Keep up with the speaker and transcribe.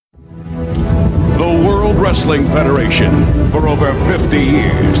Wrestling Federation. For over 50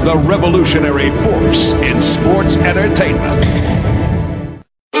 years, the revolutionary force in sports entertainment.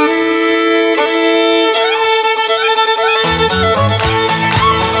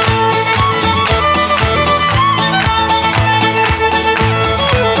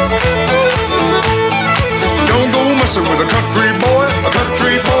 Don't go messing with a country boy, a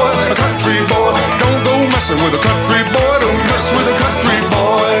country boy, a country boy. Don't go messing with a country boy, don't mess with a country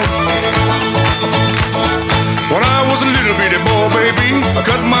boy. When I was a little bitty boy, baby, I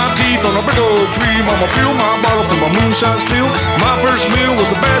cut my teeth on a big old tree. Mama filled my bottle from my moonshine still. My first meal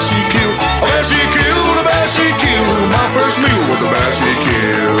was a bass she killed. A bass she killed, a bass she killed. My first meal was a bass she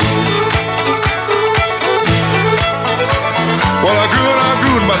killed. Well, I grew,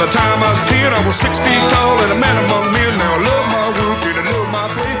 and by the time I was 10, I was 6 feet tall and a man among men. Now I love my work and I love my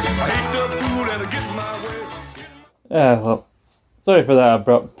play. I hate the fool and I get my way. Well, sorry for that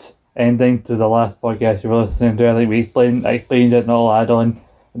abrupt ending to the last podcast you were listening to. I think I explained it and all add on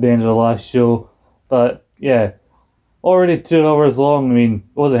at the end of the last show. But yeah, already 2 hours long. I mean,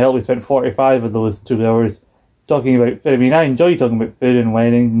 it wasn't hell, we spent 45 of those 2 hours talking about food. I mean, I enjoy talking about food and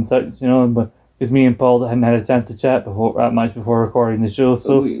weddings and such, you know, but because me and Paul hadn't had a chance to chat that much before recording the show.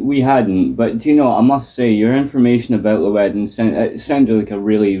 So we hadn't, but do you know, I must say, your information about the wedding sounded like a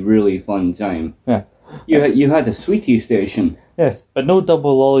really, really fun time. Yeah. You had a sweetie station. Yes, but no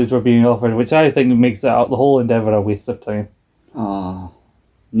double lollies were being offered, which I think makes the whole endeavour a waste of time.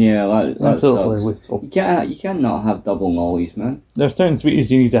 Yeah, that Absolutely sucks. wasteful. You cannot have double lollies, man. There's certain sweeties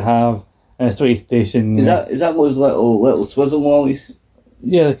you need to have in a sweetie station. Is that those little swizzle lollies?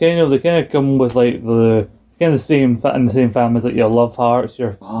 Yeah, they kind of come with like the kind of same in the same family as like your Love Hearts,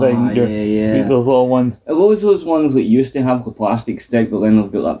 your yeah. those little ones. Are those ones that used to have the plastic stick, but then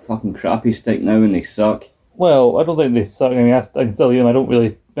they've got that fucking crappy stick now and they suck? Well, I don't think they suck. I mean, I can still eat them. I don't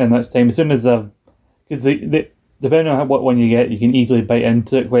really spend much time. As soon as because depending on what one you get, you can easily bite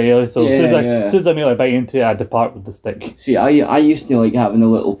into it quite early. So as soon as I bite into it, I depart with the stick. See, I used to like having a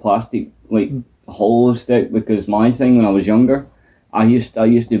little plastic like hollow stick because my thing when I was younger, I used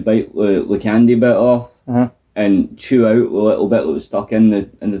to bite the candy bit off and chew out the little bit that was stuck in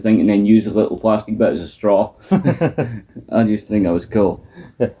the thing, and then use a little plastic bit as a straw. I just think that was cool.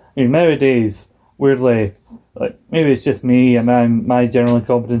 Yeah. I mean, nowadays, weirdly, like maybe it's just me and my general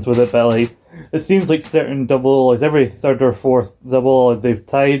incompetence with it, but like it seems like certain double, every third or fourth double, they've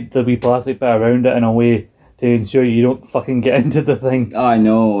tied the wee plastic bit around it in a way to ensure you don't fucking get into the thing. I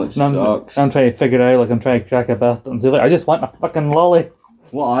know, it sucks. I'm trying to figure it out, like I'm trying to crack a bastard and say, like, I just want a fucking lolly.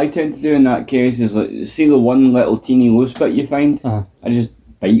 What I tend to do in that case is, like, see the one little teeny loose bit you find? I just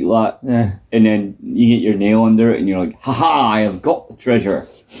bite that, and then you get your nail under it and you're like, haha, I have got the treasure.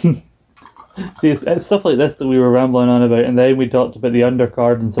 See, it's stuff like this that we were rambling on about, and then we talked about the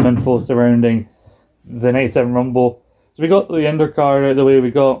undercard and some info surrounding the 97 Rumble. So we got the undercard out of the way.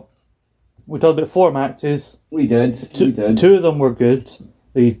 We talked about 4 matches. We did. 2 of them were good.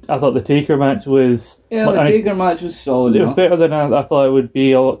 I thought the Taker match was... Yeah, the Taker match was solid. It was better than I thought it would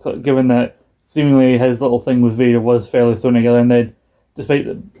be, given that seemingly his little thing with Vader was fairly thrown together, and then despite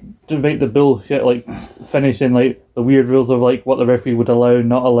the bullshit, like, finishing, like, the weird rules of, like, what the referee would allow and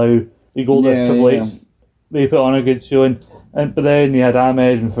not allow, the Goldust Triple H, they put on a good showing. But then you had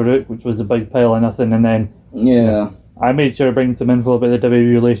Ahmed and Farouk, which was a big pile of nothing, and then... Yeah. I made sure to bring some info about the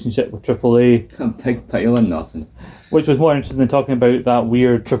WWE relationship with Triple A. A big pile of nothing. Which was more interesting than talking about that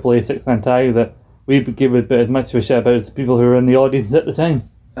weird Triple A 6-man tag that we gave a bit as much of a shit about as the people who were in the audience at the time.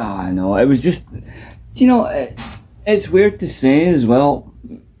 I know, it was just... You know, it's weird to say as well.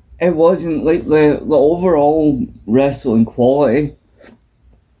 It wasn't, like, the overall wrestling quality,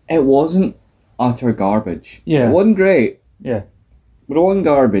 it wasn't utter garbage. Yeah. It wasn't great. Yeah. But it wasn't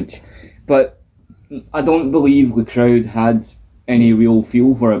garbage. But I don't believe the crowd had any real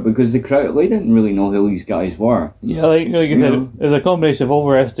feel for it because the crowd, they didn't really know who these guys were. Yeah, like I said, it was a combination of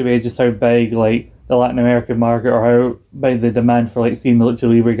overestimating just how big, like, the Latin American market or how big the demand for, like, seeing the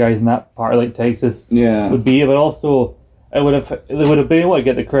Lucha Libre guys in that part of, like, Texas would be. But also, they would have been able to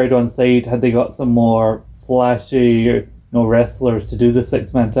get the crowd on side had they got some more flashy, wrestlers to do the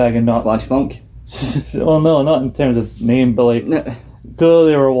 6-man tag and not... Flash Funk? Well, no, not in terms of name, but, like...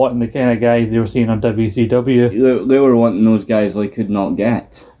 Clearly they were wanting the kind of guys they were seeing on WCW. They were wanting those guys they could not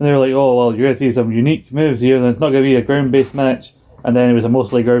get. And they were like, oh, well, you're going to see some unique moves here, and it's not going to be a ground-based match. And then it was a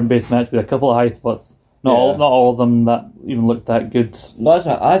mostly ground-based match with a couple of high spots. Not all of them that even looked that good. Well,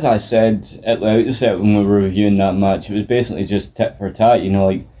 as I said at the outset when we were reviewing that match, it was basically just tit for tat,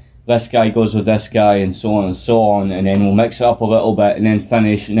 like, this guy goes with this guy and so on, and then we'll mix it up a little bit and then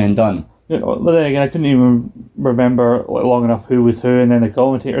finish and then done. But then again, I couldn't even remember long enough who was who, and then the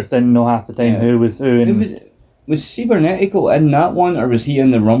commentators didn't know half the time who was who. And was Cybernetical in that one, or was he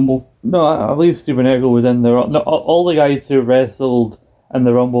in the Rumble? No, I believe Cybernetical was in the... No, all the guys who wrestled in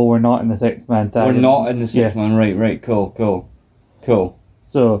the Rumble were not in the six-man tag. We're not in the six-man, right, cool.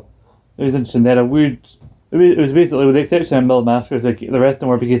 So, it was interesting. They had a weird... It was basically, with the exception of Mil Mascaras, like, the rest of them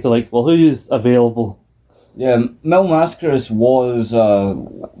were because they're like, well, who's available? Yeah, Mil Mascaras was a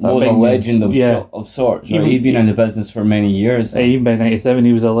legend of sorts, right? He'd been in the business for many years. Even by 97,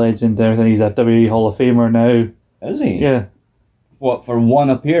 he was a legend and everything. He's a WWE Hall of Famer now. Is he? Yeah. What, for one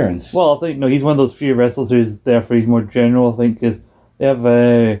appearance? Well, I think, no, he's one of those few wrestlers who's there for his more general, I think, because they have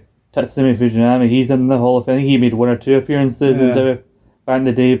Tatsumi Fujinami. He's in the Hall of Fame. I think he made 1 or 2 appearances back in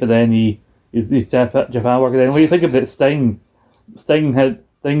the day, but then he's Japan worker. Then when you think about Sting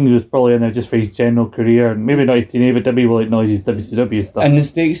was probably in there just for his general career, and maybe not his TNA, but WWE will acknowledge his WCW stuff. And the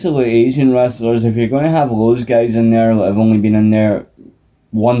stakes of the Asian wrestlers, if you're going to have those guys in there that have only been in there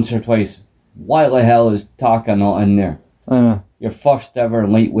once or twice, why the hell is Taka not in there? I know. Your first ever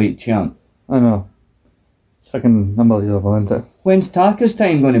lightweight champ. I know. It's fucking unbelievable, isn't it? When's Taka's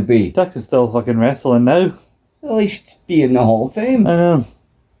time going to be? Taka's still fucking wrestling now. Well, he should be in the Hall of Fame. I know.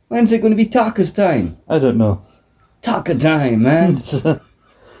 When's it going to be Taka's time? I don't know. Taka time, man. See,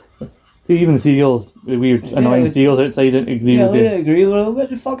 even the seagulls, the weird, annoying seagulls outside didn't agree with you. Yeah, they agree. Well, what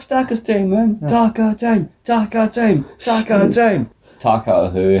the fuck's Taka's time, man? Yeah. Taka time. Taka,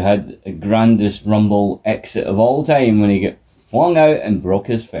 who had the grandest Rumble exit of all time when he got flung out and broke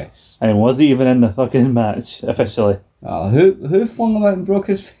his face. And was he even in the fucking match, officially? Who flung him out and broke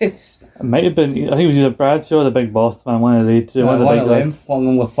his face? It might have been, I think it was either Bradshaw or the Big Boss Man, one of the two. One of the big lads. Flung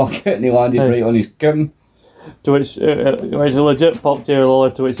him with fuck it and he landed right on his gum. To which a legit popped Jerry Lawler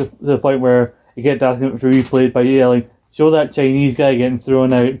to the point where he kept asking it to be replayed by yelling, show that Chinese guy getting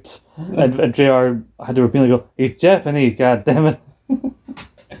thrown out. and JR had to repeatedly go, he's Japanese, god damn it.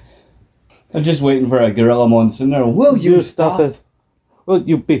 I'm just waiting for a Gorilla Monsoon there. Will you stop it? Will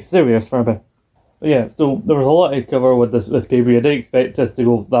you be serious for a bit? But yeah, so there was a lot to cover with this pay-per-view. I didn't expect us to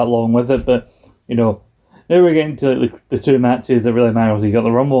go that long with it, but, now we're getting to the 2 matches that really matter. So you got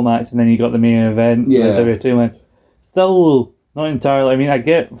the Rumble match and then you got the main event, the W2 match. Still not entirely. I mean, I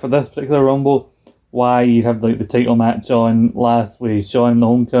get for this particular Rumble why you'd have the title match on last week, Shawn and the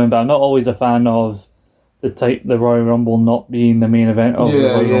Homecoming, but I'm not always a fan of the Royal Rumble not being the main event of the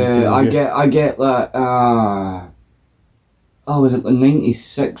Royal Rumble. I get that. Was it the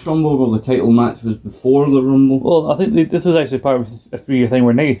 96 Rumble where the title match was before the Rumble? Well, I think this is actually part of a 3-year thing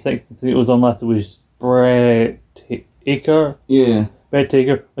where 96 the title was on last. It was Brett Taker. Yeah. Brett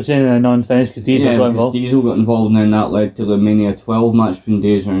Taker, which ended in a non-finish because Diesel got involved. Diesel got involved, and then that led to the Mania 12 match between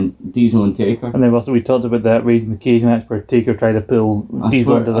Diesel and Taker. And then also we talked about that Raising the Cage match where Taker tried to pull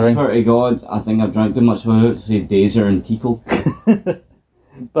Diesel into the ring. I swear to God, I think I've drank too much about it to say Dazer and Tickle.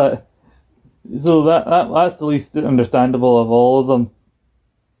 But, so that's the least understandable of all of them.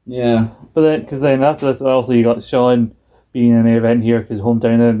 Yeah. But because then after this, also you got Shawn being in the main event here because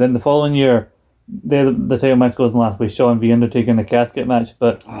hometown, and then the following year, the title match goes in last week, Shawn v Undertaker in the casket match,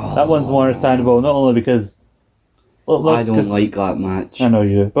 but that one's more understandable, not only because... I don't like that match. I know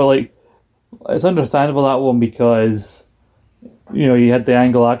you do, but it's understandable, that one, because you had the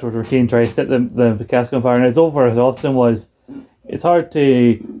angle afterwards where Kane tried to set the casket on fire, and it's over as Austin was. It's hard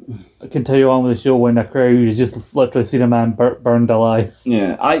to continue on with the show when a crowd is just literally seen a man burned alive.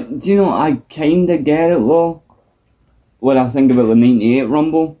 Yeah, I kind of get it though, when I think about the 98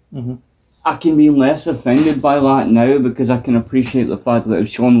 Rumble. Mm-hmm. I can be less offended by that now because I can appreciate the fact that if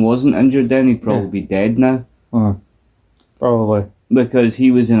Shawn wasn't injured then he'd probably be dead now. Probably. Because he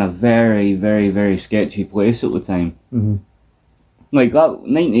was in a very, very, very sketchy place at the time. Mm-hmm. Like, that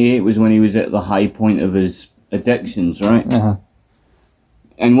 98 was when he was at the high point of his addictions, right? Uh-huh.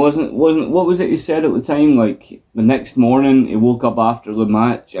 And wasn't what was it he said at the time? Like, the next morning he woke up after the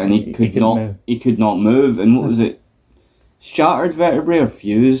match and he could not move. And what was it? Shattered vertebrae or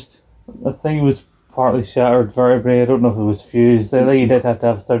fused? I think it was partly shattered vertebrae. I don't know if it was fused. I think he did have to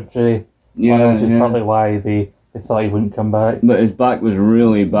have surgery. Yeah, which is probably why they thought he wouldn't come back. But his back was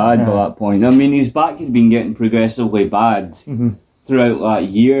really bad by that point. I mean, his back had been getting progressively bad throughout that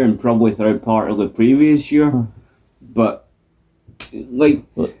year and probably throughout part of the previous year. But, like,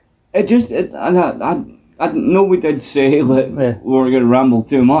 I know we did say that we were going to ramble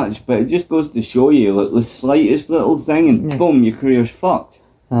too much, but it just goes to show you, like, the slightest little thing and boom, your career's fucked.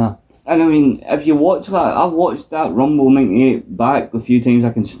 And I mean, if you watch that, I've watched that Rumble 98 back a few times.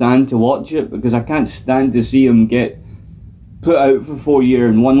 I can stand to watch it because I can't stand to see him get put out for 4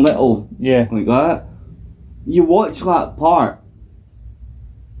 years in one little like that. You watch that part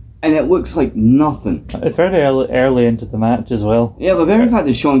and it looks like nothing. It's very early into the match as well. Yeah, the very fact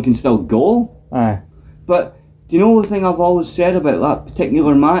that Shawn can still go. Aye. But do you know the thing I've always said about that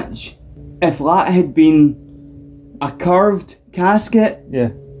particular match? If that had been a curved casket, Yeah.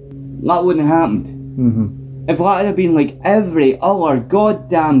 that wouldn't have happened. Mm-hmm. If that had been like every other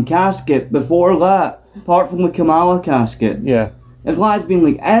goddamn casket before that, apart from the Kamala casket, Yeah. if that had been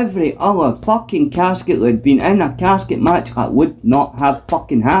like every other fucking casket that had been in a casket match, that would not have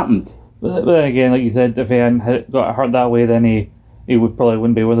fucking happened. But then again, like you said, if he hadn't got hurt that way, then he would probably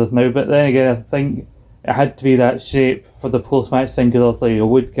wouldn't be with us now. But then again, I think it had to be that shape for the post-match thing, because obviously a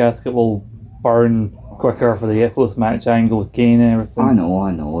wood casket will burn quicker for the post-match angle with Kane and everything. I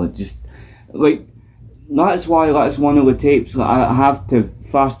know. It just, like, that's why that's one of the tapes that I have to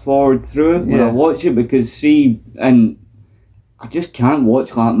fast forward through when I watch it, because and I just can't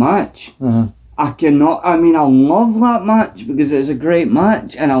watch that match. Uh-huh. I cannot. I mean, I love that match because it's a great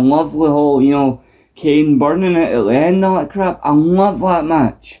match, and I love the whole, Kane burning it at the end and all that crap. I love that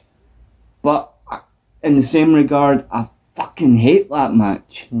match. But in the same regard, I fucking hate that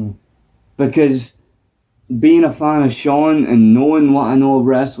match. Because being a fan of Shawn and knowing what I know of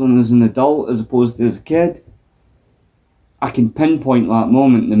wrestling as an adult as opposed to as a kid, I can pinpoint that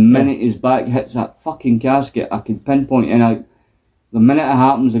moment. The minute his back hits that fucking casket, I can pinpoint, and the minute it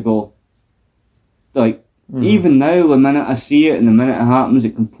happens, I go, like, even now, the minute I see it and the minute it happens,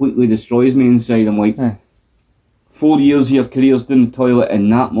 it completely destroys me inside. I'm like, 4 years of your career's down the toilet in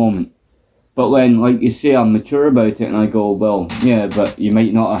that moment. But when, like you say, I'm mature about it and I go, well, yeah, but you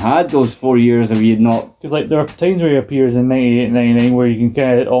might not have had those 4 years if you'd not... Because, like, there are times where he appears in 98 and 99 where you can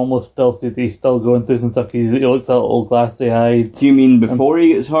kind of almost still see that he's still going through some stuff. He looks a little glassy-eyed. Do you mean before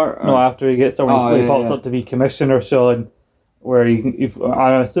he gets hurt? Or? No, after he gets hurt, when he pops up to be Commissioner Shawn, where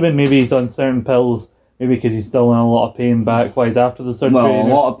I'm assuming maybe he's on certain pills, maybe because he's still in a lot of pain back-wise after the surgery. Well, a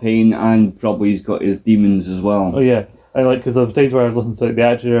lot of pain, and probably he's got his demons as well. Oh, yeah. I like, because there were times where I was listening to the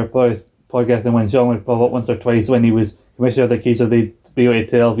Attitude podcast, and when Shawn would pop up once or twice when he was Commissioner of the case, so they'd be able to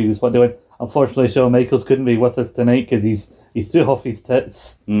tell if he was what doing. Unfortunately, Shawn Michaels couldn't be with us tonight because he's too off his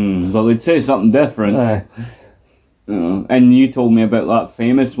tits. But they'd say something different. And you told me about that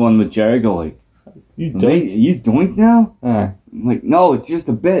famous one with Jericho, like, You doink? You doink now? Aye. I'm like, no, it's just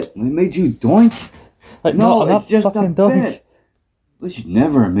a bit. They made you doink. Like, No, I'm it's just a fucking doink. bit. They should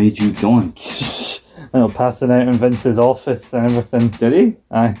never have made you doink. Passing out in Vince's office and everything. Did he?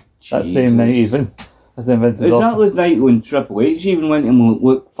 Aye. That Jesus. same night even. That's in Vince's Is that office. the night when Triple H even went and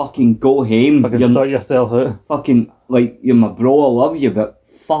look, fucking go home. Fucking You're sort yourself out. fucking, like, you're my bro, I love you, but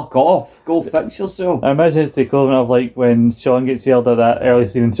fuck off. Go fix yourself. I imagine it's the equivalent of like when Shawn gets yelled at that early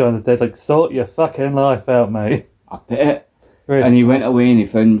scene in Shaun of the Dead, like, sort your fucking life out, mate. I bet. Right. And he went away and he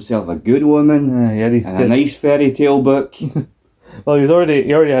found himself a good woman Yeah, he's and a nice fairy tale book. Well, he already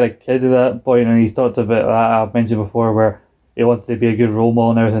had a kid at that point, and he's talked about that I've mentioned before, where he wanted to be a good role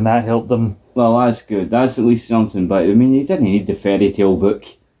model and everything. That helped him. Well, that's good. That's at least something. But I mean, he didn't need the fairy tale book.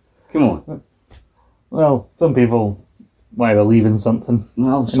 Come on. Well, some people might believe in something,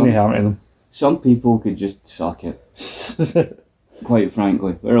 Well, and they harm to them. some people could just suck it. Quite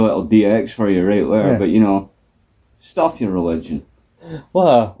frankly, they're a little DX for you right there. Yeah. But stuff your religion.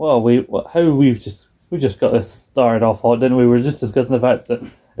 Well, we've just got this started off hot, didn't we? We were just discussing the fact that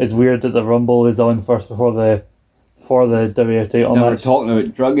it's weird that the Rumble is on first before the WWE title Now we're match. talking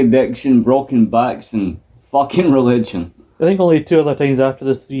about drug addiction, broken backs, and fucking religion. I think only 2 other times after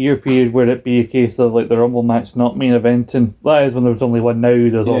this 3-year period where it be a case of like the Rumble match not main eventing. That is when there was only one. Now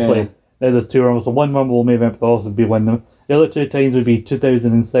there's obviously now there's 2 Rumbles. So one Rumble will main event, but there'll also be one. The other 2 times would be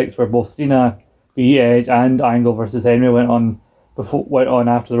 2006, where both Cena v Edge and Angle versus Henry went on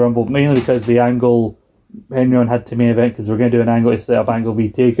after the Rumble, mainly because the Angle Henry had to main event because we're going to do an Angle to set up Angle v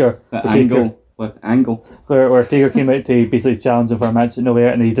Taker. With Angle. Where Taker came out to basically challenge him for a match at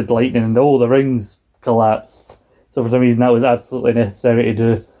nowhere, and he did lightning, and the rings collapsed. So for some reason that was absolutely necessary to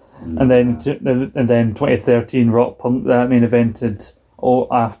do. And then 2013 Rock Punk that main evented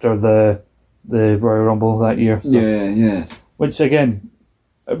after the Royal Rumble that year. So, Yeah. which again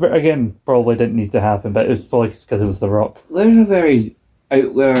probably didn't need to happen, but it was probably because it was The Rock. There's a very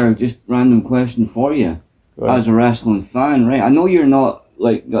out there, just random question for you. Right. As a wrestling fan, right? I know you're not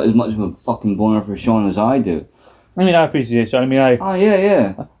got as much of a fucking boner for Shawn as I do. I mean, I appreciate Shawn. I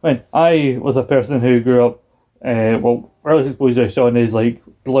mean, I was a person who grew up. Early exposure to Shawn is like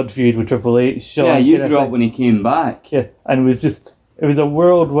blood feud with Triple H. Shawn, Yeah, you grew up when he came back. Yeah, and it was a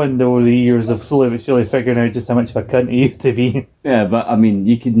whirlwind over the years of slowly but surely figuring out just how much of a cunt he used to be. Yeah, but I mean,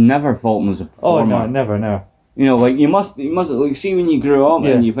 you could never fault him as a Oh performer. no, never. You know, like you must like see when you grew up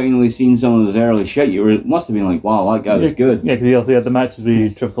and you finally seen some of his early shit. Must have been like, wow, that guy was good. Yeah, because he also had the matches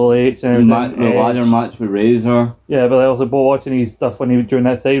with Triple H and everything. The ladder match with Razor. Yeah, but I also watching his stuff when he was during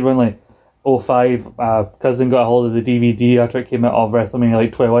that side run, like 05, Cousin got a hold of the DVD after it came out of WrestleMania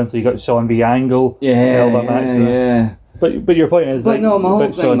like 21, so you got Shawn v Angle. Yeah. But your point is, but like, no, my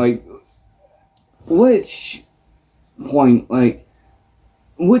whole thing, like, which point, like,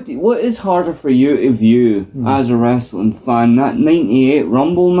 what is harder for you to view as a wrestling fan, that 98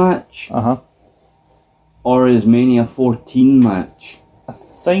 Rumble match, or his Mania 14 match? I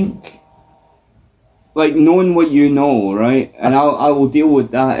think, like, knowing what you know, right? And I will deal with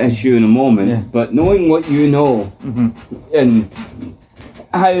that issue in a moment. But knowing what you know, and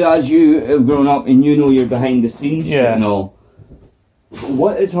how as you have grown up and you know you're behind the scenes shit and all.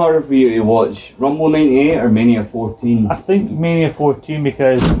 What is harder for you to watch, Rumble 98 or Mania 14? I think Mania 14,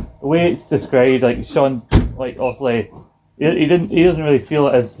 because the way it's described, like Shawn, like obviously, he doesn't really feel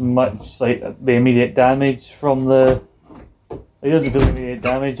it as much, like the immediate damage from the. He doesn't feel the immediate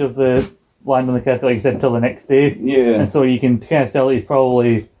damage of the land on the casket, like he said, till the next day. Yeah. And so you can kind of tell he's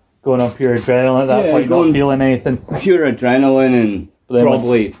probably going on pure adrenaline at that point, not feeling anything. Pure adrenaline and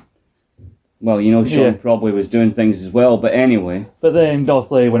probably. Well, you know, Shawn probably was doing things as well, but anyway. But then,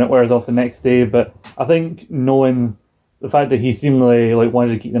 obviously, when it wears off the next day, but I think knowing the fact that he seemingly like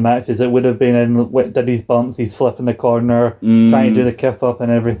wanted to keep the matches, it would have been in did these bumps, he's flipping the corner, trying to do the kip up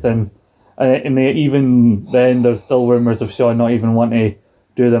and everything. And even then, there's still rumours of Shawn not even wanting to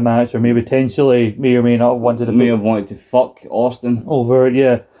do the match, or maybe potentially may or may not have wanted to. May have wanted to fuck Austin. Over it,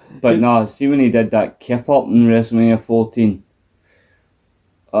 yeah. But no, see when he did that kip up in WrestleMania 14.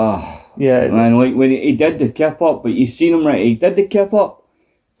 Yeah, man, like when he did the kip up, but you seen him right. He did the kip up,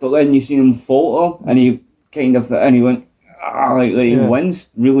 but then you seen him falter, and he went he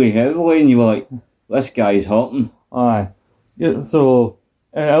winced really heavily, and you were like, "This guy's hurting." Aye, yeah. So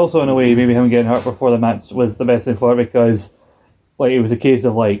also in a way, maybe him getting hurt before the match was the best thing for it, because like it was a case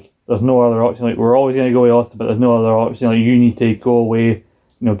of like there's no other option. Like we're always going to go with Austin, but there's no other option. Like you need to go away,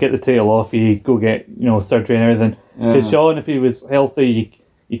 get the title off you, go get surgery and everything. Because Shawn, if he was healthy,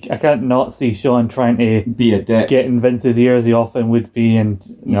 I can't not see Shawn trying to be a dick, get in Vince's ear as he often would be, and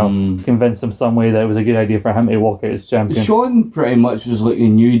convince him some way that it was a good idea for him to walk out as champion. Shawn pretty much was like a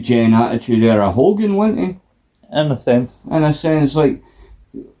new gen attitude era Hogan, wasn't he? In a sense, like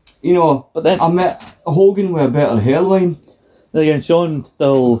but then I met Hogan with a better hairline. Then again, Shawn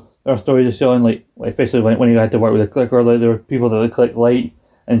still, there are stories of Shawn like especially when he had to work with a Clicker, like there were people that the Click liked,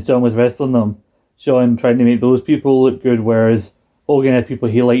 and Shawn was wrestling them. Shawn trying to make those people look good, whereas Hogan had people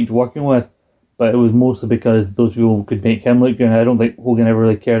he liked working with, but it was mostly because those people could make him look good. I don't think Hogan ever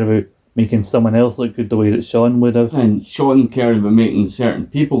really cared about making someone else look good the way that Shawn would have. And Shawn cared about making certain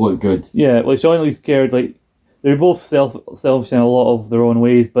people look good. Yeah, like Shawn at least cared, like, they were both selfish in a lot of their own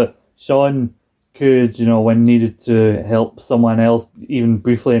ways, but Shawn could, when needed to help someone else, even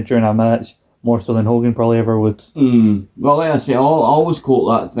briefly during a match, more so than Hogan probably ever would. Well, like I say, I always quote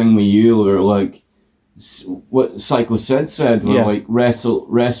that thing with you, where like, what Psycho Sid said, where like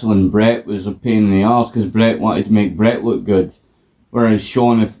wrestling Brett was a pain in the arse because Brett wanted to make Brett look good, whereas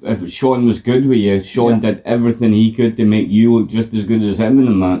Shawn, if Shawn was good with you, Shawn did everything he could to make you look just as good as him in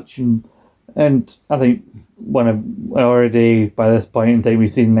the match. And I think already by this point in time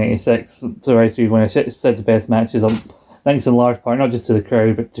we've seen 96, so right, when I said the best matches, thanks in large part not just to the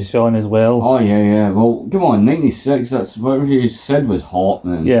crowd but to Shawn as well. Oh yeah. Well, come on, 96. That's whatever you said was hot,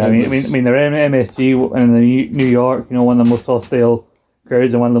 man. Yeah, I mean they're in MSG in New York. One of the most hostile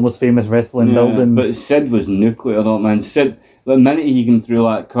crowds and one of the most famous wrestling buildings. But Sid was nuclear, though, man. Sid, the minute he came through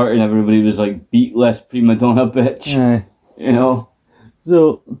that curtain, everybody was like, "Beatless prima donna bitch."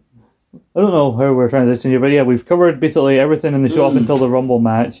 So I don't know how we're transitioning here, but yeah, we've covered basically everything in the show up until the Rumble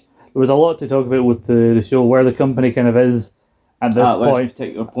match. There was a lot to talk about with the show, where the company kind of is at this point. Let's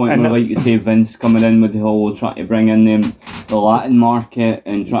take your point, and like you say, Vince coming in with the whole trying to bring in the Latin market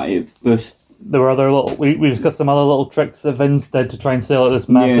and trying to boost. There were other we discussed some other little tricks that Vince did to try and sell at this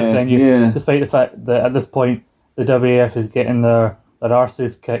massive venue, despite the fact that at this point the WAF is getting their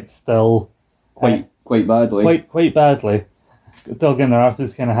arses kicked still quite badly. Quite badly. Still getting their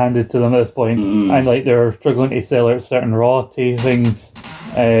arses kind of handed to them at this point, and like they're struggling to sell out certain Raw tapings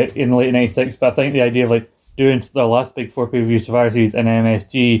in the late 96. But I think the idea of like doing their last big 4 pay-per-view Survivor Series in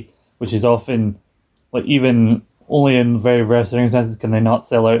MSG, which is often like even only in very rare circumstances can they not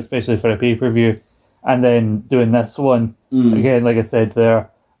sell out, especially for a pay-per-view, and then doing this one again, like I said there,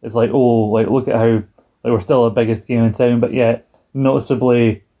 it's like, oh, like look at how like we're still the biggest game in town, but yet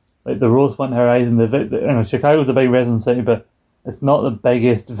noticeably like the Rosemont Horizon, Chicago's a big wrestling city, but it's not the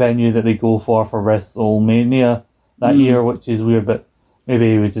biggest venue that they go for WrestleMania that year, which is weird, but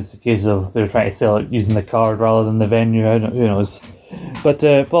maybe it was just a case of they're trying to sell it using the card rather than the venue. Who knows? But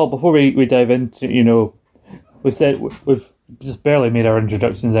Paul, before we dive into, we've just barely made our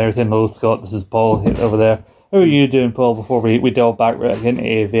introductions and everything. Hello, Scott. This is Paul over there. How are you doing, Paul? Before we delve back right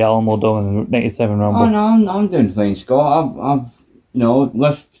into the Alamo Dome and the '97 Rumble. Oh no, I'm doing fine, Scott. I've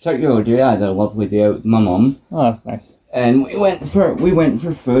this particular day I had a lovely day out with my mum. Oh, that's nice. And we went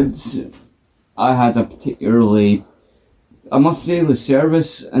for foods. I had a particularly, I must say, the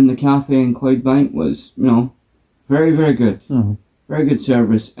service in the cafe in Clydebank was, very, very good. Mm-hmm. Very good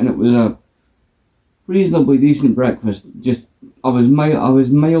service, and it was a reasonably decent breakfast. Just I was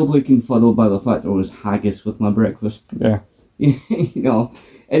mildly confuddled by the fact there was haggis with my breakfast. Yeah.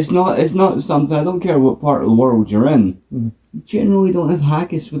 It's not something. I don't care what part of the world you're in. Mm-hmm. You generally don't have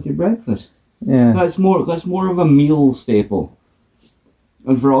haggis with your breakfast. Yeah. That's more of a meal staple.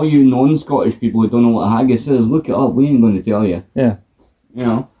 And for all you non-Scottish people who don't know what haggis is, look it up. We ain't going to tell you. Yeah.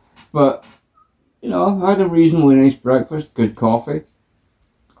 But I had a reasonably nice breakfast, good coffee.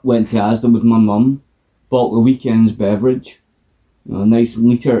 Went to Asda with my mum, bought the weekend's beverage. A nice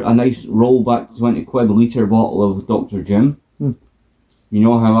roll back to 20 quid litre bottle of Dr. Jim. You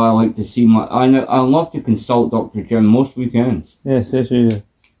know how I like to see I love to consult Dr. Jim most weekends. Yes, you do.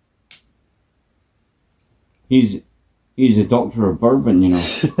 He's a doctor of bourbon,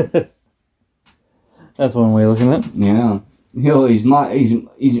 That's one way of looking at it. Yeah.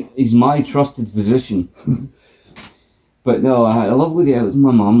 He's my trusted physician. But no, I had a lovely day out with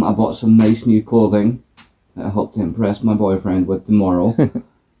my mum. I bought some nice new clothing that I hope to impress my boyfriend with tomorrow.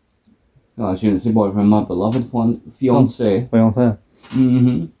 I shouldn't say boyfriend, my beloved fiance. Fiance.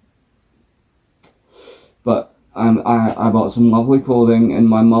 Mm-hmm. But I bought some lovely clothing, and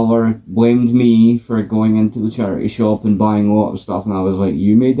my mother blamed me for going into the charity shop and buying a lot of stuff, and I was like,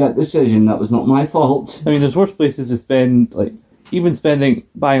 you made that decision, that was not my fault. I mean, there's worse places to spend,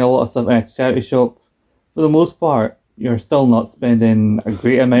 buying a lot of stuff in a charity shop. For the most part, you're still not spending a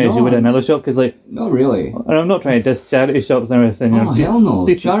great amount as you would in another shop, because not really. And I'm not trying to diss charity shops and everything. Oh, hell no.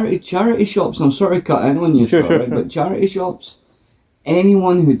 Charity shops, I'm sorry to cut in on you, sure. But charity shops,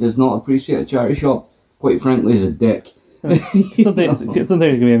 anyone who does not appreciate a charity shop, quite frankly, is a dick. Sometimes it can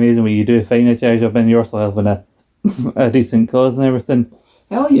be amazing when you do find a charity shop and you're also helping a decent cause and everything.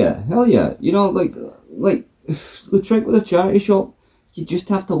 Hell yeah. Like the trick with a charity shop, you just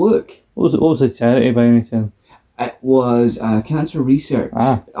have to look. What was the charity by any chance? It was cancer research.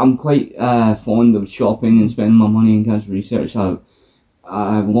 I'm quite fond of shopping and spending my money in cancer research.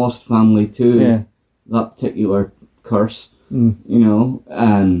 I've lost family to that particular curse,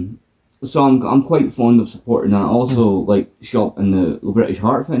 so I'm quite fond of supporting that. Also, shop in the British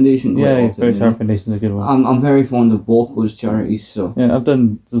Heart Foundation. British Heart Foundation is a good one. I'm very fond of both those charities. So yeah, I've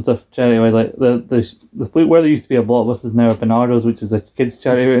done some stuff charity wise, like the place where there used to be a Blockbuster is now a Bernardo's, which is a kids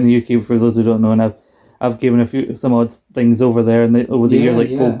charity in the UK. For those who don't know, and I've given some odd things over there and over the years, like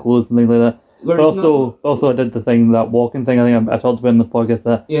cold clothes and things like that. But also I did the thing, that walking thing. I think I talked about in the podcast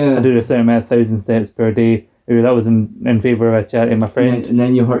that I do a certain amount of 1,000 steps per day. That was in favour of a charity, my friend. And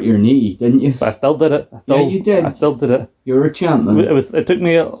then you hurt your knee, didn't you? But I still did it. You did. I still did it. You're a champ, man. It took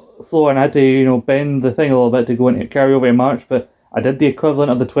me slow, and I had to bend the thing a little bit to go into carry over in March. But I did the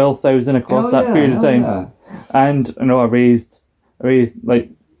equivalent of the 12,000 across that period of time. Yeah. And I raised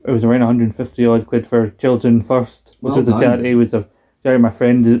it was around 150 odd quid for Children First, which was a charity. It was a charity my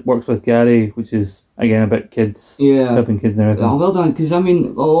friend works with, Gary, which is again about kids, helping kids and everything. Oh, well done. Because I mean,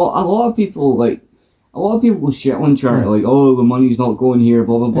 a lot of people shit on charity, like, oh, the money's not going here,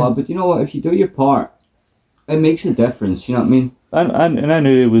 blah blah blah. But you know what? If you do your part, it makes a difference. You know what I mean? And I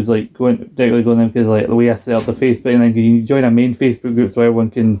knew it was directly going there because the way I set up the Facebook, and then you join a main Facebook group so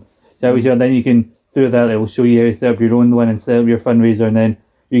everyone can chat with you, and then you can through that it will show you how to set up your own one and set up your fundraiser, and then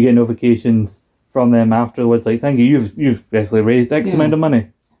you get notifications from them afterwards, like, thank you, you've actually raised X amount of money.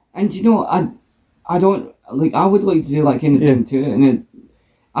 And I don't I would like to do that kind of thing too, and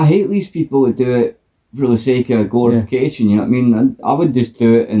I hate these people that do it for the sake of glorification. You know what I mean? I would just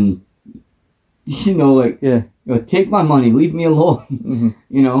do it and take my money, leave me alone.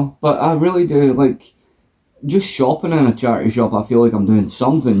 But I really do just shopping in a charity shop. I feel like I'm doing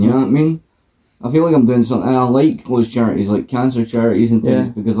something. You know what I mean? I feel like I'm doing something, and I like those charities, like cancer charities and things,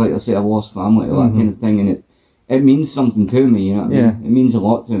 because, like I say, I've lost family, that kind of thing, and it means something to me. You know what I mean? It means a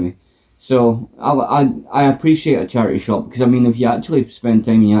lot to me. So I appreciate a charity shop, because I mean, if you actually spend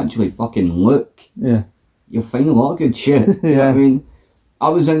time and you actually fucking look, you'll find a lot of good shit. You know what I mean? I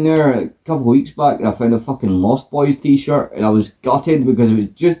was in there a couple of weeks back and I found a fucking Lost Boys t-shirt and I was gutted because it was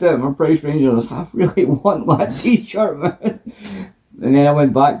just out of my price range and I really want that t-shirt, man. And then I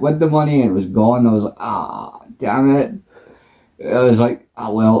went back with the money and it was gone. I was like, damn it. I was like,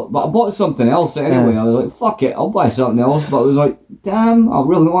 well, but I bought something else anyway. I was like, fuck it, I'll buy something else. But I was like, damn, I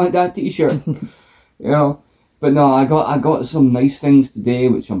really want that t-shirt. But no, I got some nice things today,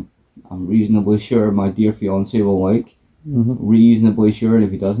 which I'm reasonably sure my dear fiance will like. Mm-hmm. Reasonably sure, and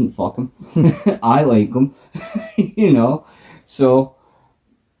if he doesn't, fuck him. I like him, so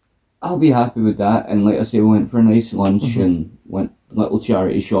I'll be happy with that. And like I say, we went for a nice lunch and went little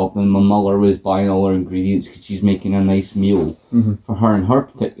charity shopping. My mother was buying all her ingredients because she's making a nice meal for her and her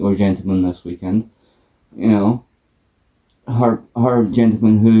particular gentleman this weekend. Her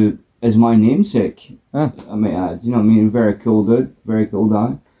gentleman who is my namesake. I might add, very cool dude, very cool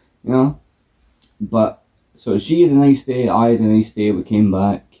guy, But so she had a nice day, I had a nice day, we came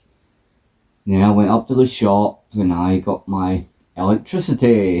back. Then I went up to the shop and I got my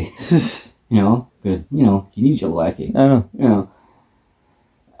electricity. Good, you need your lecky. I know.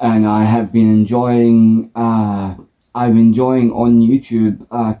 And I have been enjoying, I'm enjoying on YouTube,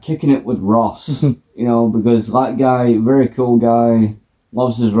 Kicking It with Ross. Because that guy, very cool guy,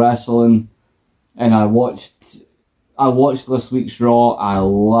 loves his wrestling. And I watched this week's Raw, I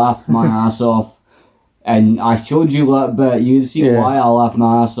laughed my ass off. And I showed you that bit. You see why I laughed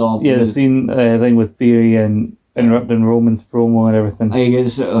my ass off. Yeah, the scene thing with Theory and interrupting Roman's promo and everything. I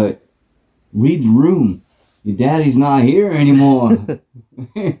guess read the room. Your daddy's not here anymore.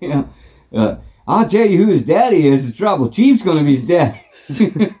 I'll tell you who his daddy is. The Tribal Chief's gonna be his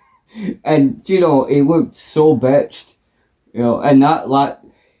daddy. And he looked so bitched. And that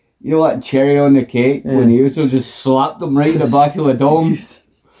that cherry on the cake when he also just slapped him right in the back of the dome.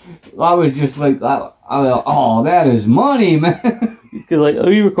 I was just like that. I was like, oh, that is money, man. Because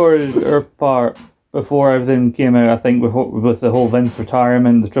we recorded our part before everything came out. I think with the whole Vince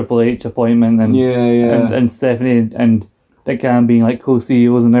retirement, the Triple H appointment, and and Stephanie and Dick Cannon being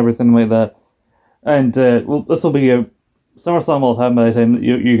co-CEOs and everything like that. And this will be SummerSlam will have happened by the time that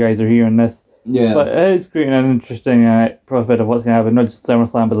you guys are hearing this. Yeah. But it's creating an interesting prospect of what's going to happen, not just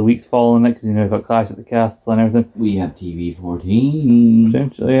SummerSlam, but the weeks following it, because you've got Clash at the Castle and everything. We have TV 14.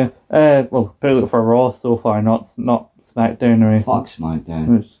 Potentially, yeah. Particularly for Raw so far, not SmackDown or anything. Fuck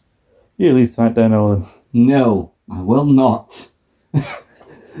SmackDown. You leave SmackDown alone. No, I will not.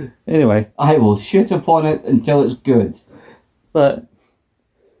 Anyway. I will shit upon it until it's good. But...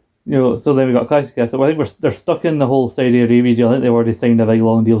 so then we got Clash at the Castle. I think they're stuck in the whole Saudi Arabia deal. I think they've already signed a big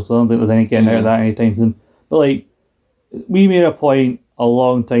long deal, so I don't think there's any getting out of that anytime soon. But we made a point a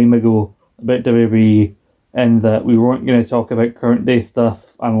long time ago about WWE, and that we weren't going to talk about current day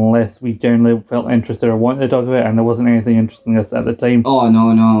stuff unless we generally felt interested or wanted to talk about it, and there wasn't anything interesting us at the time. Oh,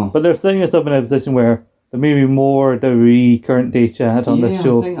 no. But they're setting us up in a position where there may be more WWE current day chat on this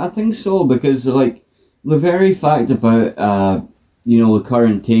show. I think so, because the very fact about the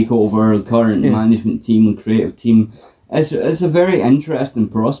current takeover, the current management team, the creative team, it's a very interesting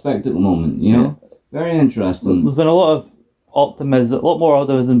prospect at the moment, Very interesting. There's been a lot more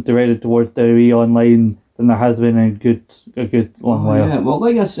optimism directed towards WWE online than there has been in a good long while. Yeah, well,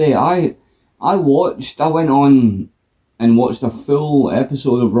 like I say, I went on and watched a full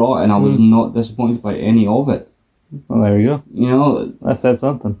episode of Raw, and I was not disappointed by any of it. Well, there you go. That said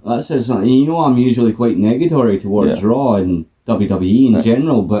something. That says something. I'm usually quite negatory towards Raw and WWE in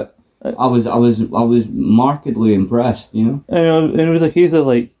general, but I was markedly impressed, And it was a case of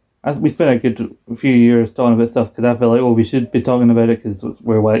we spent a good few years talking about stuff because I feel we should be talking about it because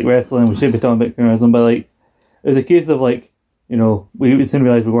we're white wrestling, we should be talking about wrestling, but it was a case of we soon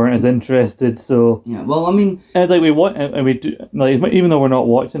realised we weren't as interested, so yeah. Well, I mean, and it's we want and we do even though we're not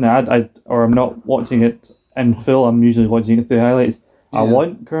watching it, I'm not watching it in full. I'm usually watching it through highlights. Yeah. I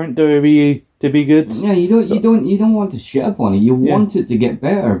want current WWE to be good. Yeah, you don't want to shit upon it. You want it to get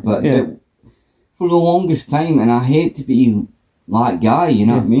better, but for the longest time, and I hate to be that guy, you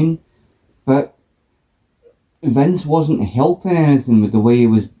know what I mean? But Vince wasn't helping anything with the way he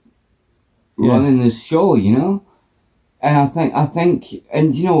was running this show, And I think,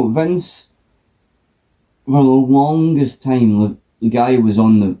 and Vince, for the longest time, the guy was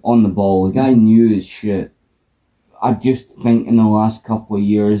on the ball. The guy knew his shit. I just think in the last couple of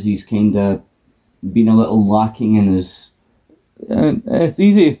years he's kind of been a little lacking in his... And it's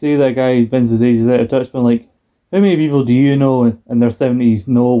easy to say that guy Vince's age is out of touch, but how many people do you know in their 70s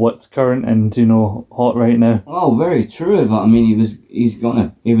know what's current and hot right now? Oh, very true, but I mean he was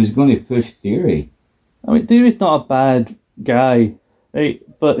gonna push Theory. I mean, Theory's not a bad guy, right?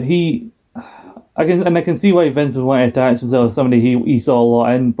 But I can see why Vince would want to attach himself to somebody he saw a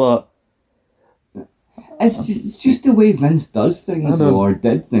lot in, but it's just the way Vince does things, though, or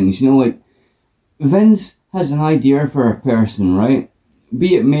did things. You know, like, Vince has an idea for a person, right?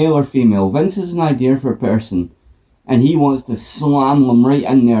 Be it male or female, Vince has an idea for a person, and he wants to slam them right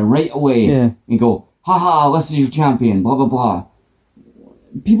in there, right away, and go, haha, this is your champion, blah, blah, blah.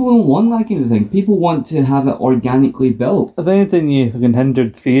 People don't want that kind of thing. People want to have it organically built. If anything, you can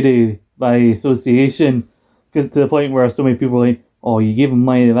hindered Theory by association, because to the point where so many people are like, oh, you gave him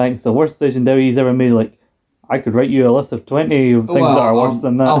Money in the Bank, it's the worst decision WWE's ever made. Like, I could write you a list of 20 things that are worse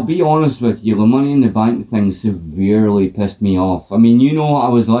than that. I'll be honest with you, the Money in the Bank thing severely pissed me off. I mean, you know what I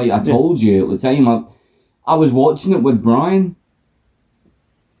was like, I told you at the time, I was watching it with Brian,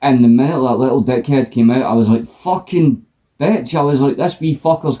 and the minute that little dickhead came out, I was like, fucking bitch. I was like, this wee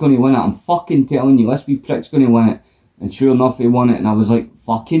fucker's going to win it. I'm fucking telling you, this wee prick's going to win it. And sure enough, he won it, and I was like,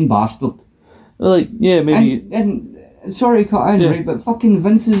 fucking bastard. Like, yeah, maybe... And sorry, cut in, right, but fucking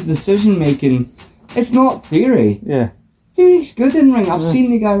Vince's decision-making, it's not Theory. Yeah. Theory's good in ring. I've seen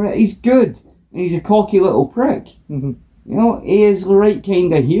the guy, he's good. And he's a cocky little prick. Mm-hmm. You know, he is the right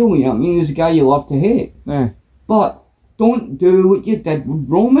kind of heel, you know what I mean? He's a guy you love to hate. Yeah. But don't do what you did with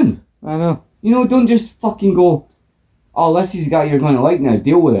Roman. I know. You know, don't just fucking go, oh, this is the guy you're going to like now,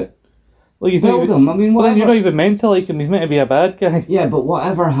 deal with it. Well, you Build him. I mean, but whatever. then you're not even meant to like him, he's meant to be a bad guy. Yeah, but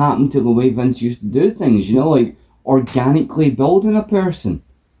whatever happened to the way Vince used to do things, you know, like organically building a person.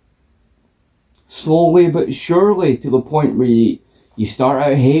 Slowly but surely, to the point where you start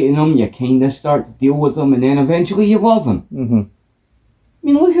out hating them, you kind of start to deal with them, and then eventually you love them. Mm-hmm. I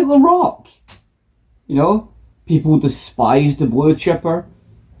mean, look at The Rock. You know, people despised the Blue Chipper.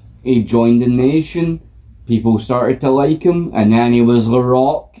 He joined the Nation. People started to like him, and then he was The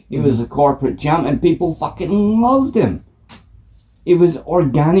Rock. He was a corporate champ, and people fucking loved him. It was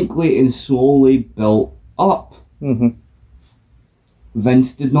organically and slowly built up. Mm-hmm.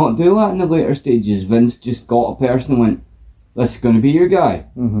 Vince did not do that in the later stages. Vince just got a person and went, this is going to be your guy.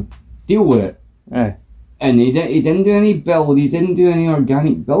 Mm-hmm. Deal with it. Aye. And he didn't do any build. He didn't do any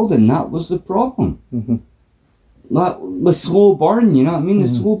organic building. That was the problem. Mm-hmm. That the slow burn, you know what I mean? The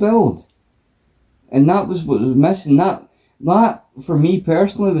slow build. And that was what was missing. That, for me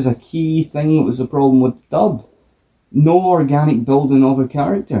personally, was a key thing that was the problem with the dub. No organic building of a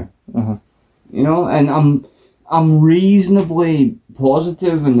character. Uh-huh. You know, and I'm reasonably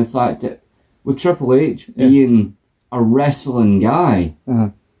positive in the fact that with Triple H being a wrestling guy,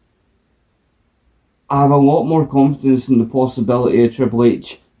 I have a lot more confidence in the possibility of Triple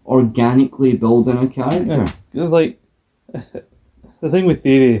H organically building a character. Yeah. Like, the thing with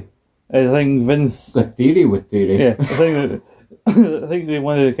Theory, I think Vince... The theory with Theory. Yeah, I think they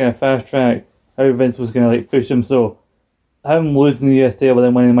wanted to kind of fast track how Vince was going to like push him, so him losing the US title but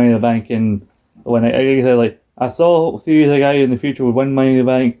then winning Money in the Bank, and when I said, like, I saw Theory as a guy in the future would win Money in the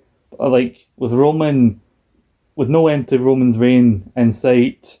Bank, but like with Roman, with no end to Roman's reign in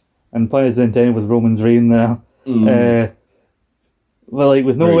sight, and pun intended with Roman's reign there, but like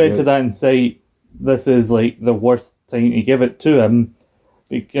with no end to that in sight, this is like the worst time to give it to him,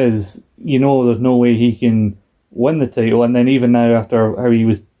 because you know there's no way he can win the title, and then even now after how he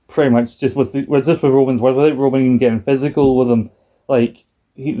was pretty much just with Roman's words, without Roman even getting physical with him, like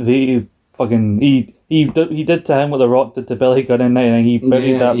he did to him what The Rock did to Billy Gunn in 99. He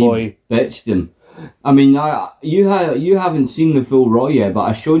buried that boy. Bitched him. I mean, you haven't seen the full Raw yet, but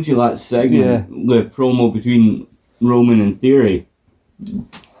I showed you that segment, the promo between Roman and Theory.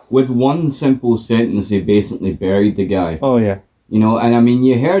 With one simple sentence, he basically buried the guy. Oh yeah. You know, and I mean,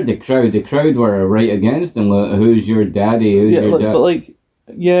 you heard the crowd. The crowd were right against him. Like, who's your daddy? Who's your dad? But like,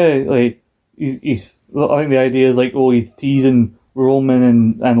 he's. I think the idea is like, oh, he's teasing Roman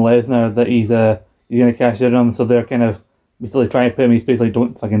and Lesnar that he's gonna cash in on him, so they're kind of basically trying to put him in his place, like,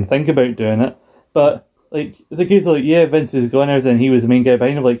 don't fucking think about doing it. But like, it's a case of like, yeah, Vince is gone, everything. He was the main guy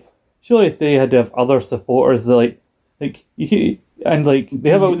behind him. Like, surely if they had to have other supporters, that like you can, and like they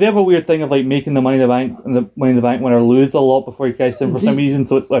have a weird thing of like making the Money in the Bank and the Money in the Bank winner lose a lot before he cashes in for some reason.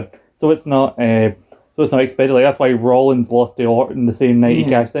 So it's not expected. Like, that's why Rollins lost to Orton the same night he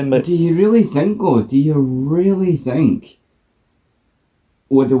cashed in. But do you really think, though? Do you really think,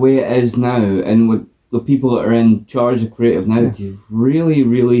 with the way it is now, and with the people that are in charge of creative now, do you really,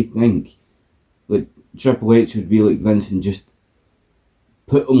 really think that Triple H would be like Vince and just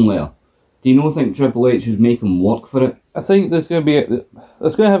put him there? Do you not think Triple H would make him work for it? I think they're gonna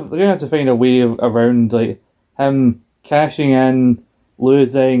have to find a way around like him cashing in,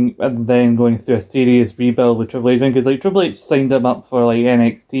 losing, and then going through a serious rebuild with Triple H, because like Triple H signed him up for like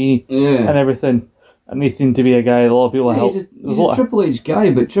NXT and everything, and he seemed to be a guy a lot of people help. He's a Triple H guy,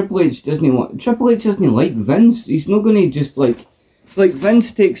 but Triple H doesn't like Vince. He's not going to just like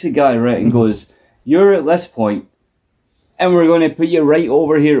Vince takes a guy right and goes, "You're at this point, and we're going to put you right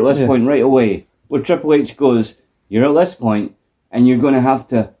over here at this point right away." Where Triple H goes, "You're at this point, and you're going to have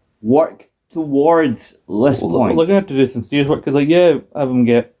to work towards this point." They're going to have to do some serious work, because have him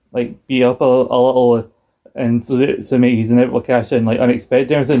get like beat up a little, and so to make his inevitable cash in like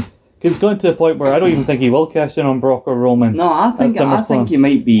unexpected and everything. Because it's gotten to a point where I don't even think he will cash in on Brock or Roman. No, I think he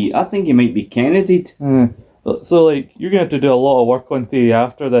might be. I think he might be Kennedy. So like you're gonna have to do a lot of work on Theory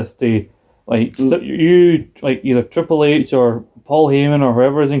after this to so you like either Triple H or Paul Heyman or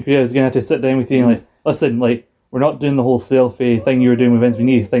whoever is in Korea is gonna have to sit down with you and like, listen, like we're not doing the whole selfie thing you were doing with Vince. We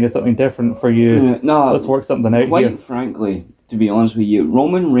need to think of something different for you. Let's work something out here. Quite frankly, to be honest with you,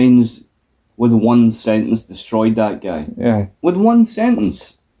 Roman Reigns with one sentence destroyed that guy. Yeah. With one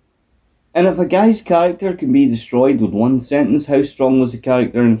sentence. And if a guy's character can be destroyed with one sentence, how strong was the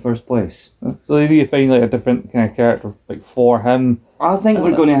character in the first place? So they need to find like a different kind of character like for him. I think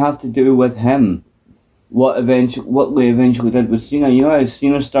we're going to have to do with him what they eventually did with Cena. You know how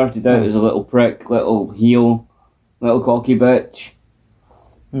Cena started out as a little prick, little heel, little cocky bitch.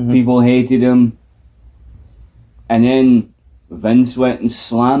 People hated him. And then Vince went and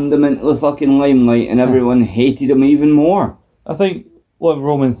slammed him into the fucking limelight and everyone hated him even more. I think what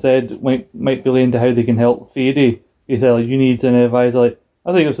Roman said might be leading to how they can help Theory. He said, like, you need an advisor. Like,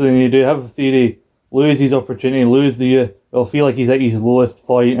 I think that's what they need to do. Have Theory lose his opportunity, lose the youth. He'll feel like he's at his lowest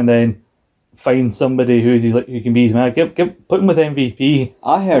point, and then find somebody who can be his man. Put him with MVP.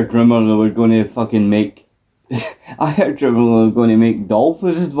 I heard rumor they were going to fucking make. I heard rumor they were going to make Dolph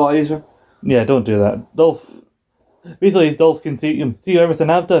his advisor. Yeah, don't do that. Dolph can see everything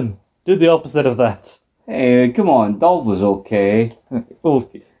I've done. Do the opposite of that. Hey, come on, Dolph was okay. Oh,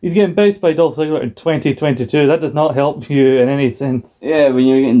 he's getting bounced by Dolph Ziggler in 2022. That does not help you in any sense. Yeah, when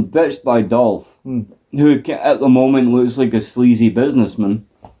you're getting bitched by Dolph, who at the moment looks like a sleazy businessman.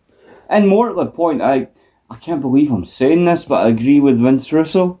 And more to the point, I can't believe I'm saying this, but I agree with Vince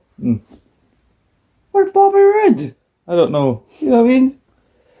Russo. Where's Bobby Roode? I don't know. You know what I mean?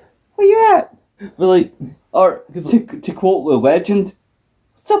 Where you at? But like, or to quote the legend,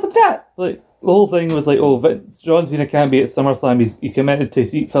 what's up with that? Like, the whole thing was like, John Cena can't be at SummerSlam. He committed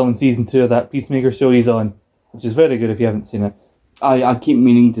to filming season 2 of that Peacemaker show he's on, which is very good if you haven't seen it. I keep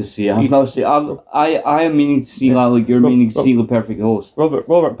meaning to see it. I am meaning to see like you're meaning to see the perfect host.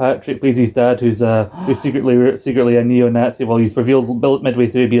 Robert Patrick plays his dad, who's secretly a neo-Nazi. Well, he's revealed midway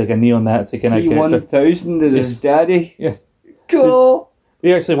through to be like a neo-Nazi kind of character. P1000 is his daddy. Yeah, cool.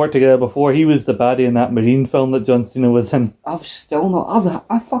 We actually worked together before. He was the baddie in that Marine film that John Cena was in. I've still not.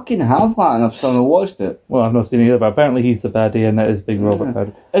 I fucking have that, and I've still not watched it. Well, I've not seen it either, but apparently he's the baddie, and that is big Robert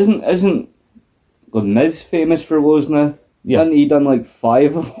Patrick. Isn't The Miz famous for those now? Yeah. Hadn't he done like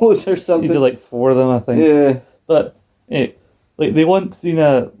 5 of those or something? He did like 4 of them, I think. Yeah. But like they want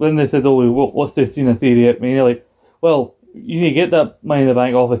Cena when they said, "Oh, what's the Cena theory?" I mean, you're like, well, you need to get that Money in the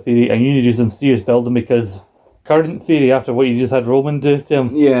Bank off of Theory, and you need to do some serious building because current Theory, after what you just had Roman do to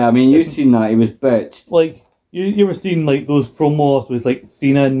him. Yeah, I mean, you've seen that. He was bitched. Like, you ever seen, like, those promos with, like,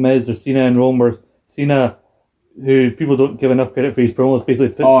 Cena and Miz or Cena and Roman, where Cena, who people don't give enough credit for his promos, basically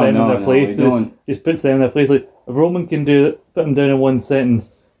puts them in their place. Just puts them in their place. Like, if Roman can do it, put him down in one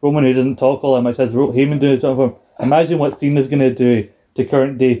sentence, Roman, who doesn't talk all that much, has Heyman do it for him. Imagine what Cena's going to do to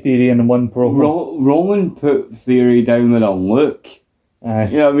current day Theory in one promo. Roman put Theory down with a look. You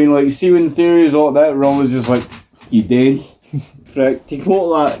know what I mean? Like, see when Theory was all that, Roman's just like, you did. Frick. To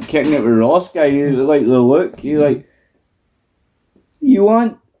quote that kicking it with Ross guy, he's like the look, he's like, you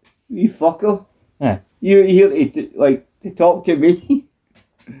want? You fucker. Yeah. You here to talk to me?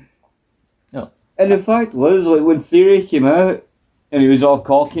 No. And the fact was, like, when Theory came out, and he was all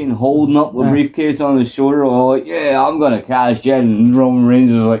cocky and holding up the briefcase on his shoulder, all like, yeah, I'm gonna cash in, and Roman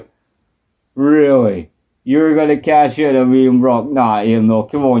Reigns is like, really? You're gonna cash in on me and Brock? Nah, you know,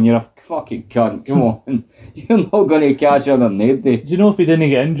 come on, you're a fucking cunt, come on. You're not gonna cash in on nobody. Do you know if he didn't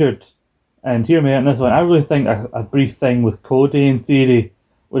get injured? And hear me out on this one, I really think a brief thing with Cody in Theory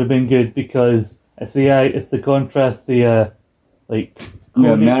would have been good because it's the contrast, the Cody,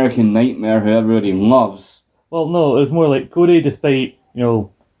 the American Nightmare who everybody loves. Well, no, it was more like Cody, despite,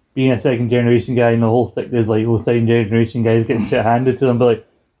 being a second generation guy, and the whole stick is like, second generation guys get shit handed to them, but like,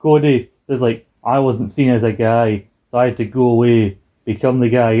 Cody says like, I wasn't seen as a guy, so I had to go away, become the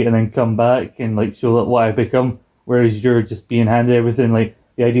guy, and then come back and like show that what I become, whereas you're just being handed everything, like,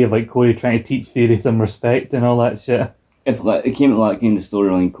 the idea of like Cody trying to teach Theory some respect and all that shit. If it came to that kind of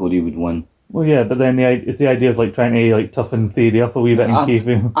storyline, Cody would win. Well, yeah, but then it's the idea of like trying to like toughen Theory up a wee bit and keep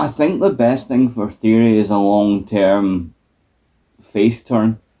him. I think the best thing for Theory is a long-term face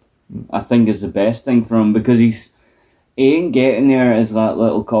turn. I think is the best thing for him because he ain't getting there as that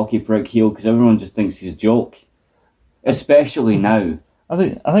little cocky prick heel because everyone just thinks he's a joke, especially now. I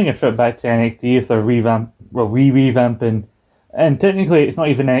think a trip back to NXT if they're revamping, and technically it's not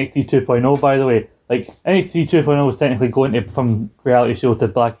even NXT 2.0 by the way. Like NXT 2.0 is technically going from reality show to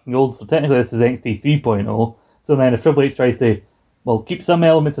Black and Gold, so technically this is NXT 3.0. So then if Triple H tries to, keep some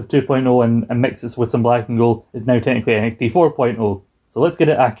elements of 2.0 and mix it with some Black and Gold, it's now technically NXT 4.0. So let's get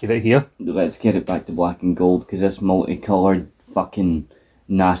it accurate here. Let's get it back to Black and Gold because this multicoloured fucking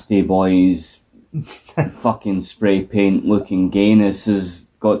nasty boys fucking spray paint looking gayness has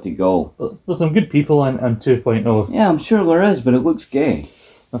got to go. There's some good people on 2.0. Yeah, I'm sure there is, but it looks gay.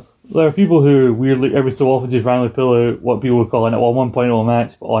 There are people who weirdly every so often just randomly pull out what people would call a 1.0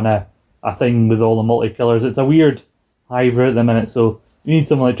 match, but on a thing with all the multicolours. It's a weird hybrid at the minute, so you need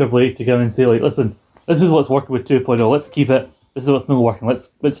someone like Triple H to come and say, like, listen, this is what's working with 2.0, let's keep it. This is what's not working.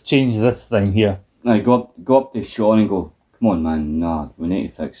 Let's change this thing here. Now go up to Sean and go, come on man, nah, we need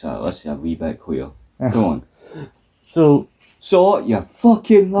to fix that. Let's have a wee bit clear. Go on. So sort your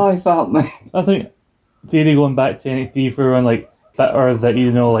fucking life out, man. I think Theory going back to NXT for around like bitter that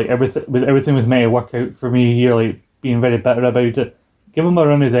like everything was meant to work out for me here, like being very bitter about it. Give him a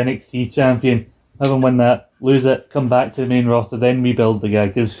run as NXT champion, have him win that, lose it, come back to the main roster, then rebuild the guy.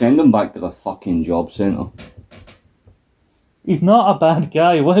 Cause send him back to the fucking job centre. He's not a bad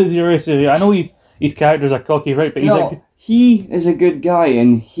guy. What is your issue? I know his characters are cocky, right? But he is a good guy,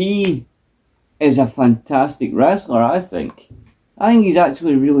 and he is a fantastic wrestler. I think he's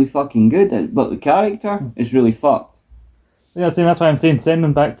actually really fucking good. But the character is really fucked. Yeah, that's why I'm saying send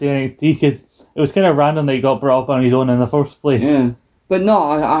him back to NXT because it was kind of random that he got brought up on his own in the first place. Yeah, but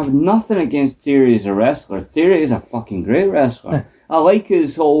no, I have nothing against Theory as a wrestler. Theory is a fucking great wrestler. I like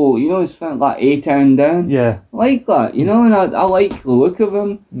his whole, his thing, like A-Town down. Yeah. I like that, and I like the look of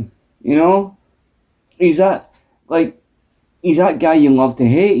him. He's that guy you love to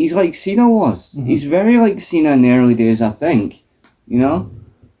hate. He's like Cena was. Mm-hmm. He's very like Cena in the early days, I think.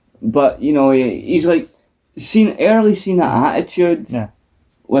 But he's like early Cena attitude. Yeah.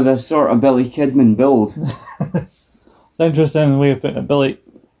 With a sort of Billy Kidman build. It's interesting the way of putting it, Billy.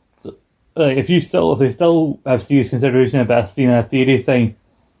 If they still have serious consideration about a Cena Theory thing,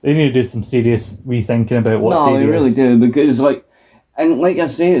 they need to do some serious rethinking about what Theory is. No, they really do, because like I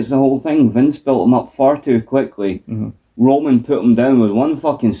say, it's the whole thing. Vince built him up far too quickly. Mm-hmm. Roman put him down with one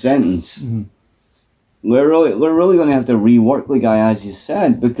fucking sentence. Mm-hmm. We're really going to have to rework the guy, as you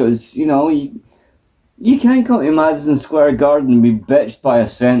said, because you can't come to Madison Square Garden and be bitched by a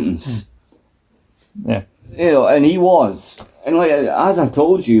sentence. Yeah. And he was, and like as I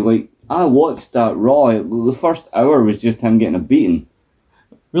told you, like. I watched that Raw. The first hour was just him getting a beating.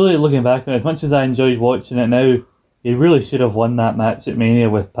 Really, looking back on it, as much as I enjoyed watching it now, he really should have won that match at Mania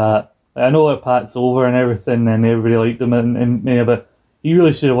with Pat. I know that Pat's over and everything, and everybody liked him in Mania, but he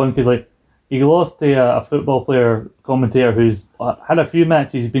really should have won because he lost to a football player commentator who's had a few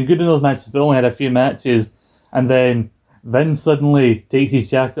matches. He's been good in those matches, but only had a few matches. And then Vince suddenly takes his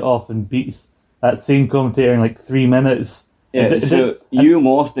jacket off and beats that same commentator in like 3 minutes. Yeah, you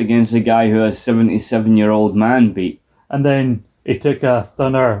lost against a guy who a 77-year-old man beat. And then he took a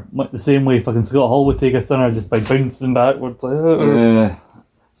stunner the same way fucking Scott Hall would take a stunner just by bouncing backwards.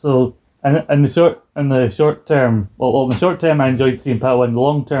 So, in the short term, in the short term I enjoyed seeing Pat win. In the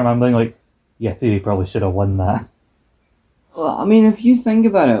long term I'm thinking like, yeah, Theory probably should have won that. Well, I mean, if you think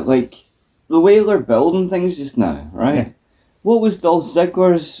about it, like, the way they're building things just now, right? Yeah. What was Dolph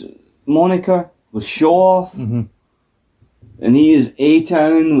Ziggler's moniker? Was Show Off? Mm-hmm. And he is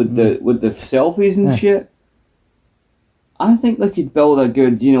A-Town with the selfies and shit. I think they could build a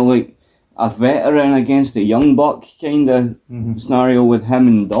good, like a veteran against a young buck kind of scenario with him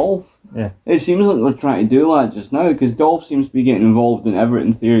and Dolph. Yeah. It seems like they're trying to do that just now because Dolph seems to be getting involved in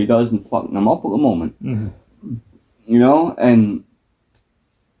everything Theory does and fucking them up at the moment. Mm-hmm. And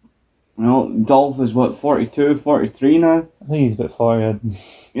Dolph is what, 42, 43 now? I think he's a bit fired.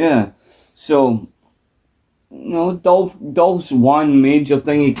 Yeah. So Dolph's one major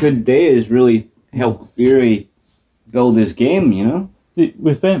thing he could do is really help Theory build his game, See,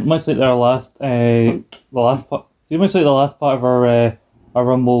 we spent much like our last part. See, much like the last part of our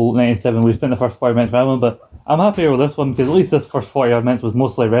Rumble 97, we spent the first 40 minutes rambling, but I'm happier with this one because at least this first 40 minutes was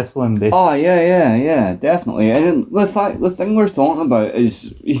mostly wrestling based. Oh yeah, definitely. And the thing we're talking about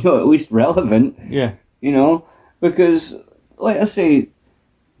is at least relevant. Yeah. Because like I say,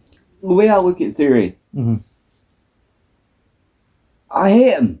 the way I look at Theory. Mm-hmm. I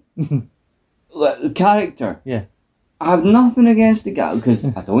hate him. like, character. Yeah. I have nothing against the guy because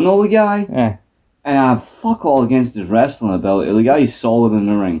I don't know the guy. Yeah. And I have fuck all against his wrestling ability. The guy's solid in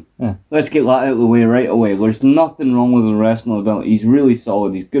the ring. Yeah. Let's get that out of the way right away. There's nothing wrong with his wrestling ability. He's really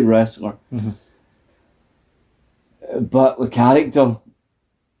solid. He's a good wrestler. But the character,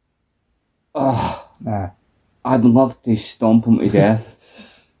 I'd love to stomp him to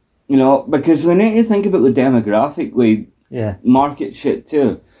death. You know, because we need to think about the demographic, like market shit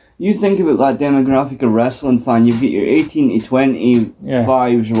too. You think about that demographic of wrestling fan, you've got your 18 to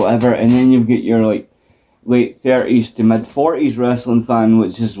 25s or whatever, and then you've got your like late 30s to mid 40s wrestling fan,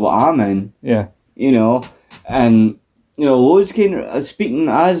 which is what I'm in. Yeah. You know, and you know, those kind of, speaking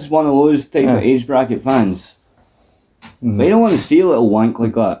as one of those type of age bracket fans, they don't want to see a little wank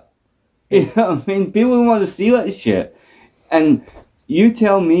like that. You know what I mean? People don't want to see that shit. And you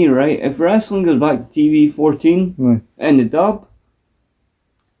tell me, right, if wrestling goes back to TV 14 in the dub,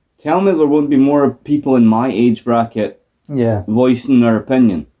 tell me there won't be more people in my age bracket voicing their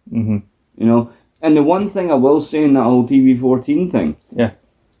opinion. You know? And the one thing I will say in that whole TV 14 thing,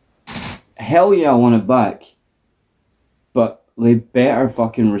 hell yeah, I want it back. But they better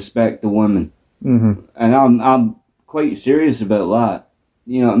fucking respect the women. And I'm quite serious about that.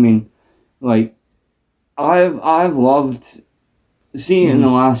 You know what I mean? Like, I've loved, seeing in the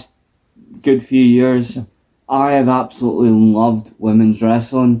last good few years, I have absolutely loved women's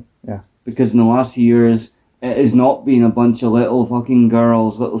wrestling. Because in the last few years, it has not been a bunch of little fucking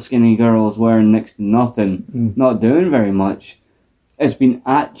girls, little skinny girls wearing next to nothing, not doing very much. It's been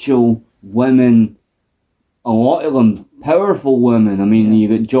actual women, a lot of them powerful women. I mean, you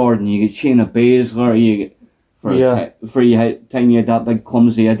get Jordan, you get Shayna Baszler, you get for you time you had that big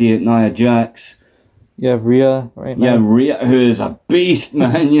clumsy idiot Nia Jax. Yeah, Rhea right now. Yeah, Rhea, who is a beast,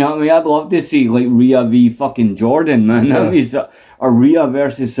 man. You know what I mean? I'd love to see like Rhea v fucking Jordan, man. That'd be or Rhea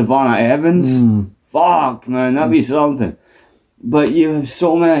versus Savannah Evans. Fuck, man, that'd be something. But you have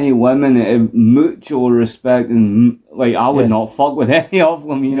so many women that have mutual respect, and like I would not fuck with any of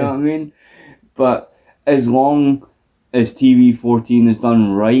them. You know what I mean? But as long as TV 14 is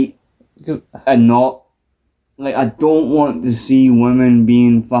done right, and not like, I don't want to see women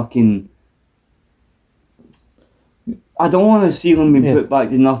being fucking. I don't want to see them be put back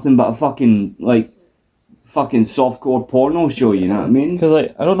to nothing but a fucking softcore porno show, you know what I mean? Because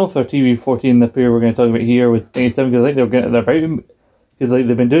like, I don't know if they're TV 14, the pair we're going to talk about here with 27, because I think they're getting their about, because like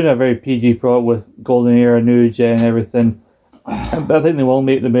they've been doing a very PG product with Golden Era, New Gen, and everything. But I think they will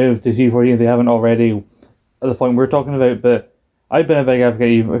make the move to TV 14 if they haven't already at the point we're talking about. But I've been a big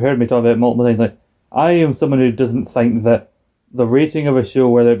advocate, you've heard me talk about it multiple times, like, I am someone who doesn't think that the rating of a show,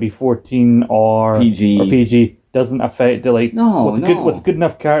 whether it be 14 or PG doesn't affect it. Like, with good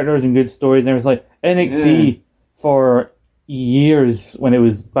enough characters and good stories and everything. Like NXT for years, when it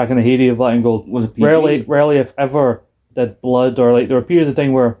was back in the heyday of Black and Gold, was it PG? Rarely if ever did blood, or like there were periods of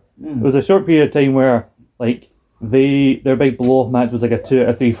time where there was a short period of time where like their big blow off match was like a 2 out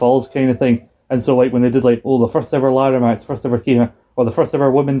of 3 falls kind of thing. And so like when they did like the first ever ladder match, first ever key match, or the first ever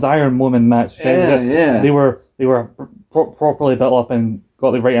women's Iron Woman match, they were properly built up and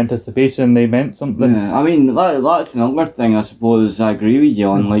got the right anticipation. They meant something. Yeah, I mean that's another thing I suppose I agree with you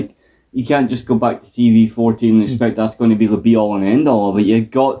on. Like, you can't just go back to TV 14 and expect that's going to be the be all and end all of it. You've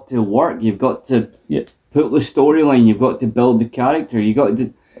got to work. You've got to put the storyline. You've got to build the character. You got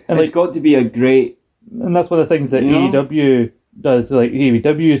to. And it's got to be a great. And that's one of the things that AEW does. Like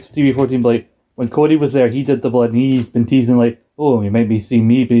AEW's TV 14, but like when Cody was there, he did the blood, and he's been teasing like, oh, you might be seeing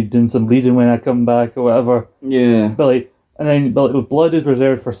me be doing some bleeding when I come back or whatever. Yeah. But like, but like, blood is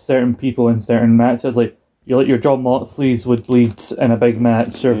reserved for certain people in certain matches. Like your John Moxley's would bleed in a big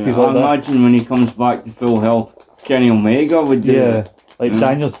match, or people like that. I imagine when he comes back to full health, Kenny Omega would do it. Like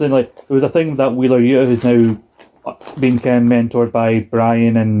Danielson. Like there was a thing with that Wheeler Yuta who's now being kind of mentored by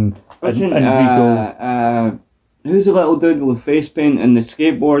Brian and Rico. Who's the little dude with face paint and the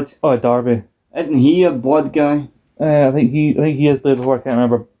skateboard? Oh, Darby. Isn't he a blood guy? I think he has played before. I can't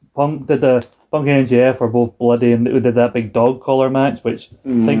remember. Punk and MJF were both bloody, and they did that big dog collar match, which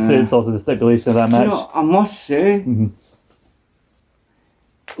I think suits also the stipulation of that match. You know, I must say,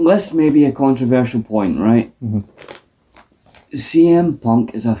 this may be a controversial point, right? CM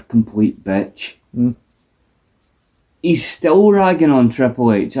Punk is a complete bitch. He's still ragging on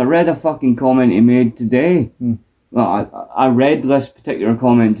Triple H. I read a fucking comment he made today. Well, I read this particular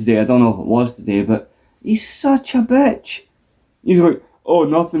comment today. I don't know if it was today, but he's such a bitch. He's like, oh,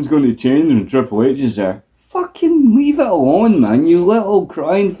 nothing's going to change when Triple H is there. Fucking leave it alone, man. You little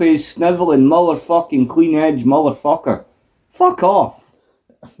crying face, snivelling, motherfucking clean edge motherfucker. Fuck off.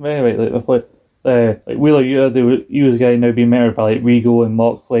 Anyway, like Wheeler Yuta, he was a guy now being mentored by like Regal and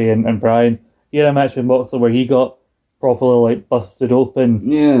Moxley and Brian. he had a match with Moxley where he got properly like busted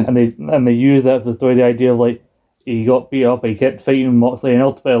open. Yeah. And they used that to throw the idea of like he got beat up, he kept fighting Moxley and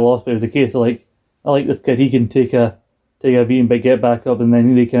ultimately lost, but it was a case of like, I like this kid, he can take a beating but get back up, and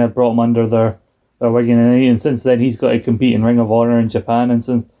then they kind of brought him under their wing, and since then he's got to compete in Ring of Honor in Japan, and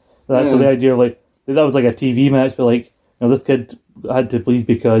since that's the idea of like, that was like a TV match, but like, you know, this kid had to bleed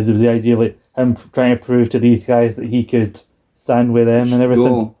because it was the idea of like him trying to prove to these guys that he could stand with them and everything.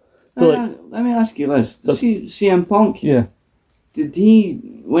 Go. So like, let me ask you this: CM Punk, yeah, did he,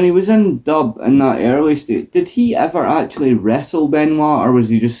 when he was in Dub in that early state, did he ever actually wrestle Benoit, or was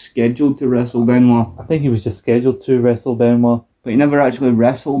he just scheduled to wrestle Benoit? I think he was just scheduled to wrestle Benoit. But he never actually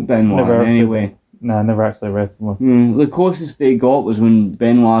wrestled Benoit anyway. Nah, never actually wrestled him. The closest they got was when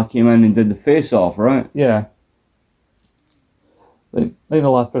Benoit came in and did the face-off, right? Yeah. I think the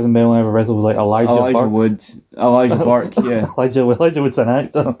last person Benoit ever wrestled was like Elijah Burke. Elijah Burke, yeah. Elijah Wood's an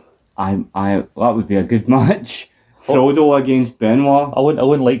actor. That would be a good match. Frodo against Benoit. I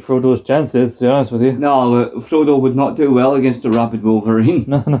wouldn't like Frodo's chances, to be honest with you. No, Frodo would not do well against a rabid Wolverine.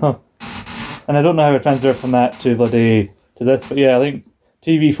 No. And I don't know how to transfer from that to this, but yeah, I think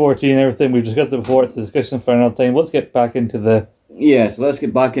TV 14 and everything, we've discussed it before, it's a discussion for another time. Let's get back into the... Yeah, so let's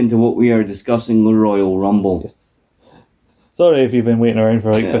get back into what we are discussing, the Royal Rumble. Yes. Sorry if you've been waiting around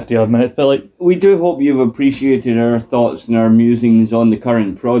for like 50 odd minutes, but like... We do hope you've appreciated our thoughts and our musings on the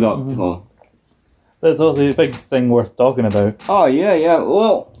current product. Mm-hmm. That's also a big thing worth talking about. Oh, yeah.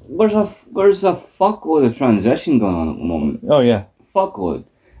 Well, there's a fuckload of transition going on at the moment. Oh, yeah. Fuckload.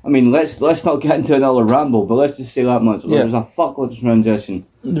 I mean, let's not get into another ramble, but let's just say that much. Yeah. There's a fuckload of transition,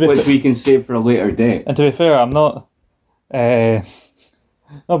 which we can save for a later date. And to be fair, I'm not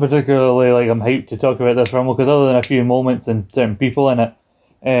particularly like I'm hyped to talk about this Rumble, because other than a few moments and certain people in it,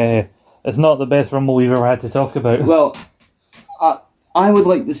 it's not the best Rumble we've ever had to talk about. Well, I would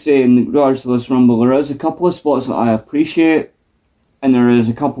like to say in regards to this Rumble, there is a couple of spots that I appreciate, and there is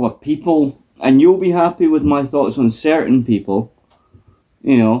a couple of people, and you'll be happy with my thoughts on certain people.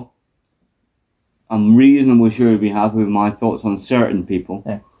 You know, I'm reasonably sure you'll be happy with my thoughts on certain people.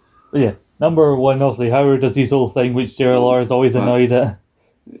 Yeah. But yeah, number one, obviously, Howard does his whole thing, which Jerry Lawler is always annoyed at.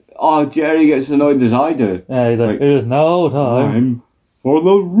 Oh, Jerry gets annoyed as I do. Yeah, he's like, it is now time for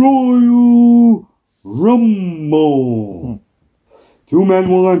the Royal Rumble. 2 men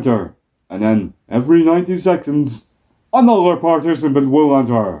will enter, and then every 90 seconds, another participant will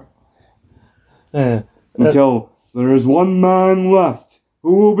enter. Until there is 1 man left,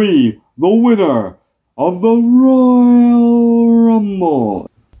 who will be the winner of the Royal Rumble.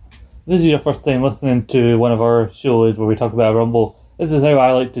 This is your first time listening to one of our shows where we talk about a Rumble. This is how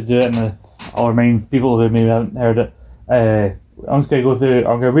I like to do it, and I'll remind people who maybe haven't heard it. I'm just going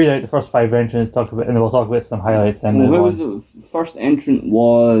to read out the first 5 entrants, and then we'll talk about some highlights. And who was the first entrant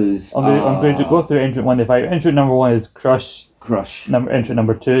was... I'm going to go through entrant 1 to 5. Entrant number 1 is Crush. Entrant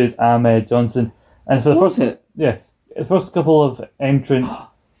number 2 is Ahmed Johnson. And for the the first couple of entrants...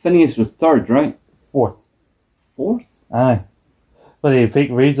 Phineas was 3rd, right? 4th. 4th? Aye. But Fake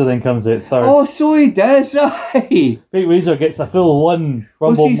Razor then comes out 3rd. Oh, so he does, aye! Fake Razor gets a full 1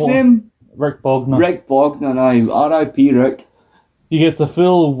 Rumble. What's his name? Rick Bogner. Rick Bogner, aye. R.I.P. Rick. He gets a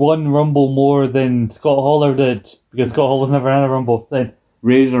full 1 Rumble more than Scott Hall did, because Scott Hall was never in a Rumble. Then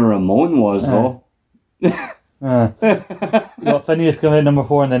Razor Ramon was, though. You got Phineas coming in number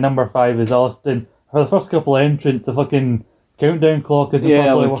 4, and then number 5 is Austin. For the first couple of entrants, the fucking countdown clock isn't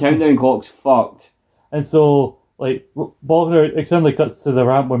properly working. Countdown clock's fucked. And so, like, Bogner, it suddenly cuts to the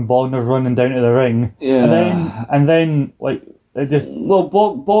ramp when Bogner's running down to the ring. Yeah. And then like, it just... Well,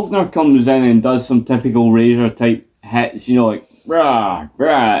 Bogner comes in and does some typical Razor type hits, you know, like, rah,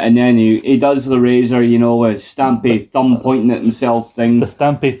 rah, and then he does the Razor, you know, with Stampy thumb pointing at himself thing. The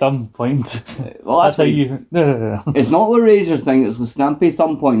Stampy thumb point. Well, that's how you... No. It's not the Razor thing, it's the Stampy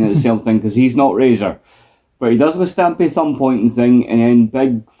thumb pointing at himself thing, because he's not Razor. But he does the Stampy thumb pointing thing, and then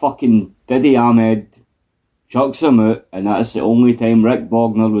big fucking Diddy Ahmed chucks him out, and that's the only time Rick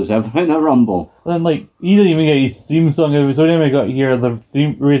Bogner was ever in a Rumble. And then, like, he didn't even get his theme song. It was only when we got here,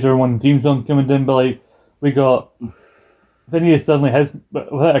 the Razor 1 theme song coming down, but, like, we got... Phineas suddenly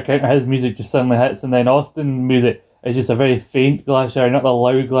without a counter, his music just suddenly hits, and then Austin's music is just a very faint glass shower, not the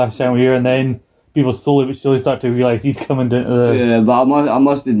loud glass shower here, and then people slowly but surely start to realise he's coming down to the... Yeah, but I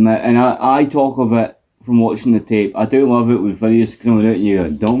must admit, and I talk of it from watching the tape, I do love it when Phineas coming out and you go,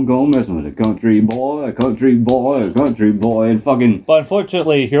 don't go messing with a country boy, a country boy, a country boy, and fucking... But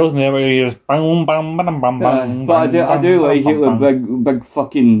unfortunately, Heroes Never hears bam bam bam bam bam. But I do like it with big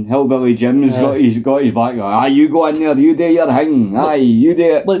fucking hillbilly Jim's got his back. Aye, you go in there, you do your thing. Aye, you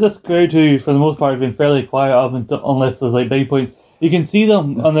do it. Like this crowd who, for the most part, has been fairly quiet up unless there's like big points. You can see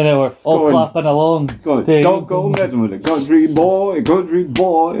them, and then they were all Going- clapping along. Go messing with a country boy, country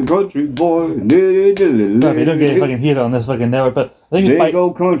boy, country boy. No, you don't get to fucking hear it on this fucking network, but I think it's There by, you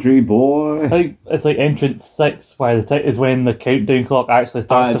go, country I boy. think it's like entrance 6, where is when the countdown clock actually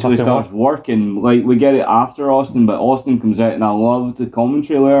starts to Actually fucking starts work. working. Like, we get it after Austin, but Austin comes out, and I love the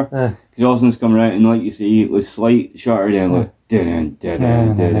commentary there. Because Austin's coming out, and like you say, with slight shutter down, like,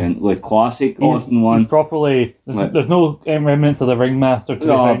 like classic Austin one. He's properly. There's no remnants of the ringmaster to be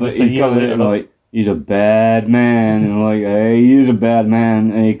No, found. but Just a he's year coming out later. and like, he's a bad man, and like, hey, he's a bad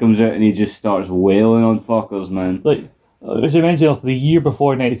man, and he comes out and he just starts wailing on fuckers, man. Like, as you mentioned, also the year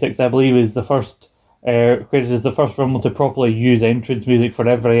before '96, I believe, is the first. Credited as the first Rumble to properly use entrance music for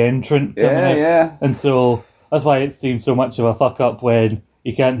every entrant coming out. Yeah. And so that's why it seems so much of a fuck up when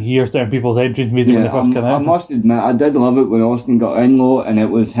you can't hear certain people's entrance music when they first come I out. must admit, I did love it when Austin got in low, and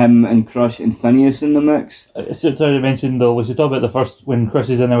it was him and Crush and Phineas in the mix. I should try to mention though, we should talk about the first when Chris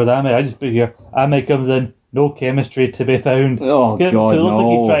is in there with Ahmed. I just put here, Ahmed comes in, no chemistry to be found. Oh, Cause God, it looks like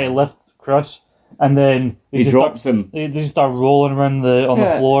he's no. trying to lift Crush, and then He drops him. They just start rolling around on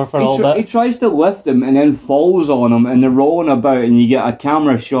the floor for a little He bit. tries to lift him and then falls on him, and they're rolling about, and you get a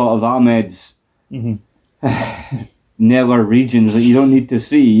camera shot of Ahmed's nether regions that you don't need to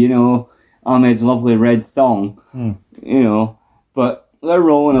see, you know, Ahmed's lovely red thong, you know, but they're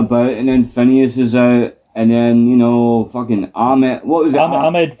rolling about, and then Phineas is out, and then, you know, fucking Ahmed, what was it?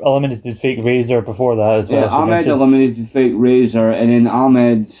 Ahmed eliminated Fake Razor before that as well. Yeah, Ahmed eliminated Fake Razor, and then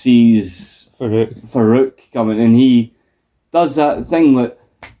Ahmed sees Farouk coming, and he does that thing that,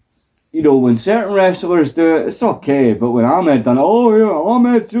 you know, when certain wrestlers do it, it's okay, but when Ahmed done it, oh yeah,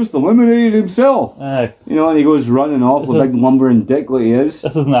 Ahmed's just eliminated himself. You know, and he goes running off with a big lumbering dick like he is.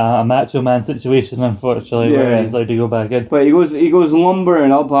 This isn't a Macho Man situation, unfortunately, where he's allowed to go back in. But he goes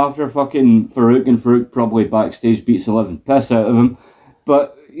lumbering up after fucking Farouk, and Farouk probably backstage beats the living piss out of him.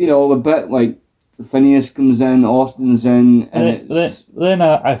 But, you know, a bit like Phineas comes in, Austin's in, and then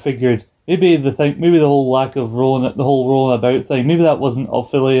I figured maybe the whole lack of rolling about thing, maybe that wasn't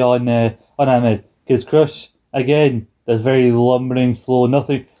fully on Ahmed, because Crush again does very lumbering, slow,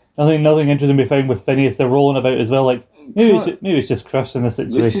 nothing interesting to be found with Phineas. They're rolling about as well. Like maybe it's just Crush in this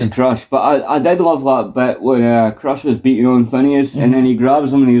situation. It's just Crush, but I did love that bit when Crush was beating on Phineas, and then he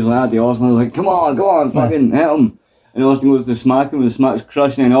grabs him and he's like, Austin was like, come on, fucking hit him. And Austin goes to smack him and smacks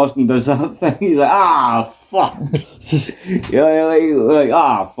Crush, and then Austin does that thing. He's like, fuck. Yeah, like,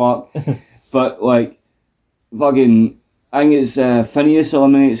 fuck. But, like, fucking, I think it's Phineas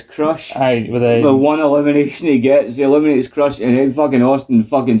eliminates Crush. Aye, the one elimination he gets, he eliminates Crush, and then fucking Austin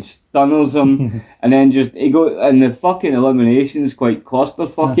fucking stunners him. And then and the fucking elimination's quite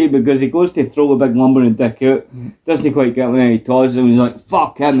clusterfucky because he goes to throw the big lumbering dick out, doesn't quite get him, and then he tosses him, and he's like,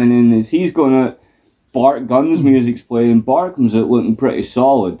 fuck him, and then as he's going out, Bart Gunn's music's playing, Bart comes out looking pretty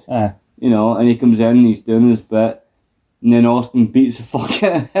solid, you know, and he comes in and he's doing his bit, and then Austin beats the fuck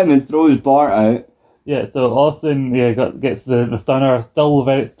out of him and throws Bart out. Yeah, so Austin gets the stunner,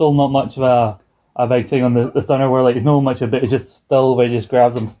 still not much of a big thing on the stunner where like it's not much of it, it's just still where he just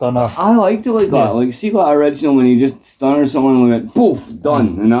grabs him stunner. I liked it like that, like see that original when he just stunners someone and went poof,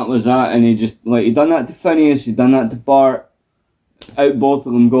 done, and that was that, and he just like he done that to Phineas, he done that to Bart. Out both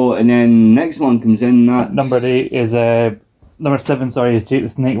of them go, and then next one comes in. That's number 7. Is Jake the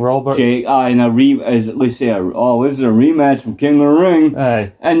Snake Roberts. Jake, and this is a rematch from King of the Ring.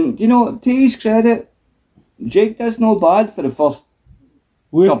 Aye. And you know, to his credit, Jake does no bad for the first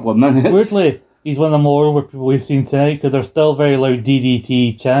couple of minutes. Weirdly, he's one of the more over people we've seen tonight because they're still very loud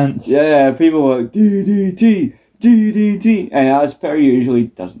DDT chants. Yeah, people are like DDT, DDT, and as per usually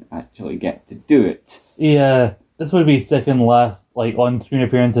doesn't actually get to do it. Yeah, this would be second last. Like on-screen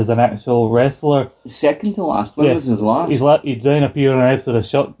appearance as an actual wrestler. Second to last. When was his last? He'd then appear on an episode of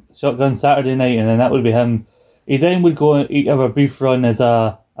Shotgun Saturday Night, and then that would be him. He then would go and have a brief run as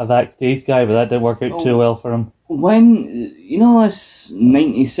a backstage guy, but that didn't work out too well for him. When you know this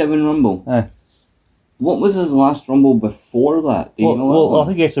 '97 Rumble, what was his last Rumble before that? Do you know I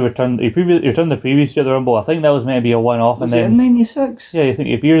think he actually returned. He returned the previous year of the Rumble. I think that was maybe a one-off. Was it in '96? Yeah, I think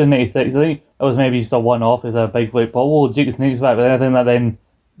he appeared in '96. I think that was maybe just a one-off as a big like, Jake the Snake's back. But then I think that then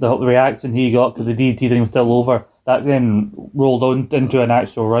the reaction he got because the DDT thing was still over. That then rolled on into an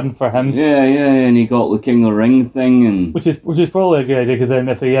actual run for him. Yeah, and he got the King of the Ring thing, and which is probably a good idea because then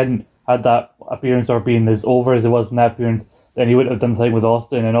if he hadn't had that appearance or been as over as it was in that appearance, then he wouldn't have done the thing with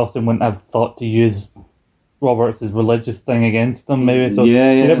Austin, and Austin wouldn't have thought to use Roberts' religious thing against him, maybe. So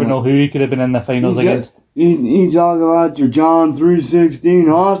you never know who he could have been in the finals against. he talking about your John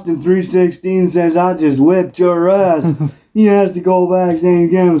 3:16. Austin 3:16 says, I just whipped your ass. He has to go backstage and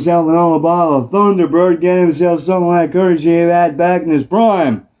get himself another bottle of Thunderbird, get himself something like Kurt he had back in his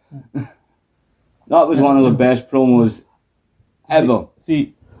prime. That was one of the best promos ever.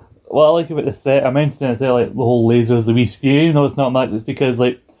 See, what I like about the set, I mentioned it there, like the whole lasers, the wee screen, even though it's not much, it's because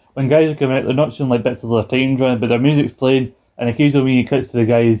like when guys are coming out, they're not showing like bits of their time running, but their music's playing, and occasionally when you cut to the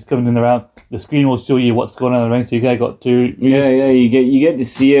guys coming in the round, the screen will show you what's going on in the ring, so you guys got two. Yeah, you get to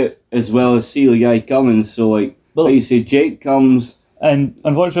see it as well as see the guy coming, so like you say, Jake comes. And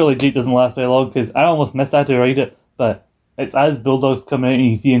unfortunately Jake doesn't last very long, because I almost missed that to write it, but it's as Bulldog's coming out and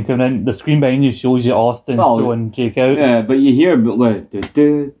you see him coming in, the screen behind you shows you Austin throwing Jake out. Yeah, but you hear like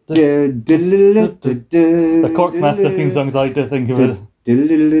the Corkmaster theme songs I like to think of it. The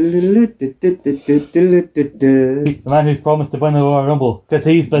man who's promised to win the Royal Rumble, because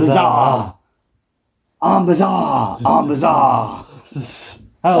he's bizarre. I'm bizarre. I'm bizarre.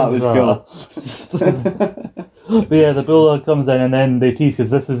 That was cool. But yeah, the Bulldog comes in and then they tease,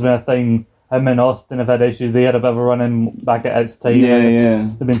 because this has been a thing. Him and Austin have had issues. They had a bit of a run in back at its time. Yeah.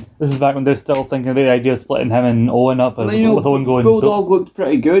 I mean, this is back when they're still thinking about the idea of splitting him and Owen up, with Owen going. Bulldog looked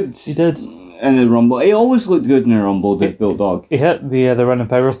pretty good. He did in the Rumble. He always looked good in the Rumble. Did Bulldog? He hit the running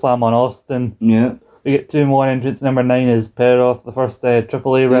power slam on Austin. Yeah. We get 2 more entrants. Number 9 is Peroff, the first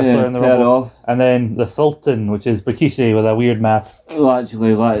AAA wrestler in the Rumble. And then the Sultan, which is Rikishi with a weird mask. Well,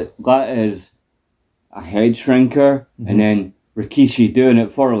 actually, that is a head shrinker, and then Rikishi doing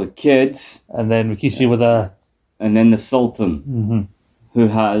it for the kids. And then Rikishi with a... And then the Sultan, who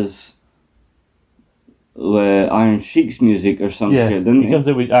has the Iron Sheik's music or some shit, didn't he? He comes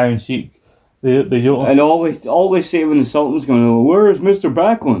out with Iron Sheik. They don't... And all they say when the Sultan's going, where's Mr.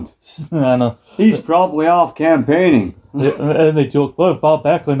 Backlund? I know. He's probably off campaigning. And they joke, what if Bob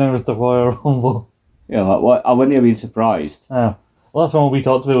Backlund enters the Royal Rumble? Yeah, I wouldn't have been surprised. Oh. Last one we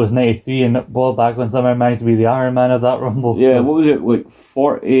talked about was 93, and Bob Backlund somehow managed to be the Iron Man of that Rumble. Yeah, what was it, like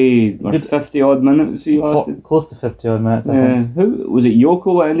 40 or 50 odd minutes he lasted? Close to 50 odd minutes, I think. Who was it,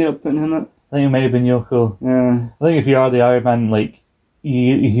 Yoko that ended up putting him in? I think it may have been Yoko. Yeah. I think if you are the Iron Man, like,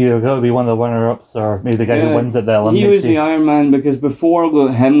 you either got to be one of the runner-ups or maybe the guy who wins at the Elimination. He was the Iron Man because before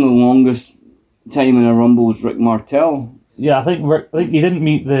him the longest time in a Rumble was Rick Martel. Yeah, I think he didn't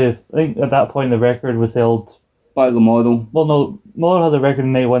meet I think at that point the record was held by the Model. Well, no, Model had the record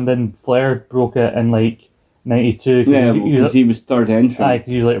in 91, then Flair broke it in like 92. Yeah, because he was third entrant. Aye,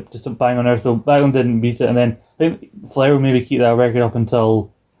 because he was like just a bang on earth, so Backlund didn't beat it, and then I think Flair would maybe keep that record up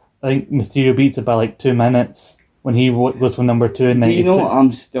until I think Mysterio beats it by like 2 minutes when he goes from number 2 in 96. Do you know what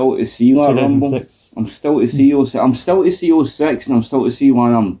I'm still to see that Rumble? I'm still to see 06. I'm still to see 06, and I'm still to see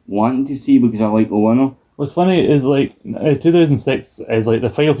one I'm wanting to see because I like the winner. What's funny is like 2006 is like the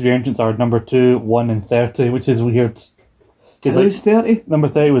final 3 entrants are number 2, 1, and 30, which is weird. Who's like 30? Number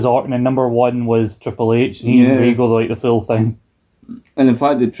 30 was Orton, and number 1 was Triple H. He and Regal like the full thing. And the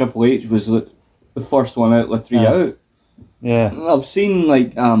fact that Triple H was the first one out with 3 out. Yeah. I've seen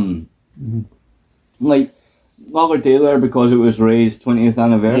like the other day there, because it was Ray's 20th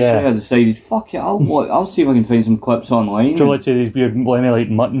anniversary, I decided, fuck it, I'll see if I can find some clips online. Triple H had these weird, like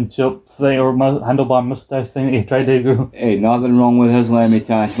mutton chop thing or handlebar moustache thing that he tried to grow. Hey, nothing wrong with his Lemmy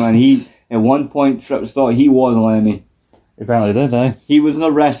tash, man. He, at one point, Trips thought he was Lemmy. He apparently did, eh? He was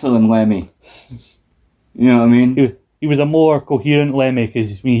not wrestling Lemmy. You know what I mean? He was a more coherent Lemmy,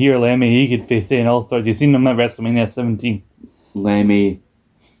 because when you hear Lemmy, he could be saying all sorts. You've seen him at WrestleMania 17. Lemmy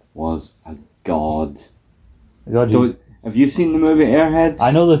was a god. God, have you seen the movie Airheads?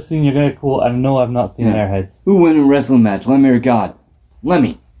 I know the scene you're going to quote. I know I've not seen Airheads. Who won a wrestling match, Lemmy or God?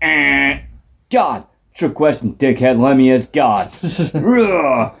 Lemmy. God. Trick question, dickhead. Lemmy is God.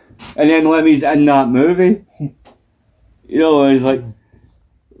 And then Lemmy's in that movie. You know, he's like,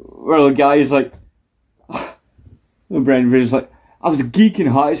 where the guy's like, Brendan Fraser's like, I was a geek in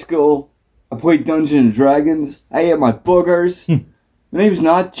high school. I played Dungeons and Dragons. I ate my boogers. My name's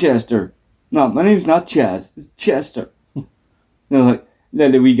not Chester. No, my name's not Chaz. It's Chester. Like,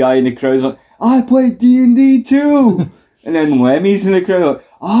 then the wee guy in the crowd's like, I played D&D too. And then Lemmy's in the crowd like,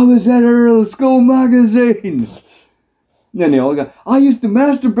 I was editor of the school magazine. And then they all go, I used to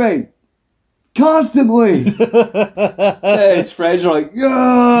masturbate constantly. And his friends are like,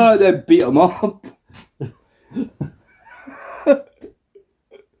 yeah, they beat him up.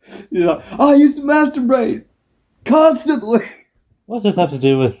 He's like, I used to masturbate constantly. What's this have to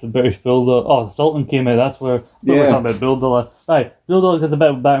do with the British Bulldog? Oh, Sultan came out, that's where we're talking about Bulldog. Right, Bulldog has a bit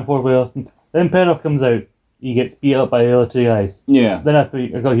of back and forth with Austin. Then Peroff comes out, he gets beat up by the other 2 guys. Yeah. Then I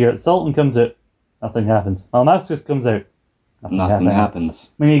go here, Sultan comes out, nothing happens. Malmaskus comes out, Nothing happens.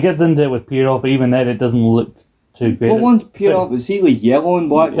 I mean, he gets into it with Pierrot, but even then, it doesn't look too great. Well, once Pierrot, was he like yellow and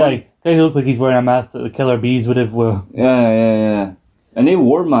black? Yeah, he kind of looks like he's wearing a mask that the Killer Bees would have worn. Yeah. And they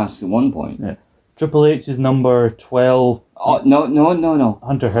wore masks at one point. Yeah. Triple H is number 12. Oh, no.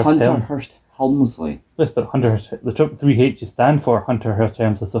 Hunter Hearst Hurst Helmsley. Yes, but the triple 3H stand for Hunter Hearst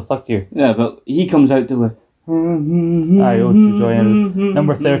Helmsley, so fuck you. Yeah, but he comes out to the... I owe to join.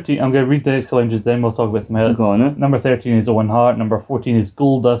 Number 13, I'm going to read the next couple inches, then we'll talk about some highlights. Go on, eh? Number 13 is Owen Hart, number 14 is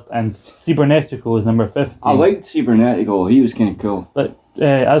Goldust, and Cybernetico is number 15. I liked Cybernetico, he was kind of cool. But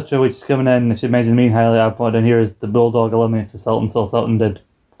as Triple H is coming in, I should mention the main highlight I put in here is the Bulldog eliminates the Sultan, so Sultan did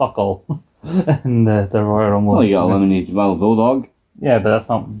fuck all in the Royal Rumble. Well, he got eliminated by the Bulldog. Yeah, but that's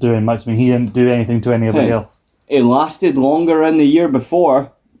not doing much. I mean, he didn't do anything to anybody else. It lasted longer in the year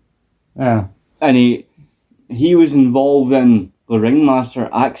before. Yeah. And he was involved in the ringmaster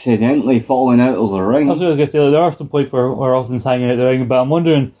accidentally falling out of the ring. I was going to say, there are some points where Austin's hanging out the ring, but I'm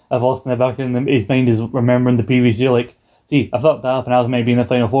wondering if Austin, back in his mind, is remembering the previous year, like, see, I fucked that up and I was meant to be in the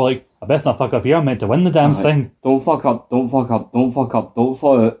Final Four, like, I best not fuck up here, I'm meant to win the damn thing. Don't fuck up.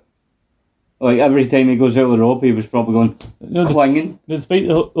 Like, every time he goes out the rope, he was probably going, clanging. Despite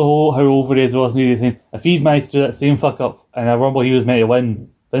the whole how over he is, Austin, saying, if he'd managed to do that same fuck up in a Rumble he was meant to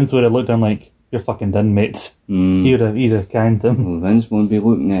win, Vince would have looked at him like, you're fucking done, mate. He'd have canned him. Well, Vince won't be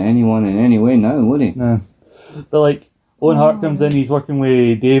looking at anyone in any way now, would he? No. But like, Owen Hart comes in, he's working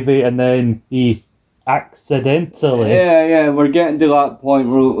with Davey, and then he accidentally... Yeah, we're getting to that point.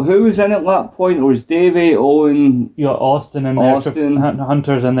 Who was in at that point? It was Davey, Owen... You got Austin in there,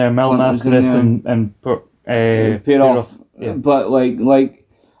 Hunter's in there, Mel Mascaris, and Pierrot. Yeah. But like...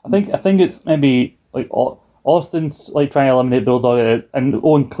 I think it's maybe like... Austin's like trying to eliminate Bulldog, and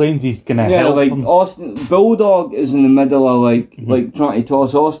Owen claims he's gonna help him. Austin Bulldog is in the middle of like trying to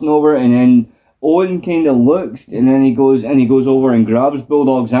toss Austin over, and then Owen kind of looks, and then he goes over and grabs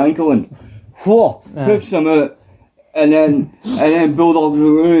Bulldog's ankle and hoofs him out, and then Bulldog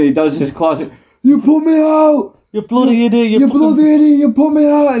he does his classic, "You put me out, you bloody idiot, you bloody idiot, you put me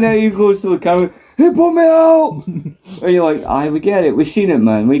out," and then he goes to the camera, "He put me out," and you're like, "Aye, we get it, we've seen it,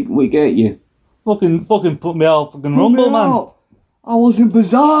 man, we get you." Fucking put me out, fucking Rumble, man. I wasn't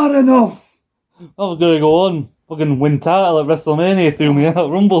bizarre enough. I was gonna go on, fucking win title at WrestleMania, threw me out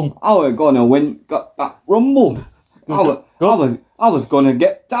Rumble. I was gonna got that Rumble. I was gonna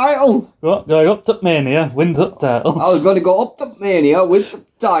get title. Going up to Mania, wins up title. I was gonna go up to Mania, win the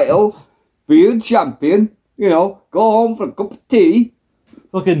title, be a champion, go home for a cup of tea.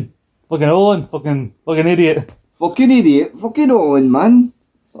 Fucking Owen, fucking idiot. Fucking idiot, fucking Owen, man.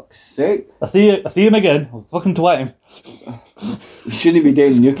 Fuck's sake. I see him again. I'll fucking twat him. You shouldn't be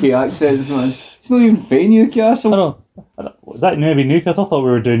doing UK accents, man. It's not even fake Newcastle. I don't. Was that maybe Newcastle? I thought we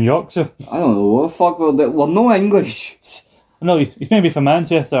were doing Yorkshire. I don't know what the fuck we're no English. No, he's maybe from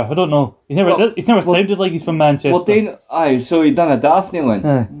Manchester. I don't know. He's never sounded like he's from Manchester. Well, so he done a Daphne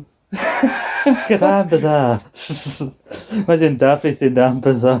one. Get on bizarre. Imagine Daphne saying damn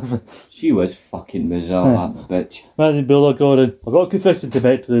bizarre. She was fucking bizarre, that bitch. Imagine Bulldog going, I've got a confession to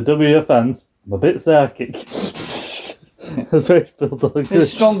make to the WF fans. I'm a bit psychic. Bulldog.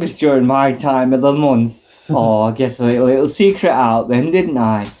 It's strongest during my time of the month. Oh, I guess a little secret out then, didn't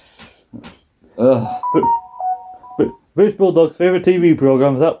I? Ugh. But British Bulldog's favourite TV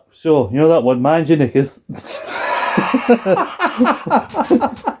programme is that show. You know that one, Mind Your Knickers?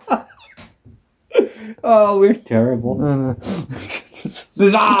 Oh, we're terrible.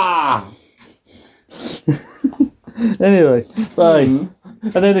 Bizarre! Anyway, bye. And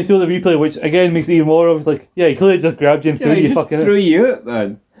then they show the replay, which again makes it even more obvious. Like, yeah, he clearly just grabbed you and threw you fucking threw you out,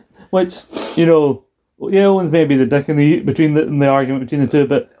 man. Which, Owen's maybe the dick in the argument between the two,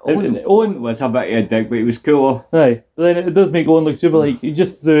 but Owen was a bit of a dick, but he was cool. Right, but then it does make Owen look stupid. Like, you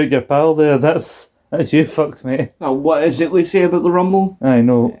just threw out your pal there. That's you fucked, mate. Now, what is it they say about the Rumble? I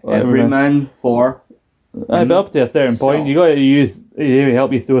know. Every man for. But up to a certain point, you got to use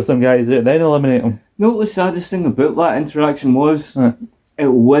help you throw some guys out, then eliminate them. No, the saddest thing about that interaction was it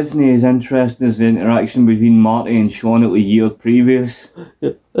wasn't as interesting as the interaction between Marty and Sean at the year previous. Yeah,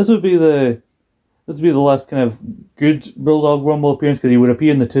 this would be the last kind of good Bulldog Rumble appearance, because he would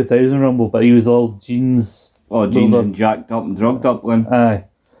appear in the 2000 Rumble, but he was all jeans. Oh, jeans and jacked up and drugged up one. Aye.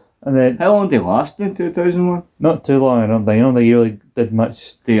 And then how long did he last in 2001? Not too long, I don't think he really did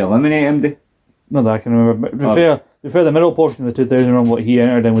much. Did he eliminate him? Not that I can remember. But to be fair, the middle portion of the 2000 run, what he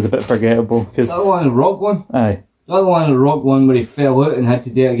entered in was a bit forgettable. Cause, that one, the Rock one? Aye. That one, the Rock one where he fell out and had to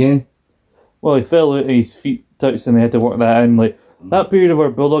do it again? Well, he fell out and his feet touched and they had to work that in. Like, that period of where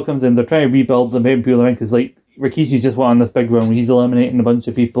Bulldog comes in, they're trying to rebuild the main people around, because like Rikishi's just went on this big run where he's eliminating a bunch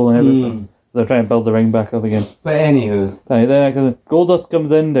of people and everything. They're trying to build the ring back up again. But anywho, Right, then Goldust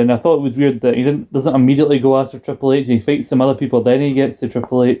comes in, and I thought it was weird that he doesn't immediately go after Triple H. He fights some other people, then he gets to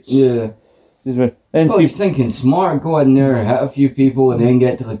Triple H. yeah. Then Well, he's thinking smart, go in there, hit a few people, and then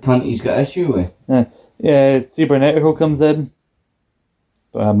get to the cunt he's got issue with. Cybernetico comes in.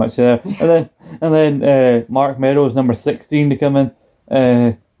 Don't have much there. and then Mark Meadows, number 16, to come in.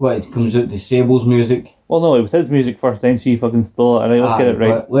 It comes out to Sable's music. Well, no, it was his music first, then she fucking stole it. Alright, let's get it right.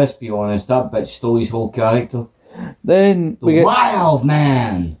 But let's be honest, that bitch stole his whole character. Then we get... Wild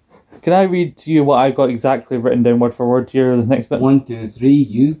Man! Can I read to you what I got exactly written down word for word here, this next bit? 1, 2, 3,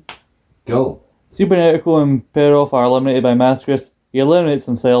 you go. Cybernetico and Perov are eliminated by Mascaras. He eliminates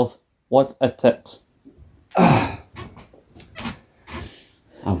himself. What a tit. I'll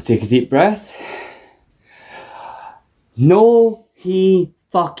take a deep breath. No, he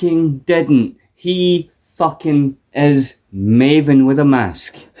fucking didn't. He fucking is Maven with a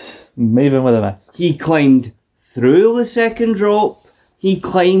mask. Maven with a mask. He climbed through the second rope, he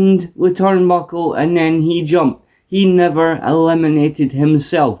climbed the turnbuckle, and then he jumped. He never eliminated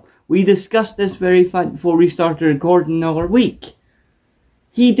himself. We discussed this very fact before we started recording the other week.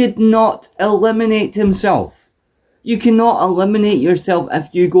 He did not eliminate himself. You cannot eliminate yourself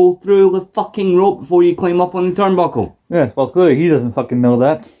if you go through the fucking rope before you climb up on the turnbuckle. Yes, well, clearly he doesn't fucking know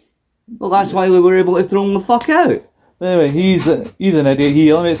that. Well, that's why we were able to throw him the fuck out. Anyway, he's an idiot. He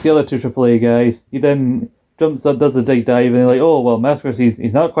eliminates the other two AAA guys. He then jumps up, does a dig dive, and they're like, oh, well, Mascaras,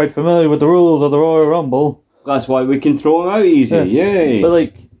 he's not quite familiar with the rules of the Royal Rumble. That's why we can throw him out easy, yay. But,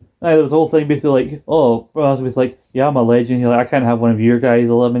 like, there was the whole thing basically like, oh, Mascaras was like, yeah, I'm a legend. You're like, I can't have one of your guys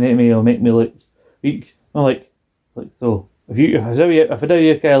eliminate me. It'll make me look weak. I'm like, so, if a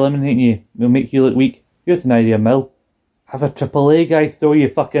WWE guy eliminating you will make you look weak, here's an idea, Mil. Have a AAA guy throw you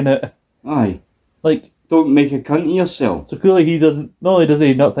fucking out. Aye. Like, don't make a cunt of yourself. So clearly he doesn't, not only does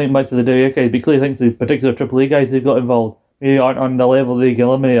he not think much of the WWE guys, but he clearly thinks the particular AAA guys they've got involved maybe aren't on the level they can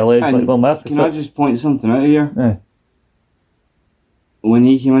eliminate a legend like Will Mascaras. Can I just point something out here? Yeah. When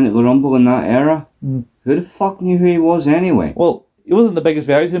he came into the Rumble in that era, who the fuck knew who he was anyway? Well, he wasn't the biggest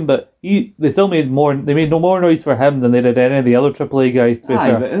reaction, but they still made no more noise for him than they did any of the other AAA guys, to be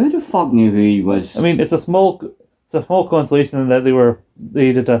fair. But who the fuck knew who he was? I mean, it's a small consolation that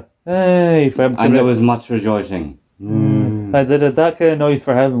they did a, hey, for him. And there was much rejoicing. And they did that kind of noise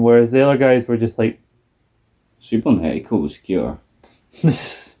for him, whereas the other guys were just like... Cybernetico was secure.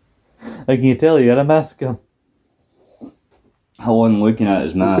 I can tell you had a mask on. I wasn't looking at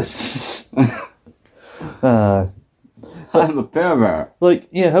his mask. I'm a pervert. Like,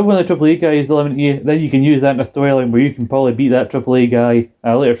 yeah, have one of the AAA guys eliminate you, then you can use that in a storyline where you can probably beat that AAA guy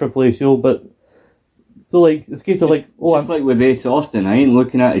at a later AAA show, but... So, like, it's a case of, like... like with Ace Austin, I ain't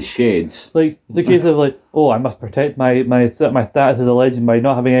looking at his shades. Like, it's a case of, like, I must protect my status as a legend by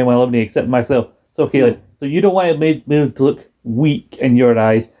not having anyone eliminate except myself. So, okay, like, so you don't want to make me to look weak in your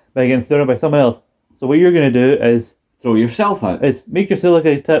eyes by getting thrown by someone else. So what you're going to do is... Throw yourself out. Is make yourself look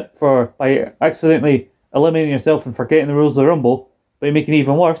like a tip by accidentally eliminating yourself and forgetting the rules of the Rumble, by making it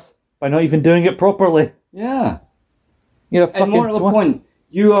even worse, by not even doing it properly. Yeah. You're a fucking and more to the point,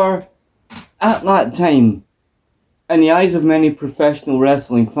 you are... At that time, in the eyes of many professional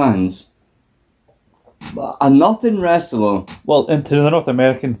wrestling fans, a nothing wrestler. Well, into the North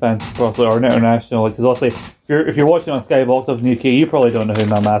American fans, probably, or international, because obviously, if you're watching on Skybox of the UK, you probably don't know who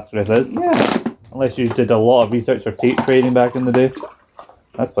Mil Mascaras is. Yeah. Unless you did a lot of research or tape trading back in the day.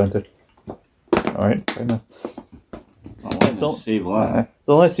 That's plenty. Alright, fair enough. Save that.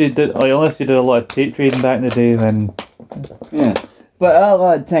 So unless you did a lot of tape trading back in the day, then... Yeah. But at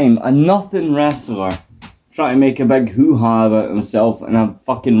that time, a nothing wrestler trying to make a big hoo-ha about himself in a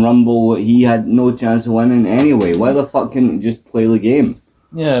fucking Rumble that he had no chance of winning anyway. Why the fuck couldn't he just play the game?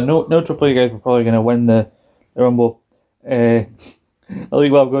 Yeah, no AAA guys were probably going to win the Rumble. I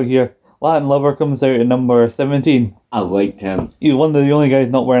like what I've got here. Latin Lover comes out at number 17. I liked him. He's one of the only guys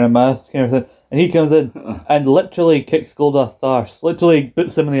not wearing a mask and everything. And he comes in and literally kicks Goldust's arse. Literally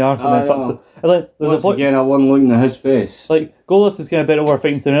boots him in the arse and then fucks him. And then there's Once again, I wasn't looking at his face. Like, Goldust is kind of bent over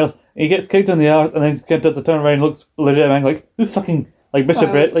fighting someone else. And he gets kicked in the arse and then kind of does a turn around and looks legit and like, who fucking... Like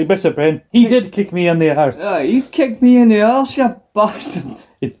Bishop Brent. He did kick me in the arse. Yeah, you kicked me in the arse, you bastard.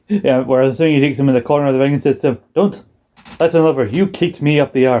 Yeah, whereas soon he takes him in the corner of the ring and says to him, don't. Latin Lover, you kicked me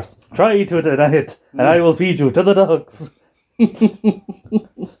up the arse. Try to deny it, and I will feed you to the dogs.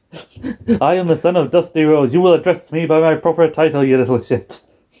 I am the son of Dusty Rose. You will address me by my proper title, you little shit.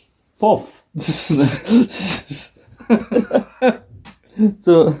 Puff.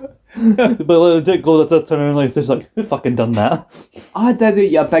 So, but legit Goldust does turn around and it's just like, who fucking done that? I did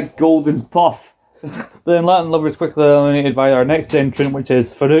it, you big golden puff. Then Latin lovers quickly eliminated by our next entrant, which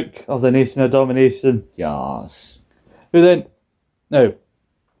is Farouk of the Nation of Domination. Yes. Who then... Now,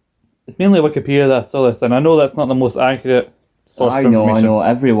 it's mainly Wikipedia that I saw this, and I know that's not the most accurate source I for information. know.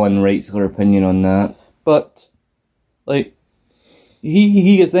 Everyone writes their opinion on that. But, like,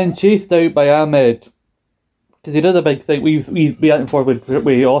 he gets then chased out by Ahmed, because he does a big thing. We've been forward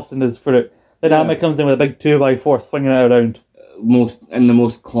with Austin is for it. Then Ahmed comes in with a big 2x4 swinging it around. In the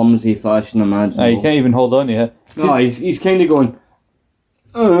most clumsy fashion imaginable. You can't even hold on to it. No, he's kind of going,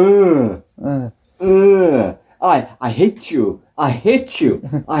 I hate you, I hate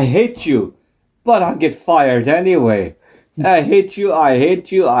you, I hate you, but I get fired anyway. I hate you, I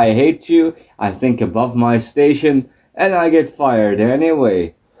hate you, I hate you, I think above my station, and I get fired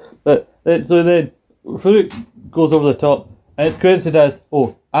anyway. But so then Farouk goes over the top, and it's credited as,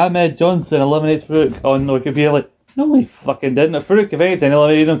 Ahmed Johnson eliminates Farouk on Wikipedia. Like, no, he fucking didn't. Farouk, if anything,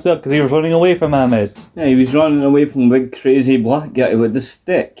 eliminated himself because he was running away from Ahmed. Yeah, he was running away from the big crazy black guy with the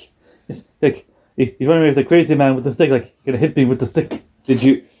stick. Like, he's running away with the crazy man with the stick. Like, he could have hit me with the stick. Did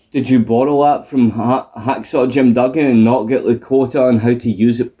you borrow that from Hacksaw Jim Duggan and not get Lakota on how to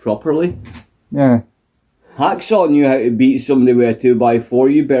use it properly? Yeah. Hacksaw knew how to beat somebody with a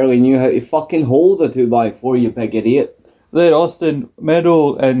 2x4. You barely knew how to fucking hold a 2x4, you big idiot. Then Austin,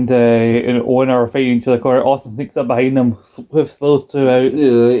 Meadow and Owen are fighting each other corner. Austin sneaks up behind them, whiffs those two out.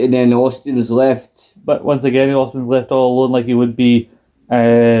 And then Austin's left. But once again, Austin's left all alone like he would be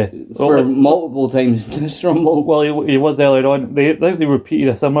for multiple times in this Rumble. Well, he was earlier on. I think they repeated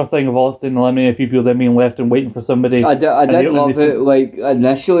a similar thing of Austin eliminating a few people, then being left and waiting for somebody. I did love it, like,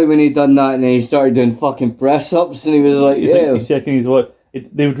 initially when he done that and then he started doing fucking press-ups and he was like, he's checking his what.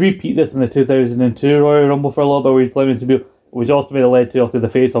 They would repeat this in the 2002 Royal Rumble for a little bit where he's eliminated people, which ultimately led to also the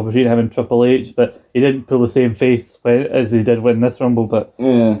face-off between him and Triple H, but he didn't pull the same face as he did win this Rumble. But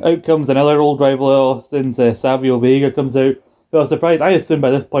out comes another old rival of Austin's, Savio Vega comes out. I was surprised. I assumed by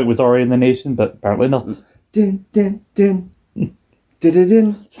this point was already in the Nation, but apparently not. Din din din. Din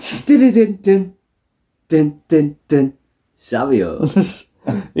din din din din din. Savio.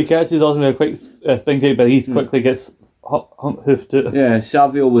 He catches Austin with a quick spin kick, but he quickly gets hoofed to it. Yeah,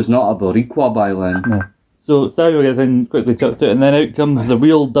 Savio was not a Boricua by then. No. So Savio gets in, quickly chucked to it, and then out comes the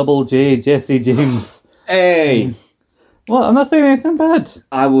real Double J, Jesse James. Hey! Well, I'm not saying anything bad.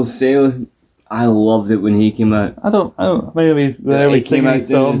 I will say, I loved it when he came out. I don't. Maybe he came out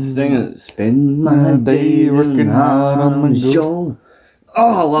singing, spend my day working hard on the show.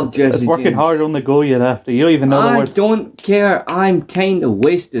 Oh, I love Jesse It's working James. hard on the go you're after. You don't even know the words. I don't care. I'm kind of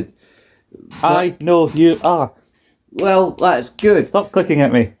wasted. I know you are. Well, that's good. Stop clicking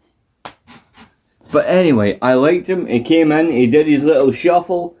at me. But anyway, I liked him. He came in, he did his little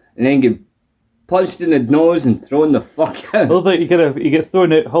shuffle, and then get punched in the nose and thrown the fuck out. I love that he gets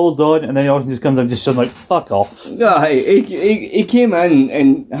thrown out, holds on, and then he also just comes out and just shouting like, fuck off. Yeah, he came in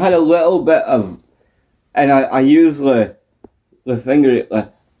and had a little bit of, and I use the finger,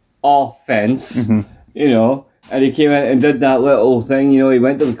 offense, you know, and he came in and did that little thing, you know, he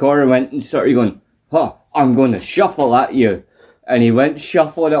went to the corner, went and started going, I'm going to shuffle at you. And he went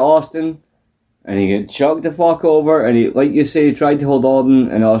shuffling at Austin, and he get chucked the fuck over, and he, like you say, he tried to hold on,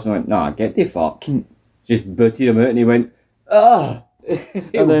 and Austin went, nah, get the fuck. Just booted him out, and he went, ah!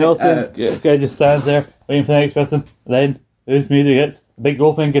 And then Austin guy just stands there, waiting for the next person, and then whose music hits, a big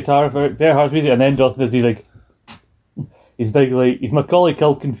opening guitar for Bret Hart's music, and then Justin does, he's like, he's big like, he's Macaulay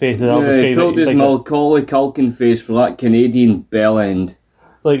Culkin face. Yeah, he pulled his Macaulay Culkin face for that Canadian bell end.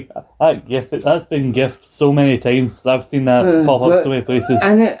 Like, that's been gifted so many times. I've seen that pop up so many places.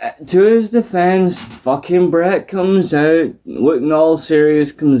 And to his defense, fucking Bret comes out, looking all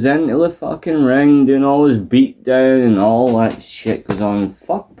serious, comes into the fucking ring, doing all his beat down and all that shit goes on.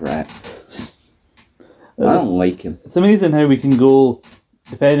 Fuck Bret. I don't like him. It's amazing how we can go,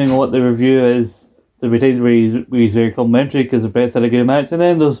 depending on what the review is, there'll be times where he's very complimentary because Bret's had a good match, and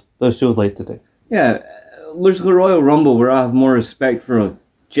then there's shows like today. Yeah, there's the Royal Rumble where I have more respect for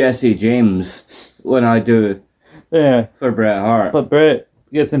Jesse James when I do for Bret Hart. But Bret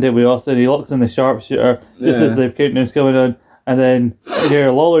gets into it with Austin, he locks in the sharpshooter just as the countdown's coming on, and then you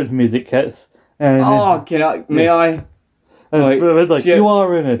hear Lawler's music hits. And may I? And Vince's like, you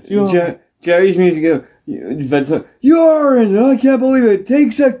are in it. Jerry's music, Vince's like, you are in it, I can't believe it.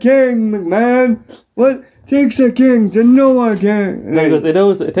 Takes a king, McMahon. What? Takes a king to know a king. And he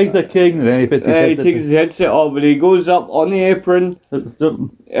goes, it takes a king, and then he puts his headset he takes his headset off, and he goes up on the apron,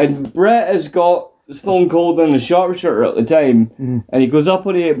 and Bret has got Stone Cold in the sharpshooter at the time, and he goes up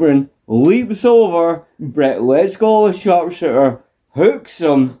on the apron, leaps over, Bret lets go of the sharpshooter, hooks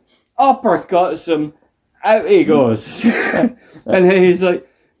him, uppercuts him, out he goes. And then he's like,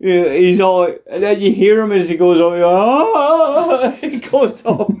 he's all, and then you hear him as he goes over. Oh, he goes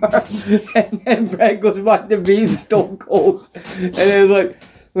over, and then Bret goes back to being Stone Cold, and then it's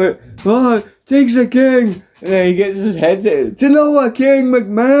like, oh, takes a king, and then he gets his headset. Do you know what, King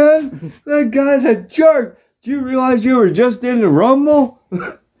McMahon? That guy's a jerk. Do you realize you were just in the Rumble?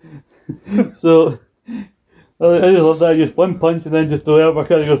 So, I just love that. Just one punch and then just the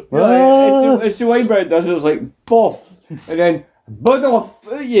uppercut. And he goes, It's the way Bret does it. It's like, buff, and then, but off,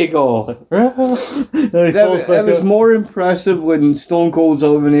 there you go. It was more impressive when Stone Cold's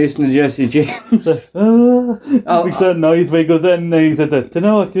elimination of Jesse James. Makes that noise when he goes in and he said, "Do you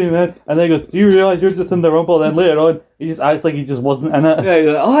know what, man?" And then he goes, "Do you realise you're just in the Rumble?" And then later on, he just acts like he just wasn't in it. Yeah, he's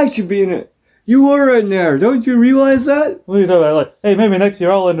like, I should be in it. You were in there. Don't you realise that? What are you talking about? Like, hey, maybe next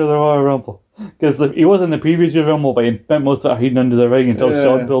year I'll enter the Royal Rumble. Because he was in the previous year's Rumble, but he spent most of it hiding under the ring until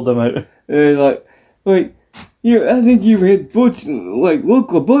Shawn pulled him out. Like, I think you've hit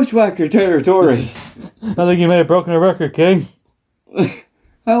local bushwhacker territory. I think you may have broken a record, King.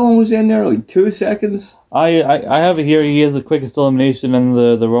 How long was he in there? Like 2 seconds? I have it here. He has the quickest elimination in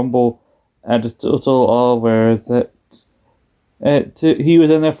the Rumble at a total of, where is it? He was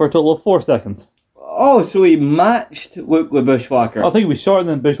in there for a total of 4 seconds. Oh, so he matched Luke the Bushwhacker. I think he was shorter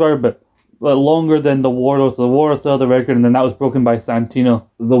than Bushwhacker, but longer than the Warlord. So the Warlord still had the record, and then that was broken by Santino.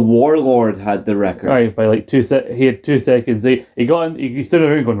 The Warlord had the record. Right, by like he had 2 seconds. He got in, he stood in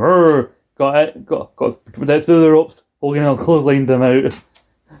the ring going, "Rrr," got through the ropes. Hogan clotheslined him out.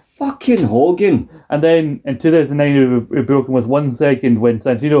 Fucking Hogan. And then in 2009, we broken with 1 second when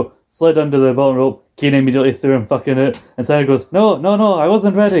Santino slid under the bottom rope. Kane immediately threw him fucking out. And Santino goes, No, I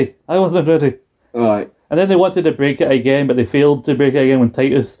wasn't ready. Right. And then they wanted to break it again, but they failed to break it again when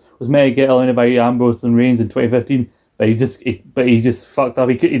Titus was meant to get eliminated by Ambrose and Reigns in 2015. But he just fucked up.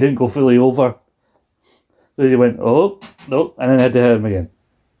 He didn't go fully over. So he went, oh, no, and then had to hit him again.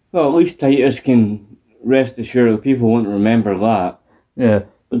 Well, at least Titus can rest assured that people won't remember that. Yeah.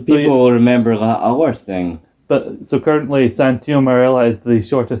 But people will remember that other thing. But so currently, Santino Marella is the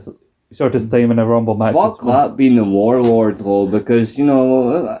shortest time in a Rumble match. Fuck that being the Warlord though, because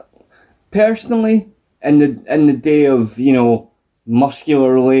personally, in the day of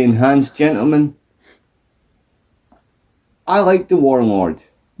muscularly enhanced gentlemen, I like the Warlord.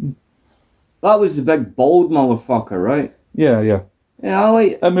 That was the big bald motherfucker, right? Yeah. Yeah, I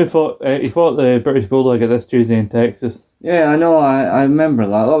like. And he fought the British Bulldog at this Tuesday in Texas. Yeah, I know. I remember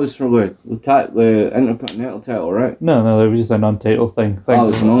that. That was for the Intercontinental title, right? No, it was just a non-title thing. That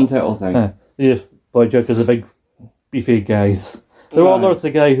was a non-title thing. Yeah, he just fought Jack as a big, beefy guys. The Warlord's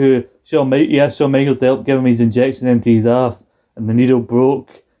the guy who Shawn Michaels to help give him his injection into his arse, and the needle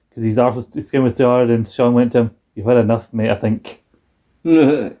broke because his skin was too hard, and Shawn went to him, "You've had enough, mate, I think."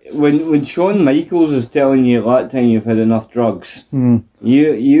 When Shawn Michaels is telling you that time you've had enough drugs,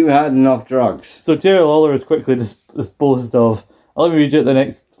 you had enough drugs. So Jerry Lawler is quickly disposed of. Let me read you the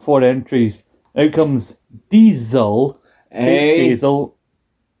next 4 entries. Out comes Diesel. Hey. Diesel.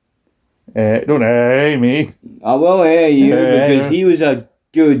 Don't hey me. I will hey you because he was a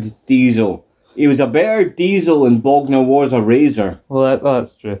good Diesel. He was a better Diesel than Bogner was a Razor. Well,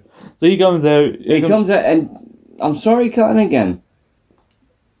 that's true. So he comes out. He comes out and I'm sorry, cutting again.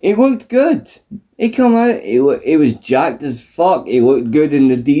 He looked good. He come out. He was jacked as fuck. He looked good in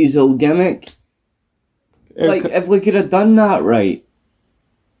the Diesel gimmick. Like if we could have done that right,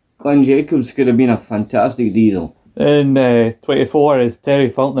 Glenn Jacobs could have been a fantastic Diesel. In 24 is Terry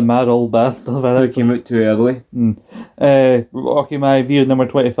Funk, the mad old bastard. He came out too early. Rocky Maivia number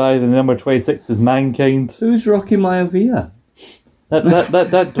 25, and number 26 is Mankind. Who's Rocky Maivia? That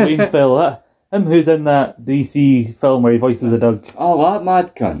Dwayne fella. Him who's in that DC film where he voices a dog. Oh, that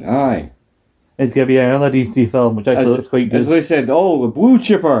mad cunt, aye. It's going to be another DC film, which actually looks quite good. As we said, the blue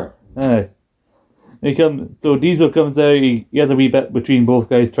chipper. Aye. So Diesel comes out, he has a wee bit between both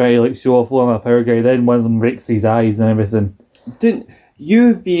guys trying to show off, I'm a power guy, then one of them rakes his eyes and everything. Didn't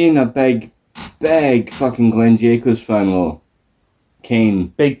you being a big fucking Glenn Jacobs fan though? Kane.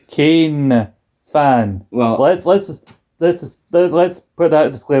 Big Kane fan. Well, let's put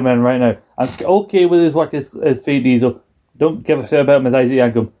that disclaimer in right now. I'm okay with his work as Fake Diesel. Don't give a shit about him as Isaac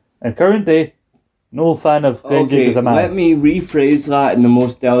Yankum. In current day, no fan of Glenn Jacobs a man. Let me rephrase that in the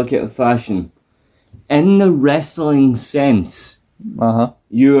most delicate of fashion. In the wrestling sense,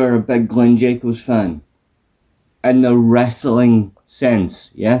 you are a big Glenn Jacobs fan. In the wrestling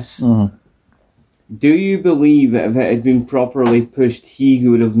sense, yes? Do you believe that if it had been properly pushed, he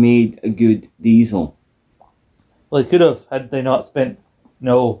would have made a good Diesel? Well, he could have, had they not spent,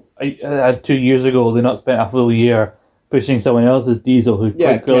 2 years ago, they not spent a full year pushing someone else's Diesel who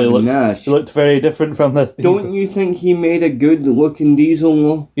quite clearly Kevin Nash. looked very different from this Diesel. Don't you think he made a good looking Diesel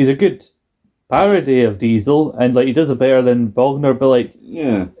though? He's a good parody of Diesel, and like he does it better than Bogner, but like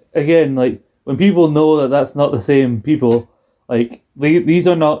Yeah. again, like when people know that that's not the same people, like these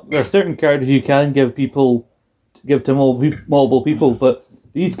are not. There are certain characters you can give to multiple people, but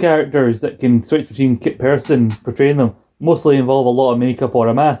these characters that can switch between person portraying them mostly involve a lot of makeup or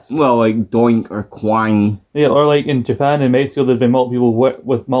a mask. Well, like Doink or Quang. Yeah, or like in Japan and Mexico, there's been multiple people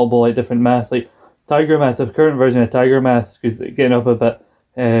with multiple like different masks. Like Tiger Mask, the current version of Tiger Mask, is getting up a bit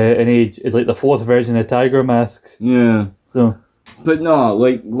in age, is like the 4th version of Tiger Mask. Yeah. So, But no,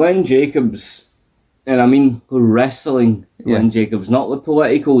 like Glenn Jacobs, and I mean wrestling Glenn Jacobs, not the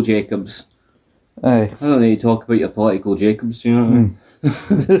political Jacobs. aye. I don't need to talk about your political Jacobs, do you know what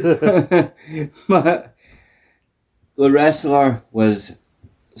I mean? But the wrestler was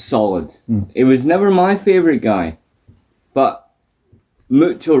solid. He was never my favourite guy, but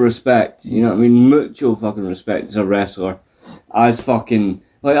mutual respect, you know what I mean? Mutual fucking respect as a wrestler. As fucking,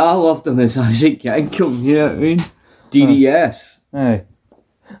 like, I loved him as Isaac Yankum, you know what I mean? DDS. Aye.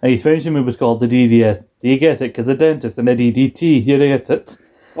 And his finishing move was called the DDS. Do you get it? Because the dentist and the DDT, you get it.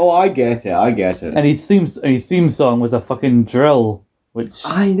 Oh, I get it. And his theme song was a fucking drill, which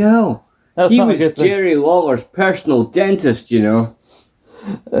I know. that's He not a was good thing. Jerry Lawler's personal dentist, you know.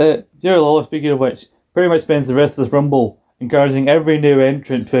 Jerry Lawler, speaking of which, pretty much spends the rest of this Rumble encouraging every new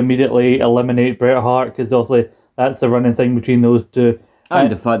entrant to immediately eliminate Bret Hart, because obviously that's the running thing between those two.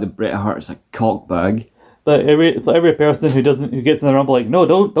 And the fact that Bret Hart's a cockbag. But every person who gets in the Rumble, like, no,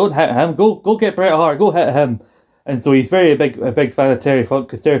 don't hit him. Go get Bret Hart. Go hit him. And so he's a big fan of Terry Funk,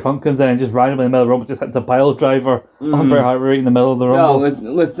 because Terry Funk comes in and just randomly in the middle of the Rumble just hits a pile driver on Bret Hart right in the middle of the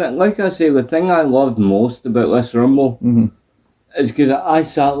Rumble. Like I say, the thing I loved most about this Rumble is because I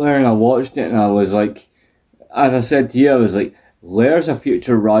sat there and I watched it and I was like, as I said to you, I was like, there's a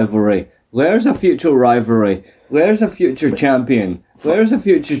future rivalry. There's a future rivalry. There's a future champion. There's a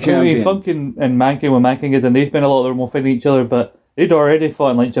future champion. I mean, Funk and Manking, when Manking is in, they spend a lot of the Rumble fighting each other, but they'd already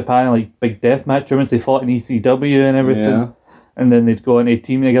fought in like Japan, like big deathmatch tournaments. They fought in ECW and everything. Yeah. And then they'd go into a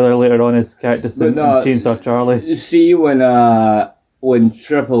team together later on as Cactus and Chainsaw Charlie. You see when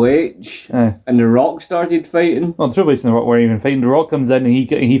Triple H and The Rock started fighting? Well, Triple H and The Rock weren't even fighting. The Rock comes in and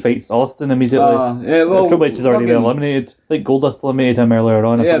he fights Austin immediately. Triple H has already been eliminated. Like Goldust eliminated him earlier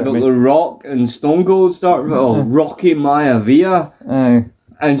on. Yeah, but The Rock and Stone Cold start Rocky Maivia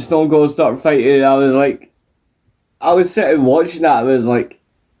and Stone Cold start fighting, and I was sitting watching that, I was like,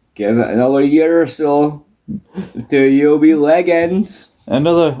 give it another year or so till you'll be leggings.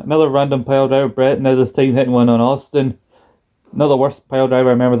 Another random pile driver, Brett, now this time hitting one on Austin. Another worst pile driver.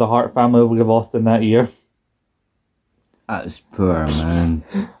 I remember the Hart family will give Austin that year. That's poor, man.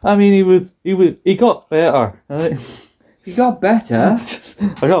 I mean, he got better. Right? He got better?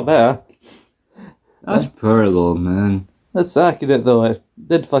 I got better. That's poor though, man. That's accurate though. It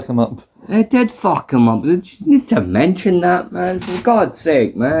did fuck him up. It did fuck him up. You just need to mention that, man. For God's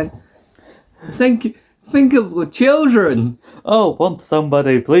sake, man. Think of the children. Oh, won't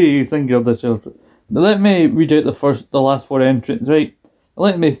somebody please think of the children? Now, let me read out the last 4 entrants, right?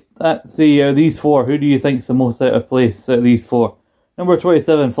 Let me see these 4. Who do you think's the most out of place out of these 4? Number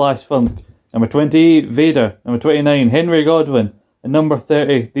 27, Flash Funk. Number 28, Vader. Number 29, Henry Godwin. And number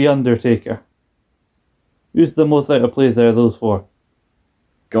 30, The Undertaker. Who's the most out of place out of those 4?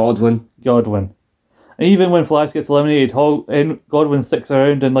 Godwin. And even when Flash gets eliminated, Godwin sticks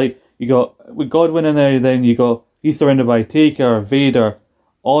around, and like you got with Godwin in there, then he's surrounded by Taker, Vader,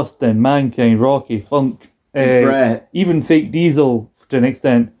 Austin, Mankind, Rocky, Funk, Brett. Even Fake Diesel to an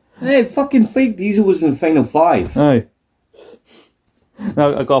extent. Hey, fucking Fake Diesel was in Final 5. Aye.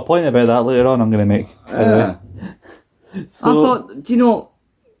 Now I got a point about that later on. I'm going to make. Yeah. So, I thought, do you know,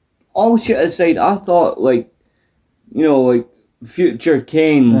 all shit aside, I thought future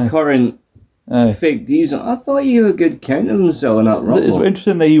Kane, current Fake Diesel. I thought he had a good count of himself in that Rumble. It's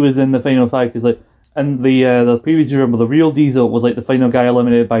interesting that he was in the final 5 because and the previous Rumble, the real Diesel was like the final guy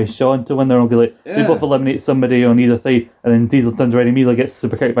eliminated by Shawn to win the Rumble. They both eliminate somebody on either side, and then Diesel turns around immediately, gets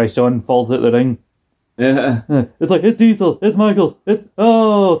super kicked by Shawn, falls out the ring. Yeah. It's like, it's Diesel, it's Michaels, it's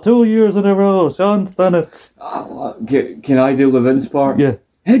 2 years in a row, Shawn's done it. Can I do the Vince part? Yeah.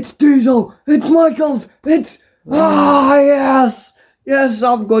 It's Diesel, it's Michaels, it's... yes! Yes,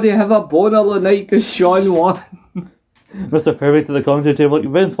 I'm going to have a boner tonight because Shawn won. Mr. Perfect to the commentary table, like,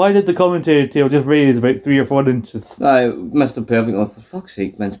 Vince, why did the commentary table just raise about 3 or 4 inches? Mr. Perfect, oh, for fuck's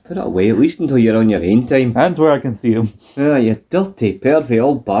sake, Vince, put it away, at least until you're on your own time. Hands where I can see him. Yeah, you dirty, perfect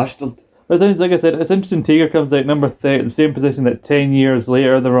old bastard. But it sounds like I said, it's interesting Taker comes out number 30, the same position that 10 years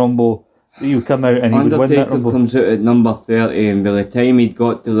later in the Rumble, he would come out and he would win that Undertaker Rumble. comes out at number 30, and by the time he'd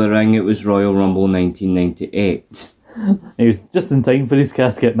got to the ring, it was Royal Rumble 1998. He was just in time for his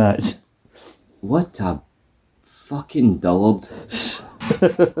casket match. What a fucking dullard.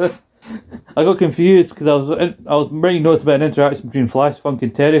 I got confused because I was writing notes about an interaction between Flash Funk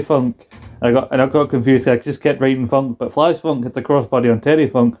and Terry Funk. And I got confused because I just kept writing Funk, but Flash Funk hits a crossbody on Terry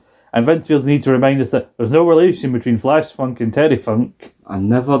Funk, and Vince feels the need to remind us that there's no relation between Flash Funk and Terry Funk. I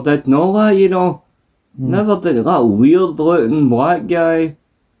never did know that, you know. Never did. That weird looking black guy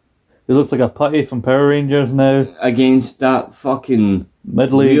He looks like a putty from Power Rangers now. against that fucking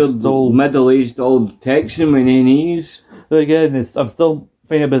Middle-aged old. middle-aged old Texan with no knees. But again, I'm still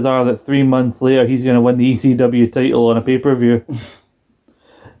finding it bizarre that 3 months later he's going to win the ECW title on a pay-per-view.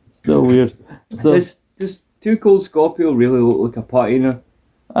 Still weird. So Does Too Cold Scorpio really look like a putty now?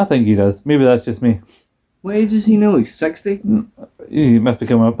 I think he does. Maybe that's just me. What age is he now? Like 60? He must be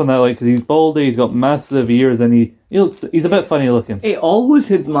coming up on that, like, because he's baldy, he's got massive ears, and he's a bit funny looking. He always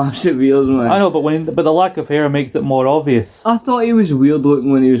had massive ears, man. I know, but the lack of hair makes it more obvious. I thought he was weird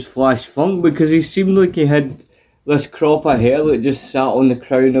looking when he was Flash Funk because he seemed like he had this crop of hair that just sat on the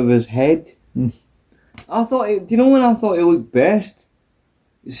crown of his head. I thought, do you know when I thought he looked best?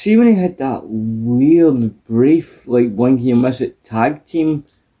 See when he had that weird brief, like Blinky and Miss It tag team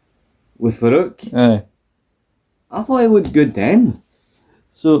with Farouk. Aye. I thought he looked good then.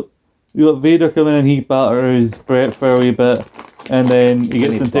 So, you got Vader coming in, he batters Brett for a wee bit, and then he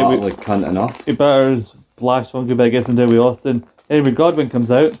gets into it. Like cunt enough. He batters Flash Funky bit, gets into it with Austin. Henry Godwin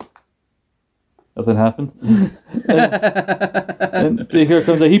comes out. Nothing happens. and Taker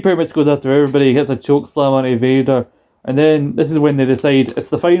comes out. He pretty much goes after everybody. He hits a choke slam on Vader. And then this is when they decide it's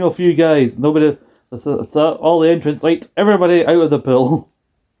the final few guys. Nobody, it's all the entrants. Right, everybody out of the pool.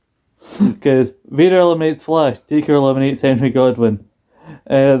 Because Vader eliminates Flash. Taker eliminates Henry Godwin.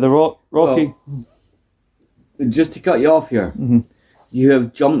 The Rocky. Well, just to cut you off here, you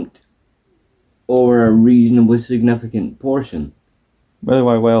have jumped over a reasonably significant portion. What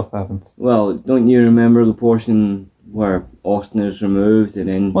else happens? Well, don't you remember the portion where Austin is removed and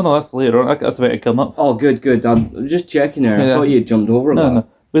then... Well, no, that's later on. That's about to come up. Oh, good. I'm just checking there. Yeah. I thought you had jumped over that. No.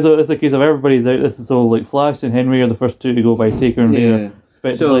 It's a case of everybody's out. This is all like Flash and Henry are the first two to go by Taker and Vader.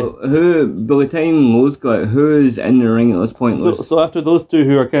 So, by the time those got, who is in the ring at this point? So after those two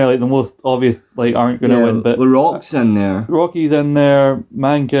who are kind of like the most obvious, like aren't going to win, but The Rock's in there. Rocky's in there,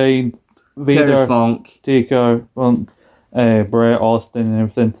 Mankind, Vader, Terry Funk. Taker, Funk, Brett, Austin, and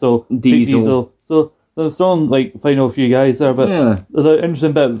everything. So Diesel. So there's strong like final few guys there, but there's an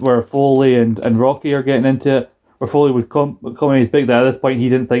interesting bit where Foley and Rocky are getting into it. Where Foley would come in his big that at this point he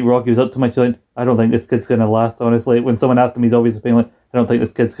didn't think Rocky was up to much. Like, I don't think this kid's gonna last. Honestly, when someone asked him, he's obviously being like, I don't think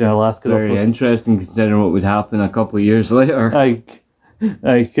this kid's gonna last. Very interesting considering what would happen a couple of years later.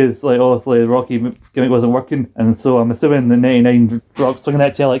 Because obviously the Rocky gimmick wasn't working, and so I'm assuming the 99 Rock's swinging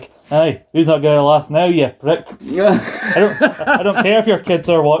at you like, "Hey, who's not gonna last now, you prick? I don't care if your kids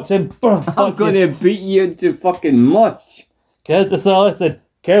are watching. I'm gonna beat you to fucking much, kids." So listen,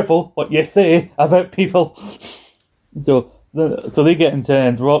 careful what you say about people. So they get into it,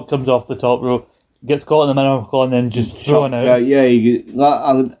 and Rock comes off the top rope, gets caught in the middle of the claw, and then just thrown out.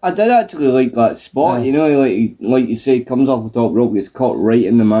 I did actually like that spot. You know, like you say, comes off the top rope, gets caught right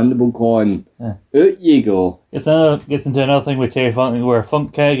in the mandible claw, and out you go. Gets into another thing with Terry Funk, where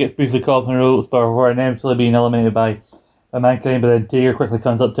Funk kind of gets briefly caught on the ropes, but we're inevitably being eliminated by Mankind. But then Taker quickly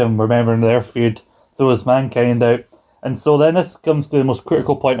comes up to him, remembering their feud, throws Mankind out, and so then this comes to the most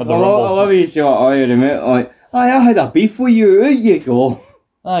critical point of the Rumble. I love you shot. I admit, I had a beef with you. Out you go.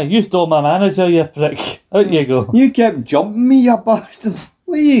 You stole my manager, you prick. Out you go. You kept jumping me, you bastard.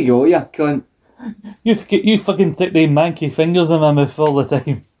 Where you go, you cunt. You fucking stick the manky fingers in my mouth all the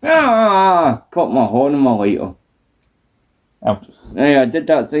time. Caught my horn and my lighter. Hey, I did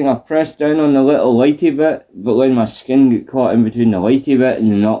that thing, I pressed down on the little lighty bit, but then my skin got caught in between the lighty bit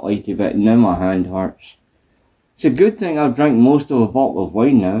and the not lighty bit, and now my hand hurts. It's a good thing I've drank most of a bottle of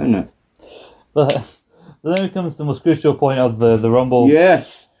wine now, isn't it? But so then it comes to the most crucial point of the Rumble.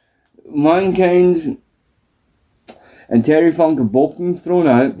 Yes. Mankind and Terry Funk have both been thrown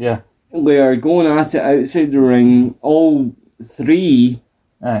out. Yeah. They are going at it outside the ring. All three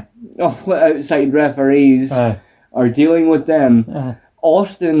of the outside referees are dealing with them.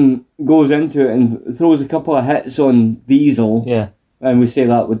 Austin goes into it and throws a couple of hits on Diesel. Yeah. And we say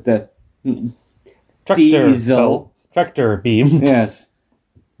that with the Diesel. Tractor beam. Yes.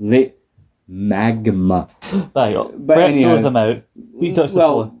 The magma. But Brett throws him out. He touches the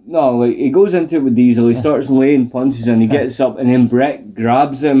floor. No, like he goes into it with Diesel, he starts laying punches and he gets up and then Brett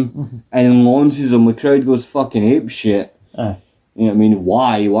grabs him and launches him. The crowd goes fucking ape shit. You know what I mean?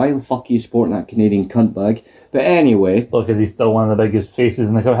 Why? Why the fuck are you sporting that Canadian cunt bag? But anyway. Well, because he's still one of the biggest faces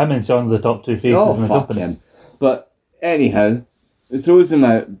in the company. Him and Sean are the top two faces in the fuck company. him. But anyhow, it throws him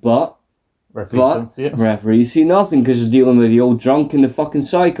out, but Referees don't see it. referees see nothing because they're dealing with the old drunk and the fucking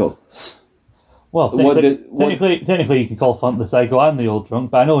psycho. Well, technically you can call Funk the psycho and the old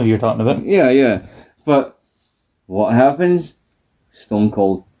drunk, but I know who you're talking about. Yeah. But what happens? Stone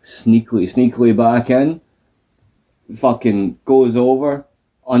Cold sneakily back in, fucking goes over,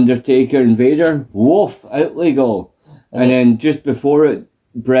 Undertaker and Vader, woof, out they go. And then just before it,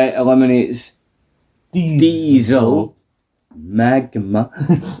 Bret eliminates Diesel. Magma.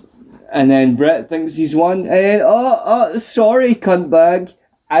 And then Bret thinks he's won, and then, sorry, cunt bag,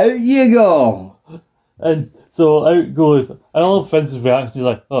 out you go. And so out goes, and I love Vince's reaction, he's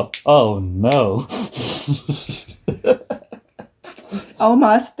like, oh no. Oh,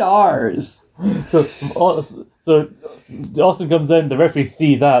 my stars. So Austin comes in, the referees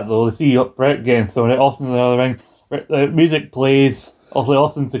see that though, they see Bret getting thrown out, Austin in the other ring, the music plays,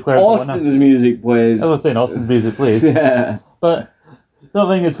 Austin's declared the winner. Austin's music plays. I was saying Austin's music plays. Yeah. But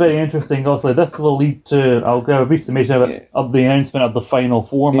something that's very interesting, obviously, this will lead to, I'll give a brief summation of the announcement of the Final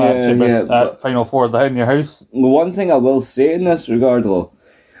Four match at Final Four at the In Your House. The one thing I will say in this regard, though,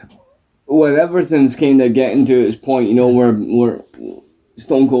 when everything's kind of getting to its point, you know, where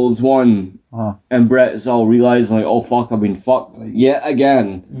Stone Cold's won, and Bret's all realising, like, oh fuck, I've been fucked yet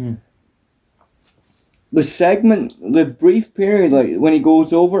again. The segment, the brief period, like, when he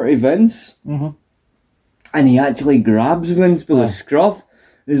goes over to Vince, and he actually grabs Vince by the scruff,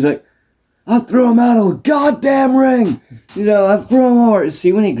 he's like, I threw him out of the goddamn ring! You know, I threw him over.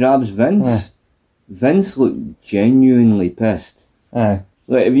 See, when he grabs Vince, Vince looked genuinely pissed. Like,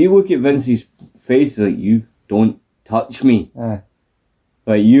 if you look at Vince's face, like, you don't touch me.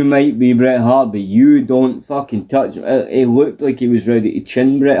 Like, you might be Bret Hart, but you don't fucking touch me. He looked like he was ready to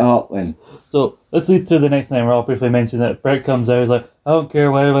chin Bret Hart then. So, this leads to the next time where I'll briefly mention that Bret comes out, like, I don't care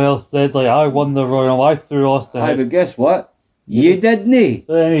what everybody else says, like, I won the Royal, I threw Austin out. But guess what? You didn't.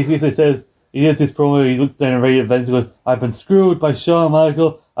 But then he basically says, he did his promo, he looks down and right at Vince and goes, I've been screwed by Shawn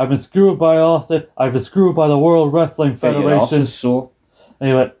Michaels, I've been screwed by Austin, I've been screwed by the World Wrestling Federation.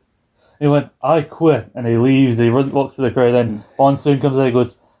 And he went, I quit. And he leaves, he walks to the crowd, and Austin comes out and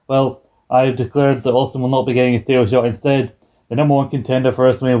goes, well, I've declared that Austin will not be getting his tail shot. Instead, the number one contender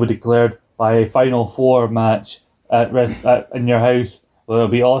for WrestleMania will be declared by a Final Four match In Your House. Well, it'll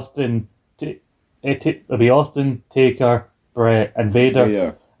be Austin, Taker, Bret, and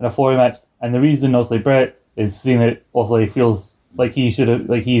Vader in a four-way match. And the reason, obviously, Bret is seeing it, obviously feels like he should have,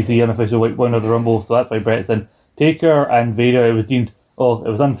 like he's the unofficial winner of the Rumble, so that's why Bret's in. Taker and Vader, it was deemed, it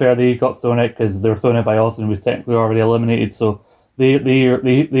was unfair they got thrown out because they were thrown out by Austin, who was technically already eliminated, so they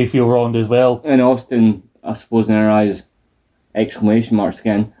feel wronged as well. And Austin, I suppose in our eyes, exclamation marks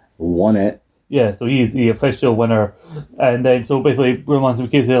again, won it. Yeah, so he's the official winner. And then, so basically, we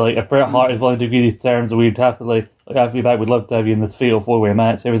can say, like, if Bret Hart is willing to agree these terms, we'd happily, like, have you back, we'd love to have you in this fatal four-way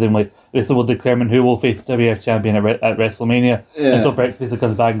match, everything like this will determine who will face the WF champion at WrestleMania. Yeah. And so Bret basically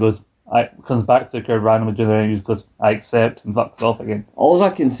comes back and goes, comes back to the crowd randomly during the ring and goes, I accept, and fucks off again. All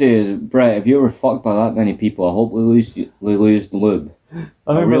I can say is, Bret, if you were fucked by that many people, I hope they lose the lube.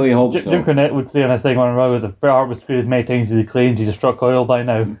 I really hope so. Jim Cornette would say on a thing on Raw, if Bret Hart was screwed as many times as he claimed, he just struck oil by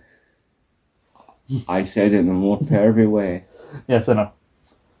now. I said it in a more pervy way. Yes, I know.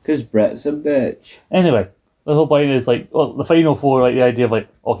 Because Bret's a bitch. Anyway, the whole point is, like, well, the Final Four, like, the idea of, like,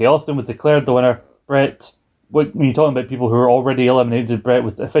 okay, Austin was declared the winner, Bret, when you're talking about people who were already eliminated, Bret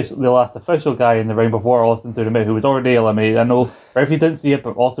was the last official guy in the ring before Austin threw him out, who was already eliminated. I know, referee didn't see it,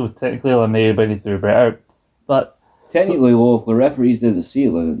 but Austin was technically eliminated, but he threw Bret out. But technically, well, if the referees didn't see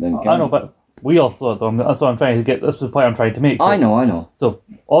it, then I know, but we all saw it, though. That's what I'm trying to get, this is the point I'm trying to make. I know. So,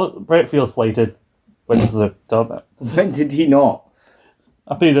 Bret feels slighted. When did he not?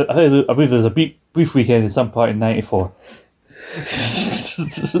 I believe there was a brief weekend at some point in '94.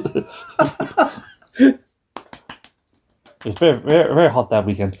 It was very, very, very hot that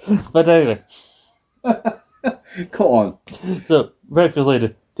weekend. But anyway. Come on. So, Bret feels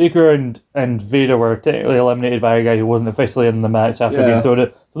later. Taker and Vader were technically eliminated by a guy who wasn't officially in the match after being thrown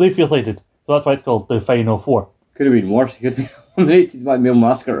out. So they feel slated. So that's why it's called the Final Four. Could have been worse. He could be eliminated by male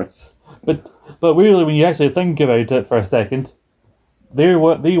mascaras. But really, when you actually think about it for a second,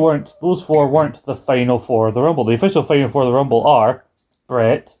 those four weren't the Final Four of the Rumble. The official Final Four of the Rumble are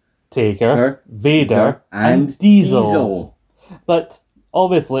Bret, Taker, Vader, and Diesel. But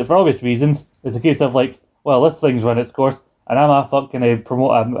obviously, for obvious reasons, it's a case of like, well, this thing's run its course, and I'm a fucking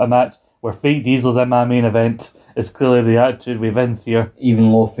promote a match where fake Diesel's in my main event. It's clearly the attitude with Vince here.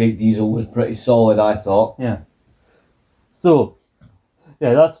 Even though fake Diesel was pretty solid, I thought. Yeah. So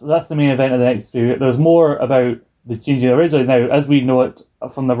yeah, that's the main event of the next year. There's more about the changing originally. Now, as we know it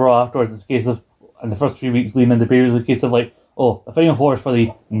from the Raw afterwards, it's a case of, in the first 3 weeks leading into Bears, it's a case of like, oh, the Final Four is for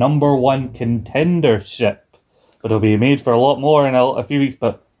the number one contendership. But it'll be made for a lot more in a few weeks,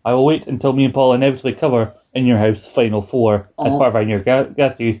 but I will wait until me and Paul inevitably cover In Your House Final Four as part of our In Your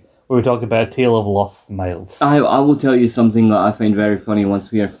Guest Series, where we talk about A Tale of Lost Smiles. I will tell you something that I find very funny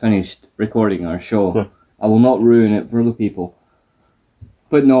once we are finished recording our show. Sure. I will not ruin it for the people.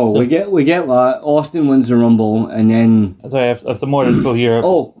 But no, we get that. Austin wins the Rumble, and then... Sorry, I have some more info here.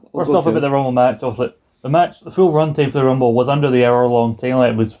 First off, to about the Rumble match, obviously. The full runtime for the Rumble was under the hour-long time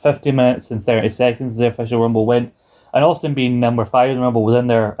limit. It was 50 minutes and 30 seconds the official Rumble went. And Austin, being number 5 in the Rumble, was in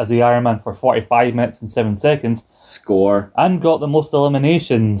there as the Iron Man for 45 minutes and 7 seconds. Score. And got the most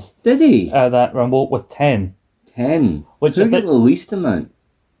eliminations. Did he? Out of that Rumble with 10. 10. Which Who got the least amount?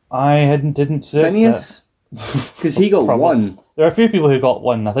 I didn't check Phineas? Because he got one. There are a few people who got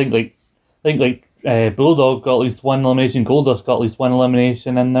one. I think Bulldog got at least one elimination. Goldust got at least one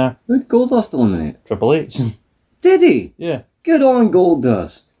elimination in there. Who did Goldust eliminate? Triple H. Did he? Yeah. Good on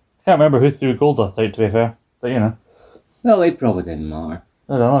Goldust. Can't remember who threw Goldust out, to be fair. But, you know. Well, it probably didn't matter.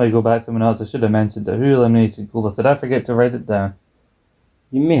 Hold on, let me go back to my notes. I should have mentioned it. Who eliminated Goldust? Did I forget to write it down?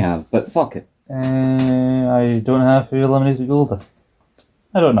 You may have, but fuck it. I don't have who eliminated Goldust.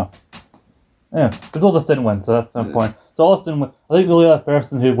 I don't know. Yeah, the Goldust didn't win, so that's no point. So Austin, I think the only other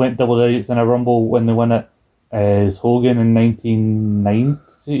person who went double digits in a Rumble when they won it is Hogan in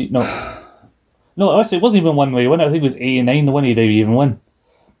 1990. No, actually, it wasn't even one way he won it. I think it was 89, the one he didn't even win.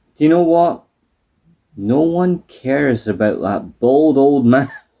 Do you know what? No one cares about that bald old man.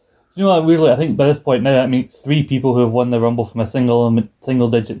 You know what, weirdly, I think by this point now that makes 3 people who have won the Rumble from a single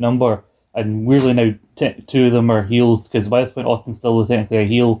digit number, and weirdly now 2 of them are heels, because by this point Austin's still technically a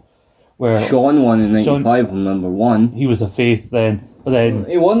heel. Where Shawn won in 95 from number 1. He was a face then, but then...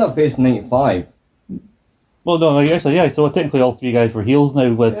 He won that face in 95. Well, no, actually, yeah, so technically all 3 guys were heels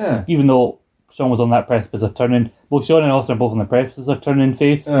now, but even though Shawn was on that precipice of turning, both Shawn and Austin are both on the precipice of turning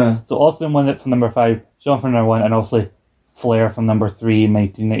face. So Austin won it from number 5, Shawn from number 1, and obviously Flair from number 3 in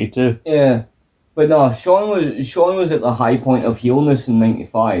 1992. Yeah. But no, Shawn was at the high point of heelness in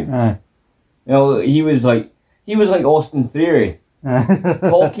 95. You know, he was like Austin Theory.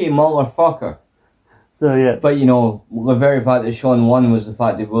 Cocky motherfucker. So yeah. But you know, the very fact that Shawn won was the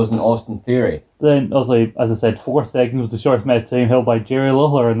fact that it wasn't Austin Theory. Then obviously, as I said, 4 seconds was the shortest amount of time held by Jerry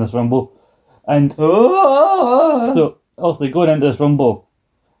Lawler in this Rumble. And so obviously going into this Rumble,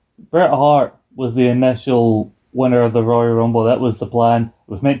 Bret Hart was the initial winner of the Royal Rumble. That was the plan.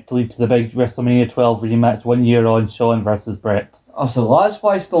 It was meant to lead to the big WrestleMania 12 rematch 1 year on, Shawn versus Bret. Oh, so that's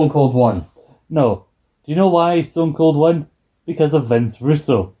why Stone Cold won? No. Do you know why Stone Cold won? Because of Vince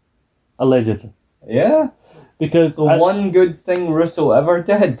Russo. Allegedly. Yeah? Because... The one good thing Russo ever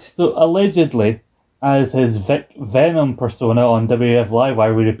did. So, allegedly, as his Venom persona on WWF Live, where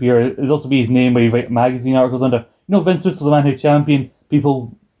he would appear, it would also be his name where you write magazine articles under. You know, Vince Russo, the man who championed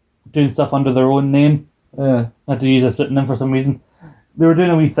people doing stuff under their own name? Yeah. Had to use a pseudonym for some reason. They were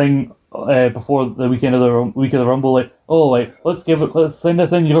doing a wee thing before the week of the Rumble, like, let's send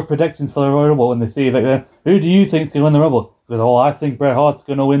us in your predictions for the Royal Rumble, and they say, who do you think's going to win the Rumble? Because, I think Bret Hart's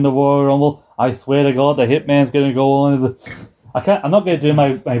going to win the Royal Rumble. I swear to God, the Hitman's going to go on. I'm not going to do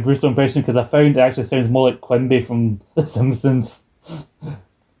my Bruce impression because I found it actually sounds more like Quimby from The Simpsons.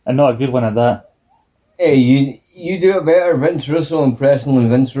 And not a good one at that. Hey, you do a better Vince Russo impression than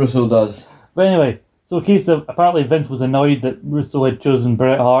Vince Russo does. But anyway, so a case of, apparently Vince was annoyed that Russo had chosen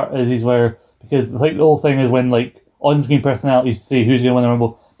Bret Hart as his winner, because the whole thing is when on-screen personalities say who's going to win the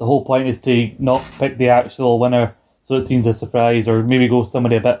Rumble, the whole point is to not pick the actual winner, so it seems a surprise, or maybe go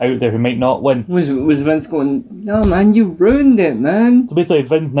somebody a bit out there who might not win. Was Vince going, no man, you ruined it, man? So basically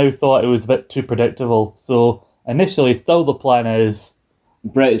Vince now thought it was a bit too predictable, so initially still the plan is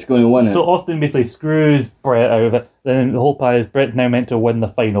Bret's going to win it. So Austin basically screws Bret out of it, then the whole plan is Bret's now meant to win the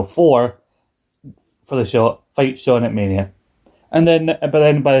Final Four for the fight Shawn at Mania. But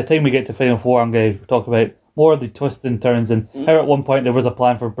then by the time we get to Final Four, I'm going to talk about more of the twists and turns and how at one point there was a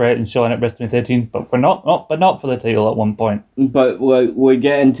plan for Bret and Shawn at WrestleMania 13, but not for the title at one point. But we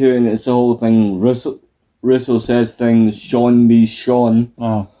get into it, and it's the whole thing. Russo says things. Shawn be Shawn.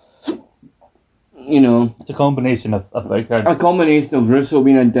 Oh. You know, it's a combination of a combination of Russo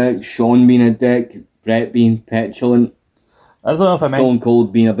being a dick, Shawn being a dick, Bret being petulant. I don't know if Stone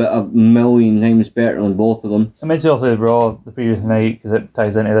Cold being a million times better than both of them. I mentioned also Raw the previous night because it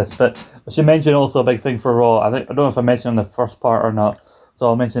ties into this, but I should mention also a big thing for Raw. I don't know if I mentioned on the first part or not, so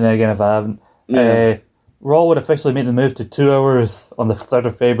I'll mention it again if I haven't. Yeah. Raw would officially make the move to 2 hours on the 3rd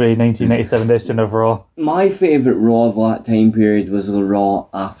of February 1997 edition of Raw. My favourite Raw of that time period was the Raw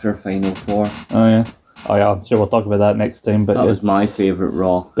after Final Four. Oh yeah, I'm sure we'll talk about that next time. But That was my favourite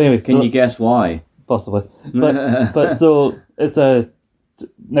Raw. But anyway, Can you guess why? Possibly, but so it's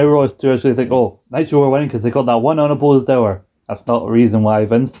now Raw is 2 hours. So they think, oh, Nitro were winning because they got that one unopposed hour. That's not a reason why,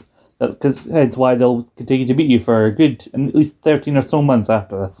 Vince. Because hence why they'll continue to beat you for a good at least 13 or so months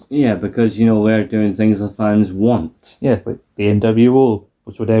after this. Yeah, because, we're doing things the fans want. Yes, like the NWO,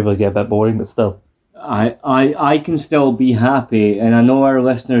 which would ever get a bit boring, but still. I can still be happy, and I know our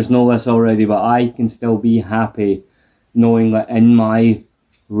listeners know this already, but I can still be happy knowing that in my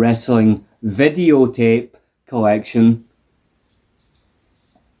wrestling videotape collection,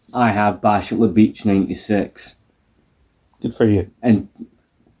 I have Bash at the Beach 96. Good for you. And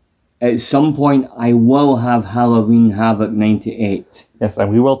at some point, I will have Halloween Havoc 98. Yes,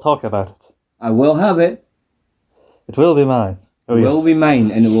 and we will talk about it. I will have it. It will be mine. Oh, It yes. will be mine,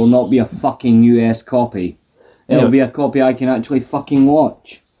 and it will not be a fucking US copy. It'll Yeah. be a copy I can actually fucking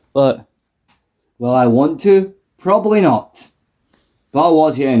watch. But Will I want to? Probably not. But I'll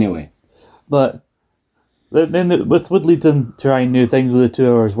watch it anyway. then this would lead them to trying new things with the 2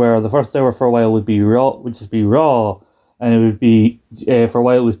 hours, where the first hour for a while would just be Raw, and it would be for a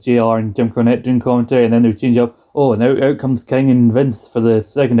while it was JR and Jim Cornette doing commentary, and then they would change up. Oh, and out comes King and Vince for the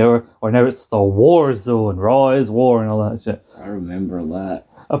second hour, or now it's the War Zone. Raw is war and all that shit. I remember that.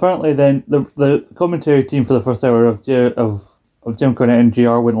 Apparently, then the commentary team for the first hour of Jim Cornette and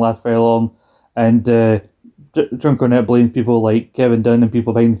JR wouldn't last very long, and Jim Cornette blames people like Kevin Dunn and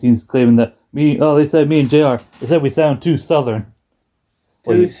people behind the scenes claiming that they said me and JR, they said we sound too southern.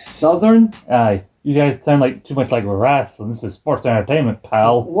 Too southern? Aye, you guys sound like too much like we're wrestling. This is sports entertainment,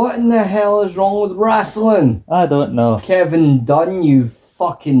 pal. What in the hell is wrong with wrestling? I don't know. Kevin Dunn, you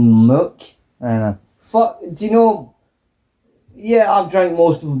fucking mook. I know. Fuck, do you know... Yeah, I've drank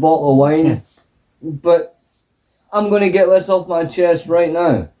most of a bottle of wine, but I'm going to get this off my chest right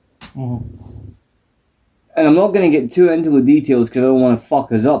now. And I'm not going to get too into the details because I don't want to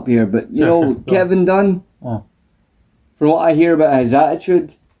fuck us up here, but Sure. Kevin Dunn, Oh. from what I hear about his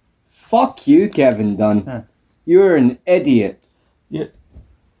attitude, fuck you, Kevin Dunn. Yeah. You're an idiot. Yeah.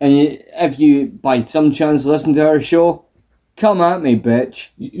 And if you, by some chance, listen to our show, come at me, bitch.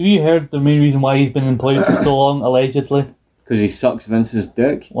 You heard the main reason why he's been employed for so long, allegedly? Because he sucks Vince's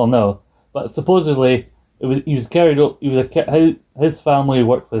dick. Well, no. But supposedly, he was carried up. His family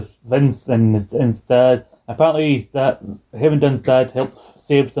worked with Vince and his dad. Apparently, him and Dunn's dad helped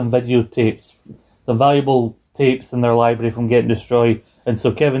save some videotapes, some valuable tapes in their library from getting destroyed. And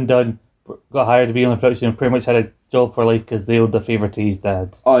so Kevin Dunn got hired to be on the production and pretty much had a job for life because they owed the favour to his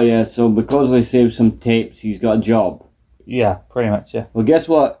dad. Oh yeah, so because they saved some tapes, he's got a job. Yeah, pretty much, yeah. Well, guess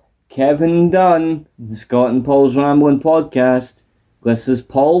what? Kevin Dunn, Scott and Paul's Rambling Podcast. This is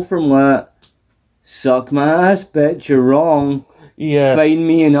Paul from that. Suck my ass, bitch, you're wrong. Yeah. Find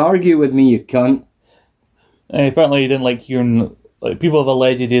me and argue with me, you cunt. And apparently he didn't like hearing... Like, people have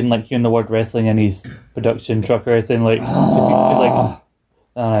alleged he didn't like hearing the word wrestling in his production truck or anything. Like, 'cause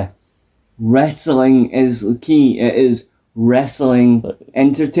aye. Wrestling is the key. It is wrestling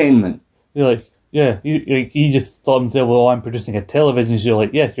entertainment. You're like, yeah, he just thought himself, well, I'm producing a television show.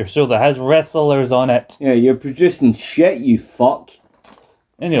 Like, yes, your show that has wrestlers on it. Yeah, you're producing shit, you fuck.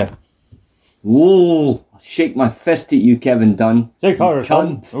 Anyway, Whoa! I'll shake my fist at you, Kevin Dunn. Jake You Harder,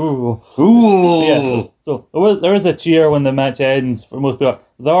 son. cunt. Ooh. Ooh! Yeah, so there is a cheer when the match ends for most people.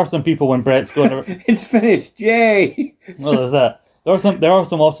 There are some people when Brett's going. It's finished, yay! Well, there's that. There are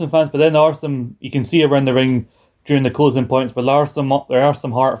some Austin fans, but then there are some you can see around the ring during the closing points. But there are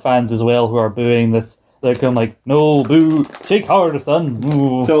some Hart fans as well who are booing this. They're kind of like, no, boo, Jake Harder, son.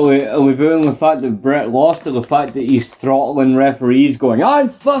 Ooh. So are we booing the fact that Brett lost, or the fact that he's throttling referees going, I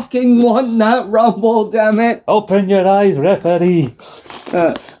fucking want that Rumble, damn it! Open your eyes, referee.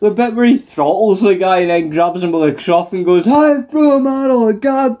 The bit where he throttles the guy and then grabs him by the cuff and goes, I threw him out of the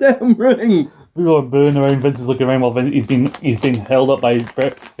goddamn ring! People are booing around. Vince is looking around while he's being held up by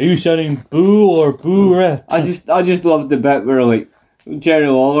Brett. Are you shouting boo or boo, Rhett? I just love the bit where like Jerry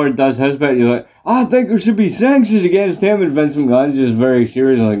Lawler does his bit. He's like, I think there should be sanctions against him, and Vince McMahon's just very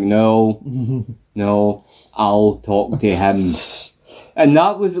serious, like, no, no, I'll talk to him. And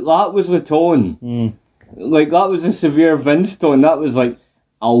that was the tone. Like that was a severe Vince tone. That was like,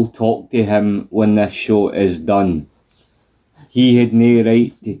 I'll talk to him when this show is done. He had no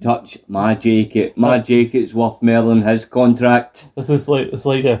right to touch my jacket. My jacket's worth more than his contract. It's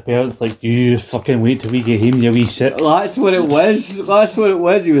like a parent's like, you just fucking wait till we get him, you wee shit. That's what it was. That's what it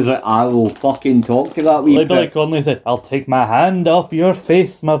was. He was like, I will fucking talk to that wee Like Billy prick. Connolly said, I'll take my hand off your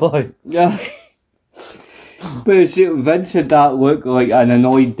face, my boy. Yeah. But see, Vince had that look like an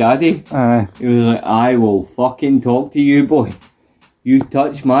annoyed daddy. He was like, I will fucking talk to you, boy. You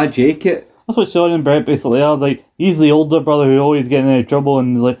touch my jacket. That's what Sean and Brett basically are. Like, he's the older brother who always getting into trouble,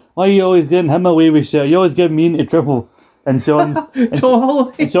 and he's like, why are you always getting him away with shit? You always getting me into trouble. And Sean's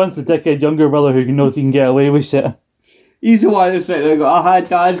Totally. and Sean's the dickhead younger brother who knows he can get away with shit. He's the one that's sitting there going, I had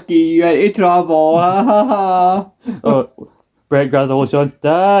to you into trouble. Ha ha ha. Oh, Brett grabs the whole Sean.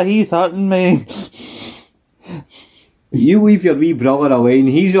 He's hurting me. You leave your wee brother alone.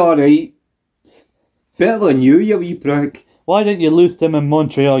 He's alright. Better than you wee prick. Why didn't you lose to him in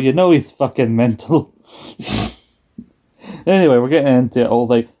Montreal? You know he's fucking mental. Anyway, we're getting into it all.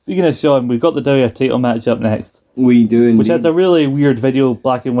 Like, speaking of Sean, we've got the WWE title match up next. We do indeed. Which has a really weird video,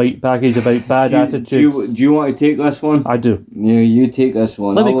 black and white package about bad attitudes. Do you want to take this one? I do. Yeah, you take this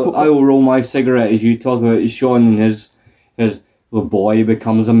one. I will roll my cigarette as you talk about Sean and his the boy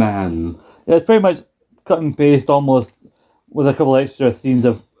becomes a man. Yeah, it's pretty much cut and paste almost with a couple extra scenes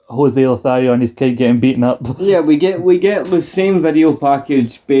of Jose Lothario and his kid getting beaten up. Yeah, we get the same video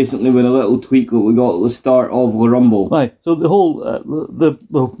package basically with a little tweak that we got at the start of the Rumble. Right, so the whole,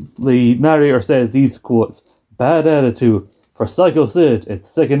 the narrator says these quotes: bad attitude. For Psycho Sid, it's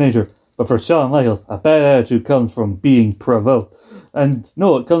second nature. But for Shawn Michaels, a bad attitude comes from being provoked. And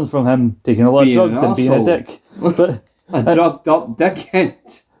no, it comes from him taking a lot of drugs and being a dick. But a drugged up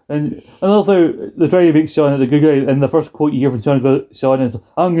dickhead. And I love how they try to make Sean the good guy, and the first quote you hear from Sean is,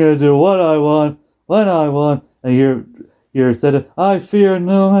 I'm going to do what I want, when I want. And you're said, I fear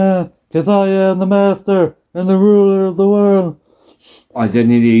no man, because I am the master and the ruler of the world. I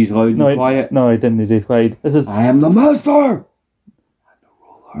didn't need these loud and quiet. No, I didn't need these quiet. This is, I am the master and the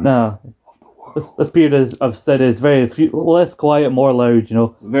ruler of the world. This period I've said is very less quiet, more loud, you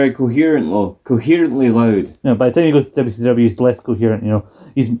know. Very coherently loud. No, by the time he goes to WCW, he's less coherent, you know.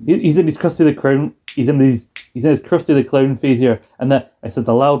 He's in his Krusty the Clown. He's in his Krusty the Clown phase here, and that I said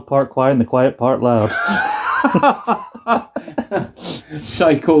the loud part quiet and the quiet part loud.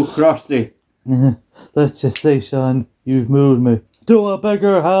 Psycho Krusty. Let's just say, Sean, you've moved me to a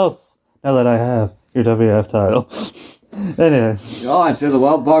bigger house now that I have your WF title. Anyway. Oh, I said the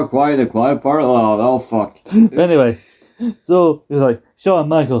loud part quiet, the quiet part loud. Oh, fuck. Anyway, so he was like, Shawn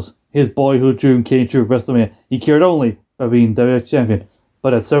Michaels, his boyhood dream came true at WrestleMania. He cared only by being WF champion.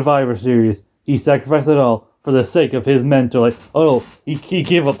 But at Survivor Series, he sacrificed it all for the sake of his mentor. Like, oh no, he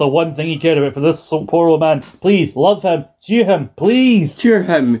gave up the one thing he cared about for this poor old man. Please, love him, cheer him, please. Cheer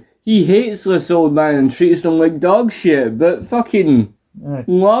him. He hates this old man and treats him like dog shit, but fucking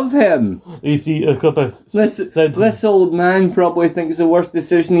love him. You see a clip of this old man probably thinks the worst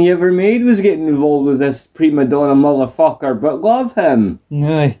decision he ever made was getting involved with this prima donna motherfucker, but love him.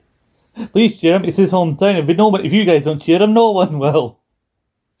 Aye. Please cheer him, it's his hometown. If you guys don't cheer him, no one will.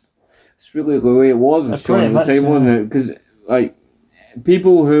 It's really the way it was at the time, wasn't it? Because, like,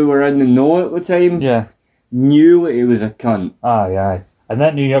 people who were in the know at the time knew that he was a cunt. Aye. And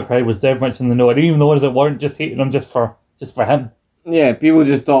that New York crowd was very much in the know, and even the ones that weren't just hating him just for him. Yeah, people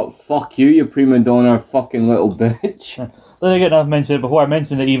just thought, fuck you prima donna fucking little bitch. Then again, I've mentioned it before, I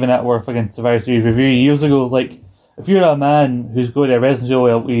mentioned it even at our fucking Survivor Series review years ago, like, if you're a man who's going to a wrestling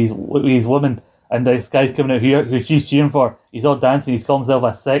show with his woman, and this guy's coming out here who she's cheering for, he's all dancing, he's calling himself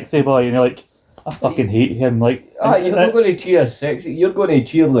a sexy boy, and you're like, I fucking hate him. Like, you're not going to cheer sexy, you're going to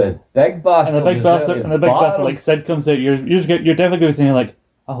cheer the big bastard. And the big bastard like Sid comes out, you're definitely going to say, like,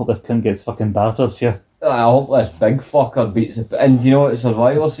 I hope this cunt gets fucking battered here. I hope this big fucker beats the... And you know what,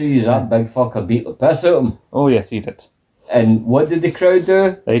 Survivor Series, that big fucker beat the piss out of him. Oh yes, he did. And what did the crowd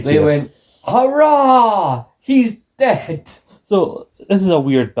do? They went, hurrah! He's dead! So, this is a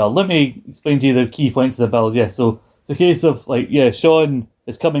weird build. Let me explain to you the key points of the build. Yeah, so it's a case of, like, Sean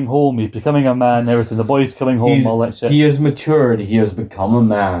is coming home, he's becoming a man, everything. The boy's coming home, all that shit. He has matured, he has become a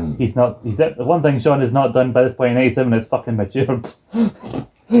man. The one thing Sean has not done by this point in 87 is fucking matured.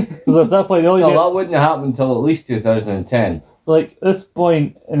 So at that point, that wouldn't have happened until at least 2010. Like, this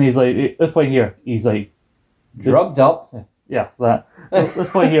point, and he's like, drugged up. Yeah, that. This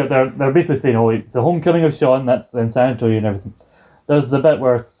point here, they're basically saying, oh, it's the homecoming of Sean, that's in San Antonio and everything. There's the bit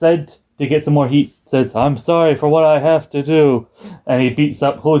where Sid, to get some more heat, says, I'm sorry for what I have to do. And he beats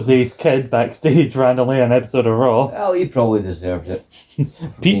up Jose's kid backstage randomly on an episode of Raw. Well, he probably deserved it.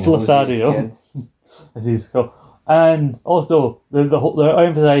 Pete Lothario. As he's called. And also, they're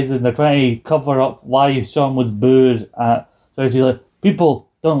emphasising, they're trying to cover up why Sean was booed at. So it's like,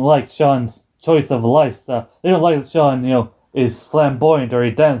 people don't like Sean's choice of lifestyle. They don't like that Sean, is flamboyant or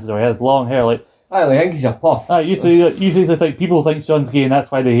he dances or he has long hair. Like, I think he's a puff. Usually think people think Sean's gay and that's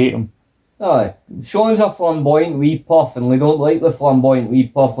why they hate him. Aye. Sean's a flamboyant wee puff, and they don't like the flamboyant wee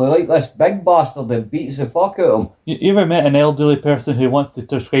puff. They like this big bastard that beats the fuck out of him. You ever met an elderly person who wants to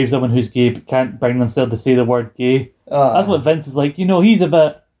describe someone who's gay but can't bring themselves to say the word gay? That's what Vince is like. He's a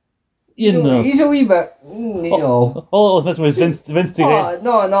bit, He's a wee bit, All it was missing was Vince to get.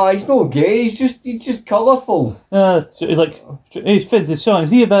 No, he's not gay. He's just colourful. So he's like, hey, Vince, it's Sean.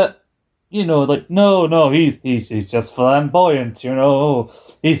 Is he a bit, no, he's just flamboyant,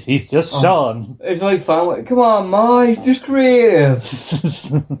 He's just Sean. It's like family. Come on, Ma, he's just creative.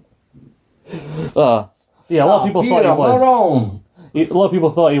 A lot of people thought he was. Wrong. A lot of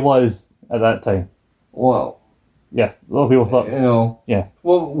people thought he was at that time. Well, yes, a lot of people thought. Yeah.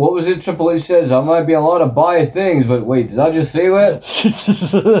 Well, what was it? Triple H says I might be a lot of bi things, but wait, did I just say that?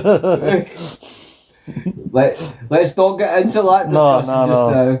 Let's not get into that discussion just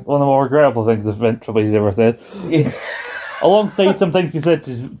now. One of the more regrettable things that Triple H's ever said. Yeah. Alongside some things he said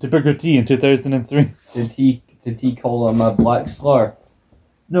to Booker T in 2003. Did he call him a black slur?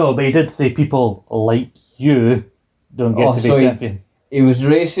 No, but he did say people like you don't get to be champion. He was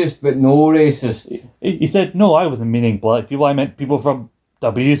racist, but no racist. He said, no, I wasn't meaning black people, I meant people from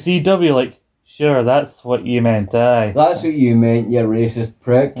WCW. Like, sure, that's what you meant, aye. That's what you meant, you racist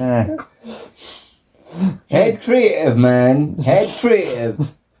prick. Head creative, man. Head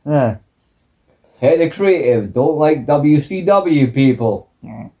creative. Yeah. Head of creative. Don't like WCW people.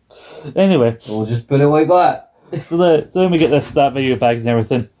 Anyway. We'll just put it like that. So then we get that video package and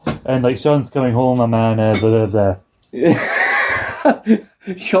everything. And like, Sean's coming home, my man, blah, blah, blah.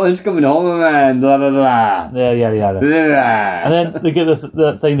 Sean's coming home, man, blah, blah, blah. Yeah. And then they get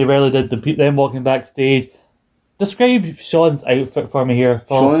the thing they rarely did, them walking backstage. Describe Sean's outfit for me here,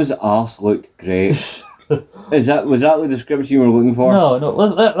 Paul. Sean's arse looked great. Was that the description you were looking for? No,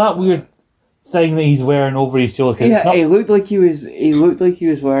 that weird thing that he's wearing over his shoulder. Yeah, he looked like he was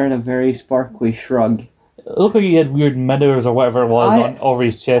wearing a very sparkly shrug. It looked like he had weird mirrors or whatever it was over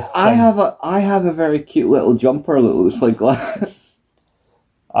his chest. I have a very cute little jumper that looks like that.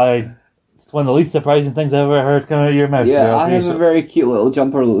 It's one of the least surprising things I've ever heard come out of your mouth. Yeah, I have a very cute little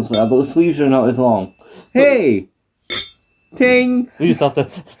jumper that looks like that, but the sleeves are not as long. Hey! Ting! You just have to...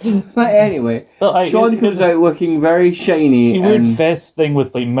 But anyway, Sean comes out looking very shiny. A weird vest thing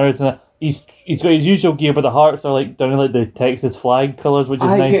with like mirrors and that. He's got his usual gear, but the hearts are like down like the Texas flag colours, which is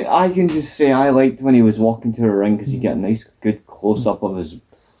nice. I can just say I liked when he was walking to the ring because you get a nice, good close up of his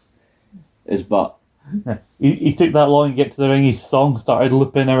butt. Yeah. He took that long to get to the ring. His song started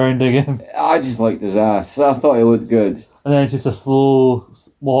looping around again. I just liked his ass. I thought he looked good. And then it's just a slow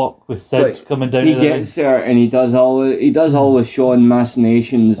walk with Sid coming down. He gets there and he does all the Sean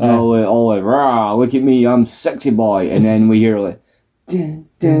machinations and all the rah, look at me, I'm sexy boy, and then we hear like dun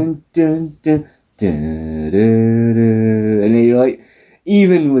dun dun dun dun, dun, dun, and then you're like,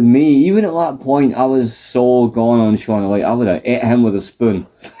 even with me, even at that point, I was so gone on Sean. Like I would have ate him with a spoon.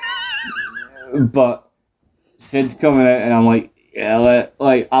 But Sid coming out and I'm like, yeah,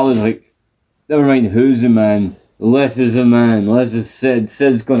 like I was like, never mind who's the man. Les is a man. Les is Sid.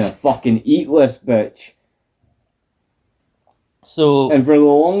 Sid's gonna fucking eat this bitch. And for the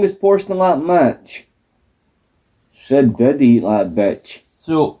longest portion of that match, Sid did eat that bitch.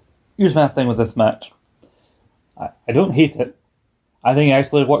 So, here's my thing with this match. I don't hate it. I think it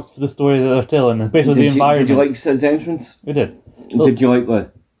actually works for the story that they're telling, especially the environment. Did you like Sid's entrance? We did. Did you like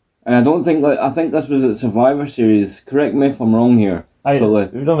the... And I don't think... I think this was at Survivor Series. Correct me if I'm wrong here. We've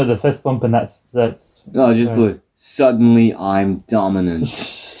done with the fist bump and that's... No, just look. Suddenly I'm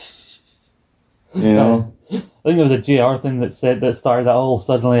dominant. You know? I think it was a JR thing that started that whole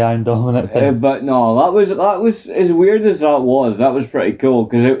suddenly I'm dominant thing. But no, that was as weird as that was pretty cool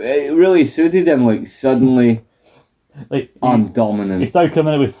because it really suited him. Like suddenly, I'm dominant. He started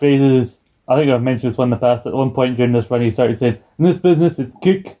coming out with phrases. I think I've mentioned this one in the past. At one point during this run, he started saying, "In this business, it's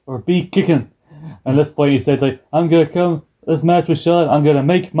kick or be kicking." And at this point, he said, "Like I'm gonna come this match with Sean. I'm gonna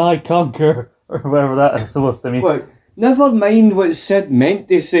make my conquer." Or whatever that is supposed to mean. Look, never mind what Sid meant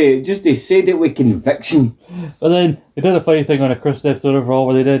to say, just they said it with conviction. But then they did a funny thing on a Christmas episode of Raw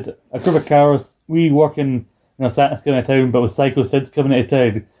where they did a group of cows, we working, Santa's coming to town, but with Psycho Sid's coming to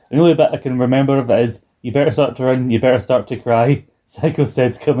town. And the only bit I can remember of it is, you better start to run, you better start to cry, Psycho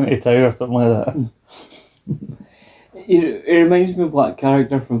Sid's coming to town or something like that. It reminds me of that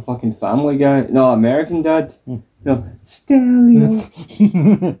character from fucking Family Guy. No, American Dad. No, Stereo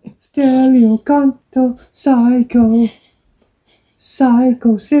Canto Psycho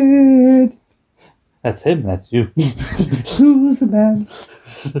Sid. That's him, that's you. Who's the man?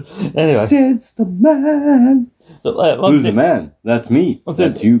 Anyway. Sid's the man. So, who's the man? That's me.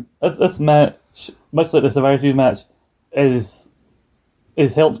 That's you. This match, much like the Survivor Series match, is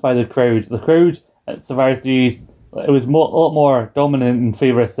is helped by the crowd. The crowd at Survivor Series, it was a lot more dominant in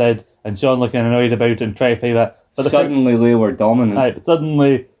favour of Sid, and Shawn looking annoyed about it and trying to fight that. But suddenly they were dominant. But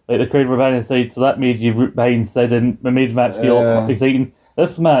suddenly, like, the crowd were behind his side, so that made you root behind Sid, and it made the match feel exciting.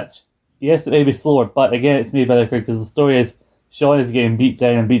 This match, yes, it may be slower, but again, it's made by the crowd, because the story is Shawn is getting beat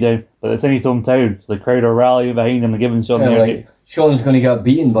down, but it's in his hometown, so the crowd are rallying behind him and giving Shawn the energy. Shawn's going to get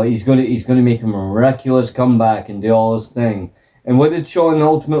beaten, but he's going to make a miraculous comeback and do all his thing. And what did Shawn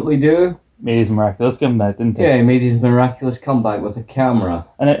ultimately do? Made his miraculous comeback, didn't he? Yeah, he made his miraculous comeback with a camera.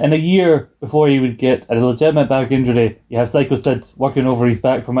 And a year before he would get a legitimate back injury, you have Psycho Sid working over his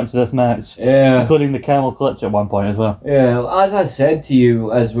back for much of this match. Yeah. Including the camel clutch at one point as well. Yeah, as I said to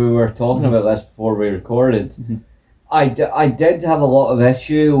you as we were talking about this before we recorded, I did have a lot of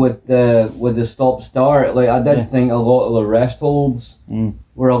issue with the stop-start. Like, I did think a lot of the rest holds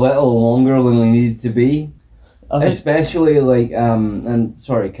were a little longer than they needed to be. Especially, like, and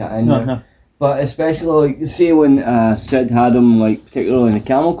sorry, Kat, No. But especially, like, see when Sid had him, like, particularly in the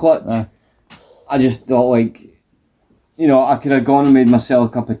camel clutch, I just thought, like, you know, I could have gone and made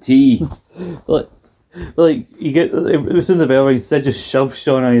myself a cup of tea. Like you get, it was in the bell where he said just shove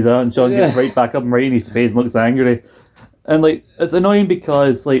Shawn on his arm, and Shawn gets right back up and right in his face and looks angry. And, like, it's annoying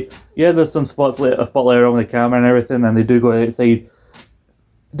because, like, yeah, there's some spots like a spotlight around the camera and everything, and they do go outside.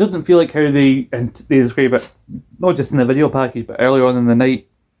 It doesn't feel like how they describe it, not just in the video package, but earlier on in the night,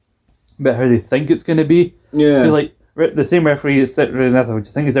 about how they think it's going to be. Yeah. Like, the same referee that's sitting right there, which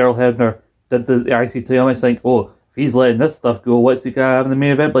I think is Earl Hebner, did the IC title match, think, oh, if he's letting this stuff go, what's he going to have in the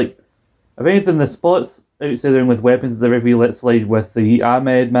main event? Like, if anything, the spots outside the ring with weapons the referee let slide with the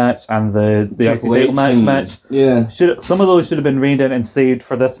Ahmed match and the IC title match. Yeah. Some of those should have been reined in and saved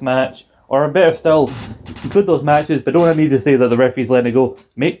for this match. Or better still, include those matches, but don't need to say that the referee's letting it go.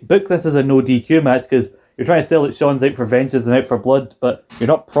 Book this as a no DQ match, because you're trying to sell it Shawn's out for vengeance and out for blood, but you're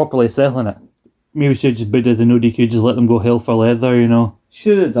not properly selling it. Maybe we should just book it as a no DQ, just let them go hell for leather, you know.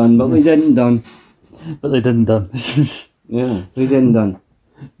 Should have done, but we didn't done. But they didn't done. Yeah, we didn't done.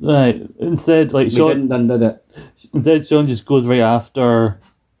 Right, instead, like, Shawn... We didn't done, did it? Instead, Shawn just goes right after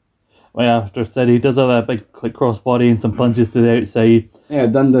Sid. He does have a big, like, crossbody and some punches to the outside. Yeah,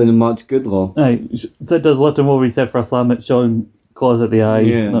 done a much good though. Right, Sid does lift him over his head for a slam at Shawn, claws at the eyes.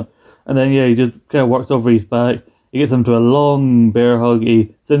 Yeah. And then, he just kind of works over his back. He gets him to a long bear hug.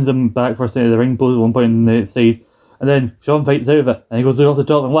 He sends him back first into the ring post at one point on the outside. And then Shawn fights out of it. And he goes off the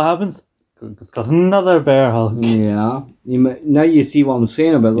top. And what happens? Got another bear hug. Yeah. Now you see what I'm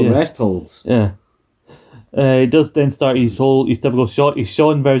saying about the rest holds. Yeah. He does then start his typical shot. His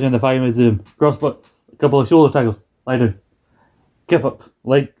Shawn version of the fireman crossbutt, a couple of shoulder tackles, lie down, kip up,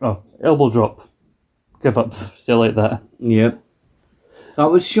 elbow drop, kip up, still like that. Yep. That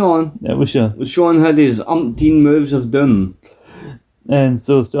was Shawn. Yeah, it was Shawn. Shawn had his umpteen moves of doom. And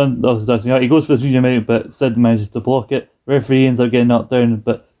so Shawn obviously starting out. He goes for the 3 out, but Sid manages to block it. Referee ends up getting knocked down,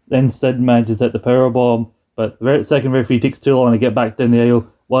 but then Sid manages to hit the power bomb. But the second referee takes too long to get back down the aisle.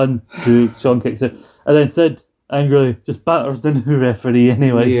 1, 2, Shawn kicks it. And then Sid angrily just batters the new referee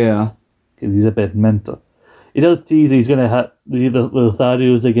anyway. Yeah. Because he's a bit mental. He does tease he's going to hit the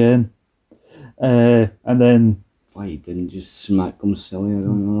Lotharios again. And then... Why he didn't just smack them silly, I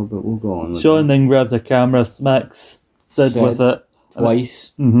don't know, but we'll go on. Shawn then grabs the camera, smacks Sid with it.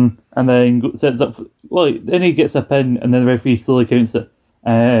 Twice. And then sets up... then he gets a pin, and then the referee slowly counts it.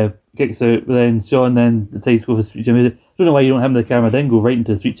 Kicks out, but then Shawn then decides to go for Sweet Chin Music. I don't know why you don't have the camera then go right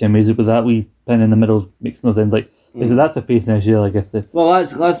into Sweet Chin Music, but that wee pin in the middle makes no sense. Like, so that's a pacing issue, I guess. Well,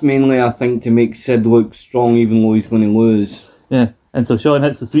 that's mainly, I think, to make Sid look strong even though he's going to lose. Yeah, and so Shawn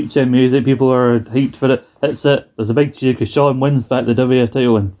hits the Sweet Chin Music, people are hyped for it, hits it, there's a big cheer because Shawn wins back the WF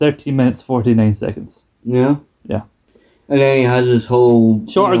title in 13 minutes 49 seconds. Yeah? Yeah. And then he has his whole...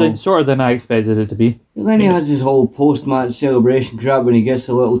 Shorter than I expected it to be. And then he has his whole post-match celebration crap when he gets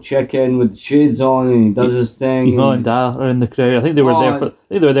a little chicken with the shades on and he does his thing. His mom and dad are in the crowd. I think they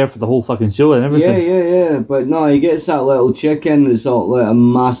were there for the whole fucking show and everything. Yeah. But no, he gets that little chicken that's all like a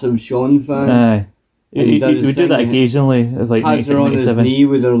massive Shawn fan. Aye. We do that occasionally. Like has her on his knee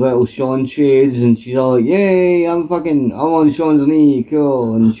with her little Shawn shades, and she's all like, "Yay! I'm on Shawn's knee,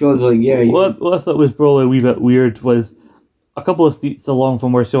 cool." And Shawn's like, "Yeah." What I thought was probably a wee bit weird was a couple of seats along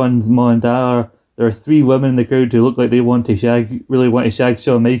from where Shawn's mom and dad are. There are 3 women in the crowd who look like they really want to shag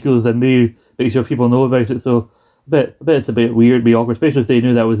Shawn Michaels, and they make sure people know about it. So, it's a bit weird, be awkward, especially if they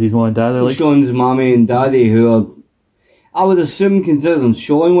knew that was his mom and dad. Like, Shawn's mommy and daddy, who are, I would assume, considering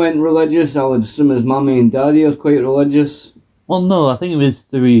Shawn went religious, I would assume his mommy and daddy are quite religious. Well, no, I think it was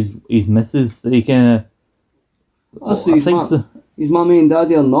through his missus that he kind of... His mommy and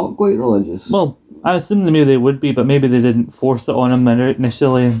daddy are not quite religious. Well, I assume that maybe they would be, but maybe they didn't force it on him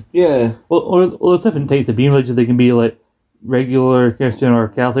initially. Yeah. Well, there's different types of being religious. They can be like regular Christian or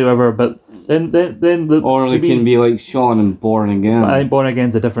Catholic, whatever. But then Or they can be like Sean and Born Again. I think Born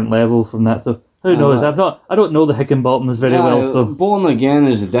Again's a different level from that. So who knows? I don't know the Hickenbottoms very well. So Born Again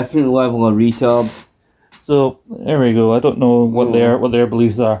is a different level of retard. So there we go. I don't know what their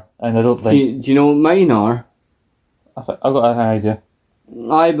beliefs are, and I don't think. Do you know what mine are? I've got an idea.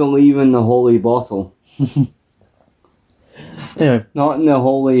 I believe in the holy bottle. Anyway, not in the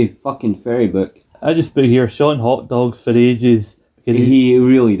holy fucking fairy book. I just put here Sean hot dogs for ages because he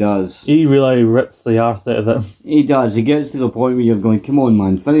really does. He really rips the arse out of it. He does. He gets to the point where you're going, come on,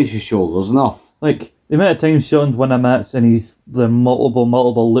 man, finish your show. There's enough. Like the amount of times Sean's won a match and he's the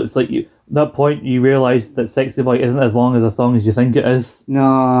multiple loops. Like at that point, you realise that Sexy Boy isn't as long as a song as you think it is.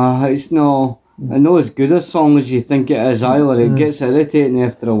 Nah, it's no. I know as good a song as you think it is either. It gets irritating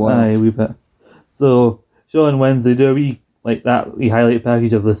after a while. Aye, a wee bit. So Sean wins. They do a wee highlight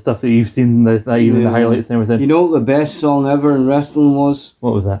package of the stuff that you've seen, the highlights and everything. You know what the best song ever in wrestling was?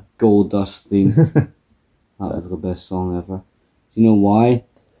 What was that? Goldust theme. That was the best song ever. Do you know why?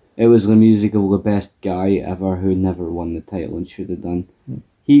 It was the music of the best guy ever who never won the title and should have done.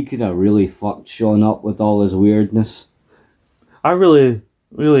 He could have really fucked Sean up with all his weirdness. I really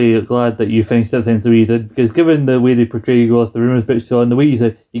glad that you finished that sentence the way you did, because given the way they portray you off the rumors about Sean, the way you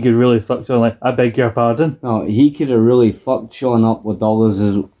said you could really fuck Sean, like, I beg your pardon. No, he could have really fucked Sean up with all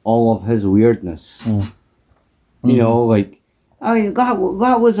of his weirdness. You know, like, I mean, that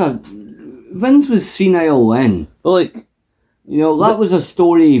was Vince was senile then. But like, you know, that was a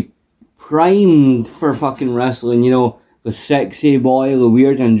story primed for fucking wrestling. You know, the Sexy Boy, the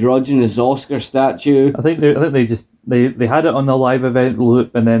weird androgynous Oscar statue. I think they just they had it on the live event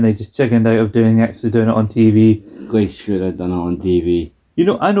loop, and then they just chickened out of actually doing it on TV. They should have done it on TV. You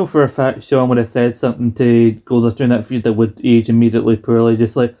know, I know for a fact Sean would have said something to Goldust during that feud that would age immediately poorly,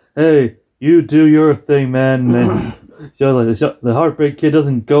 just like, "Hey, you do your thing, man." And then the Heartbreak Kid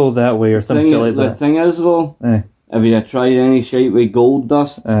doesn't go that way, or some shit like that. The thing is, though, if you had tried any shit with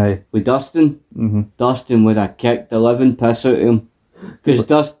Goldust, with Dustin, Dustin would have kicked the living piss out of him.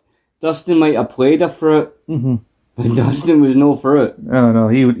 Because Dustin might have played a fruit, but Dustin was no fruit. Oh no,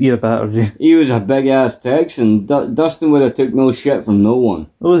 he would eat a battery. He was a big ass Texan. Dustin would have took no shit from no one. It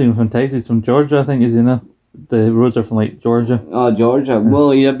wasn't even from Texas, he's from Georgia, I think, is he not? The roads are from like Georgia. Oh, Georgia.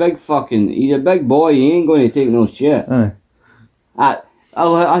 Well, he's a big boy, he ain't going to take no shit.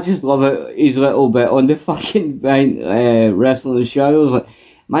 I just love it. His little bit on the fucking wrestling shadows, like,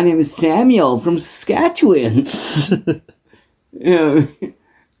 my name is Samuel from Saskatchewan. Yeah.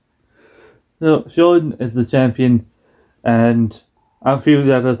 So Sean is the champion, and I feel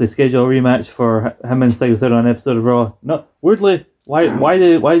that if they schedule a rematch for him and Styles on an episode of Raw, no, weirdly, why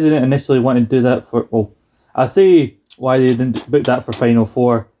they didn't initially want to do that for? Well, I say why they didn't book that for Final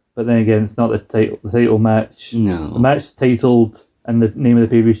Four, but then again, it's not the title match. No, the match titled. And the name of the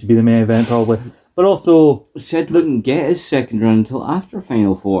pay-per-view should be the main event, probably. But also... Sid wouldn't get his second round until after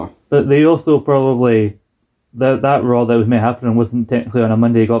Final Four. But they also probably... That Raw that was meant to happen wasn't technically on a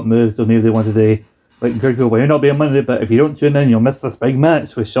Monday, it got moved, so maybe they wanted to... Like, encourage people, well, you'll not be on Monday, but if you don't tune in, you'll miss this big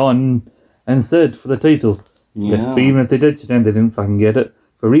match with Sean and Sid for the title. Yeah. But even if they did tune in, they didn't fucking get it.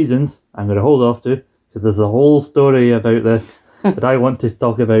 For reasons I'm going to hold off to, because there's a whole story about this that I want to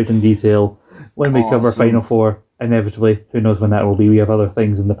talk about in detail when we cover Final Four. Inevitably, who knows when that will be? We have other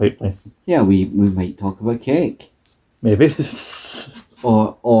things in the pipeline. Yeah, we might talk about cake, maybe,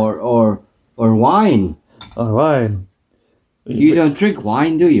 or wine. Or wine. You don't drink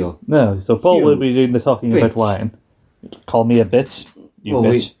wine, do you? No. So Paul will be doing the talking about wine. Call me a bitch, you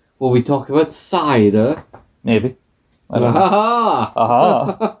bitch. We talk about cider. Maybe.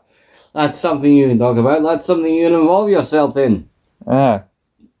 Aha! That's something you can talk about. That's something you can involve yourself in.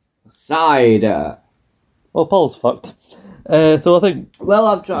 Cider. Well, Paul's fucked. So I think... Well,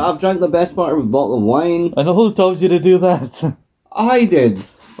 I've drank the best part of a bottle of wine. I know who told you to do that. I did.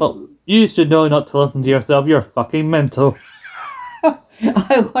 Well, you should know not to listen to yourself. You're fucking mental.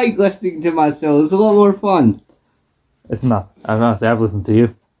 I like listening to myself. It's a lot more fun. It's not. I've listened to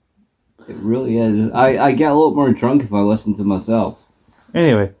you. It really is. I get a lot more drunk if I listen to myself.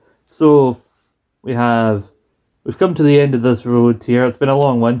 Anyway, so we've come to the end of this road here. It's been a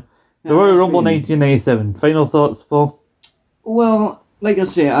long one. The Royal Rumble 1997. Final thoughts, Paul? Well, like I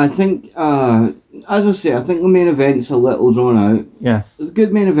say, I think, I think the main event's a little drawn out. Yeah. It's a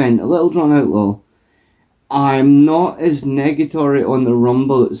good main event, a little drawn out though. I'm not as negatory on the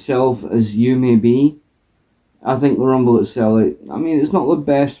Rumble itself as you may be. I think the Rumble itself, it's not the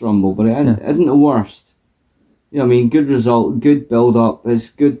best Rumble, but it isn't the worst. You know, I mean, good result, good build up. It's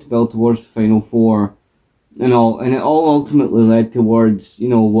good to build towards the final four, and it all ultimately led towards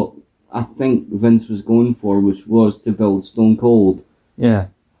what I think Vince was going for, which was to build Stone Cold. Yeah.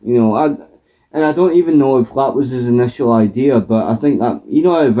 I don't even know if that was his initial idea, but I think that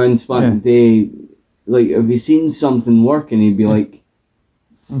how Vince back in the day, like if he seen something working, he'd be like,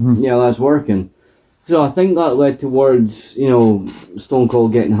 "Yeah, that's working." So I think that led towards Stone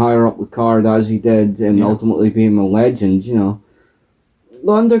Cold getting higher up the card as he did, and ultimately being a legend. The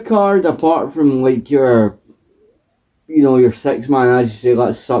undercard, apart from like your 6-man, as you say,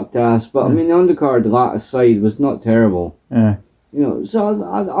 that sucked ass. But I mean, the undercard, that aside, was not terrible. Yeah. So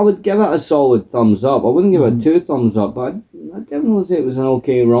I would give it a solid thumbs up. I wouldn't give it 2 thumbs up, but I'd definitely say it was an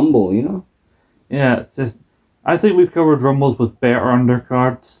okay Rumble. Yeah, it's just I think we've covered Rumbles with better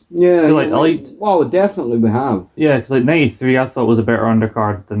undercards. Yeah, well, definitely we have. Yeah, because like 93, I thought was a better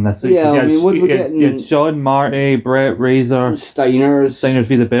undercard than this. Yeah, I mean, what we're getting... You had Shawn, Marty, Brett, Razor, Steiner's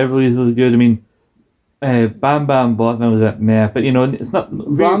v. the Beverleys was good. I mean, Bam Bam Bossman was a bit meh, but it's not...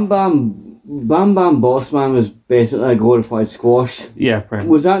 Bam Bam Bossman was basically a glorified squash. Yeah, pretty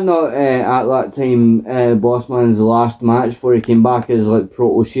much. Was that not at that time Bossman's last match before he came back as like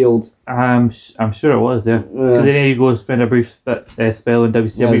Proto Shield? I'm sure it was, yeah. Because then he goes spend a brief spell in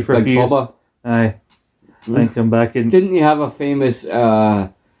WCW for a few years. Aye. And come back and... Didn't he have a famous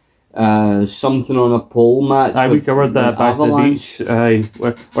something on a pole match? Aye, we covered that back to the beach. Aye,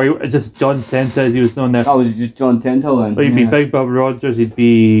 where just John Tenta, as he was known there. Oh, it was just John Tenta then? Well, he'd be Big Bob Rogers, he'd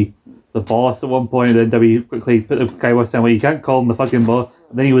be the boss at one point, and then WWE quickly put the guy was saying, well, you can't call him the fucking boss.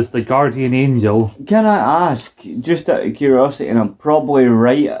 And then he was the guardian angel. Can I ask, just out of curiosity, and I'm probably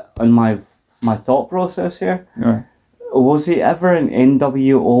right on my thought process here, was he ever an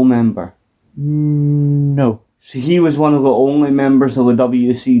NWO member? No. So he was one of the only members of the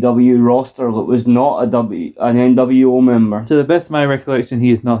WCW roster that was not an NWO member. To the best of my recollection,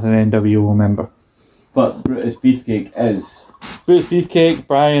 he is not an NWO member. But Brutus Beefcake is. Brutus Beefcake,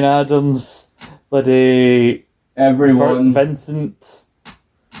 Brian Adams, bloody... Everyone. Vincent.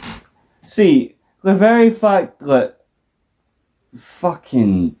 See, the very fact that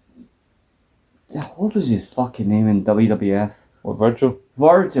fucking... What was his fucking name in WWF? What, Virgil?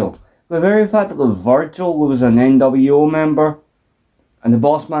 Virgil. The very fact that Virgil was an NWO member and the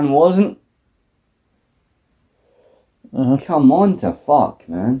Bossman wasn't. Come on to fuck,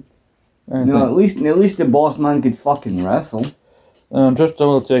 man. At least the Bossman could fucking wrestle. I'm just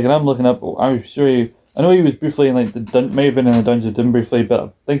double checking. I'm looking up. I'm sure I know he was briefly in like may have been in the Dungeon Doom briefly, but I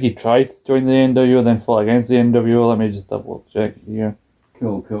think he tried to join the NWO and then fought against the NWO. Let me just double check here.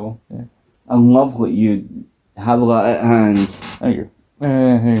 Cool. Yeah. I love what you have that at hand. Thank you.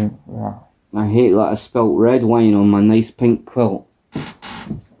 I hate that I spilt red wine on my nice pink quilt.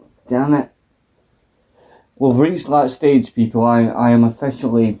 Damn it. We've reached that stage, people. I am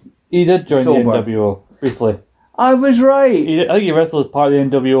officially He did join sober. the NWO briefly. I was right. I think he wrestled as part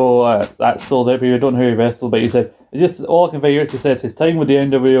of the NWO that sold out, but I don't know who he wrestled, but he said, it's just all I can figure out, he says his time with the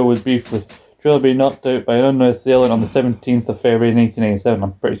NWO was brief, with Trailer being knocked out by an unknown assailant on the 17th of February 1987.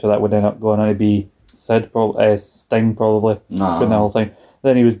 I'm pretty sure that would end up going on to be Sting probably. Nah. The whole thing.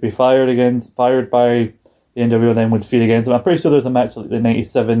 Then he would be fired by the NWO, then would feud against him. I'm pretty sure there's a match like the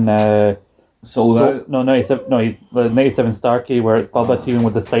 97 out? No, 97 the 97 Starrcade where it's Bubba teaming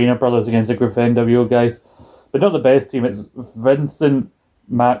with the Steiner brothers against a group of NWO guys. But not the best team. It's Vincent,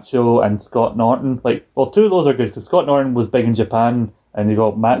 Macho, and Scott Norton. Two of those are good because Scott Norton was big in Japan, and you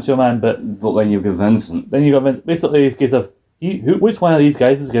got Macho Man, but then you've got Vincent. Then you got Vincent. Basically, a case of which one of these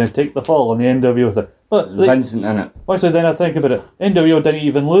guys is going to take the fall on the NWO? But Vincent in it. Actually, then I think about it. NWO didn't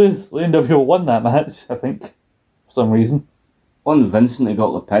even lose. The NWO won that match, I think, for some reason. Wasn't Vincent who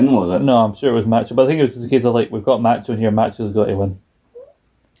got the pin, was it? No, I'm sure it was Macho, but I think it was just a case of we've got Macho in here. Macho's got to win.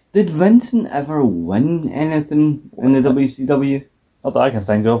 Did Vincent ever win anything in the WCW? Not that I can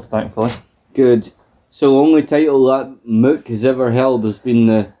think of, thankfully. Good. So the only title that Mook has ever held has been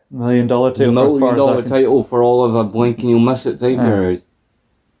the $1 million title. $1 million title for all of a blink and you'll miss it time period.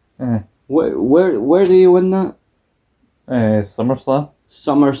 Yeah. Where do you win that? SummerSlam.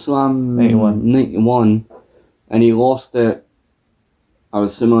 SummerSlam 91. And he lost it, I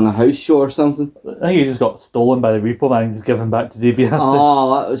was assuming, on a house show or something. I think he just got stolen by the Repo Man and just given back to DiBiase.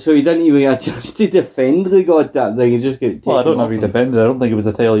 Oh, so he didn't even get a chance to defend the goddamn thing. He just got taken. Well, I don't know if he defended it. I don't think it was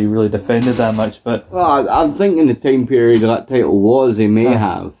a title you really defended that much, but... Well, I'm thinking the time period that title was, he may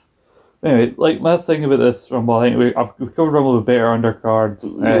have. Anyway, my thing about this Rumble, I think we've covered Rumble with better undercards.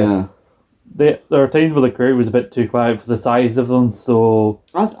 Yeah. There are times where the crowd was a bit too quiet for the size of them, so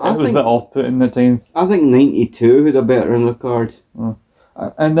I it was think, a bit off-putting at times. I think 92 had a better undercard.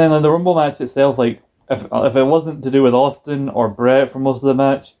 And then in the Rumble match itself, if it wasn't to do with Austin or Brett for most of the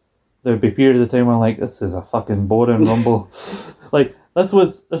match, there'd be periods of time where I'm like, this is a fucking boring Rumble. Like, this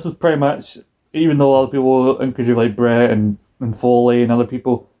was pretty much, even though a lot of people include like Brett and Foley and other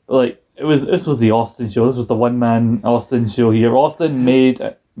people, but like, this was the Austin show. This was the one-man Austin show here. Austin made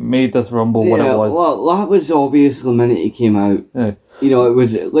this Rumble what it was. Well, that was obvious the minute he came out. Yeah. You know, it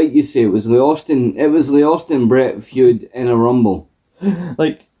was, like you say, it was the Austin Brett feud in a Rumble.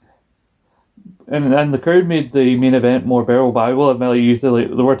 Like, and the crowd made the main event more bearable, but I will admit, like, usually,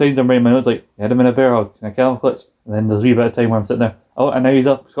 like, there were times I'm writing my notes, like, you had him in a bear hug, and a camel clutch, and then there's a wee bit of time where I'm sitting there, oh, and now he's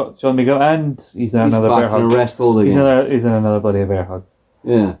up, Scott Sean Miguel, and he's in another bear hug. He's back in a rest hold again. He's in another bloody bear hug.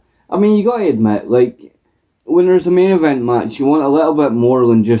 Yeah. I mean, you gotta admit, like, when there's a main event match, you want a little bit more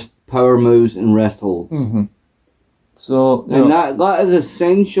than just power moves and rest holds. Mm-hmm. So, and that is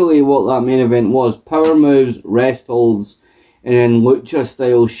essentially what that main event was. Power moves, rest holds, and then lucha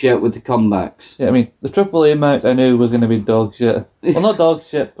style shit with the comebacks. Yeah, I mean, the AAA match I knew was going to be dog shit. Well, not dog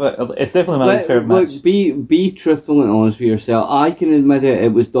shit, but it's definitely my least favourite match. Be truthful and honest with yourself. I can admit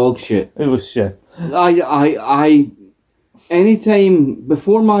it was dog shit. It was shit. Anytime,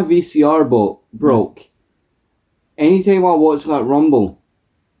 before my VCR broke, anytime I watched that Rumble,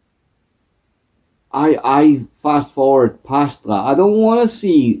 I fast forward past that. I don't want to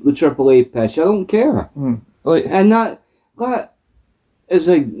see the AAA pitch. I don't care. Like, and that is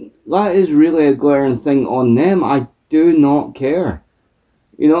really a glaring thing on them. I do not care.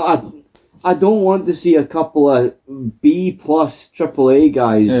 You know, I don't want to see a couple of B+ AAA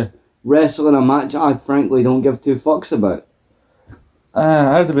guys wrestling a match I frankly don't give two fucks about.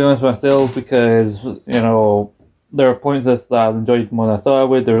 I have to be honest with myself because, you know, there are points that I enjoyed more than I thought I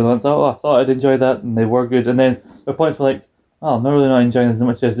would. There were ones, I thought I'd enjoy that, and they were good. And then there were points where like, I'm not really not enjoying this as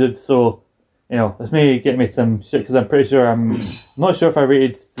much as I did. So, you know, this may get me some shit because I'm pretty sure I'm not sure if I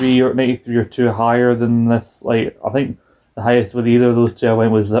rated 93 or 2 higher than this. Like, I think the highest with either of those two I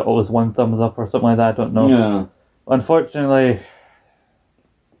went was 1 thumbs up or something like that. I don't know. Yeah. Unfortunately,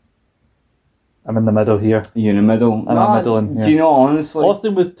 I'm in the middle here. You're in the middle. I'm in the middle. And, do you know, honestly,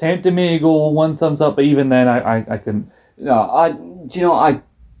 Austin was tempting me to go 1 thumbs up, but even then I couldn't. No, I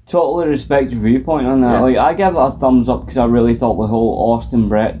totally respect your viewpoint on that. Yeah. Like, I give it a thumbs up because I really thought the whole Austin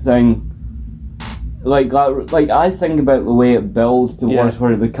Brett thing, like I think about the way it builds towards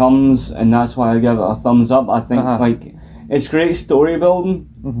where it becomes, and that's why I give it a thumbs up. I think like it's great story building,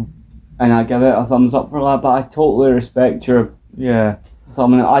 and I give it a thumbs up for that. But I totally respect your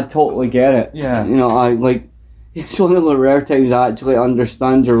thumb. I totally get it. Yeah, you know, I like. It's one of the rare times I actually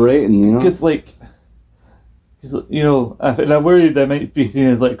understand your rating. You know, because like. You know, I'm worried that might be seen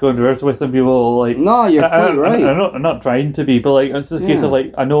as like controversial with some people. Like, no, you're quite right. I'm not trying to be, but like it's just a case of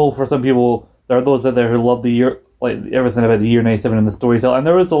like I know for some people there are those out there who love the year, like everything about the year '97 and the storytelling. And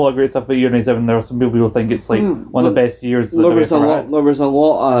there is a lot of great stuff about year '97. There are some people who think it's like one of the best years. There was a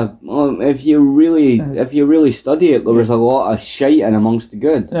lot of if you really study it, there was a lot of shite in amongst the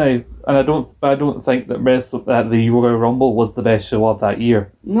good. Yeah, and I don't think that the Royal Rumble was the best show of that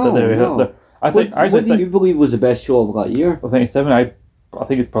year. No. What do you believe was the best show of that year? Well, 97. I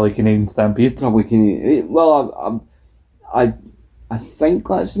think it's probably Canadian Stampede. Probably Canadian. Well, I think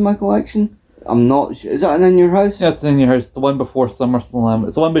that's in my collection. I'm not sure. Is that in your house? Yeah, it's in your house. The one before SummerSlam.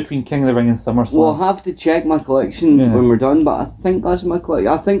 It's the one between King of the Ring and SummerSlam. We'll have to check my collection when we're done, but I think that's in my collection.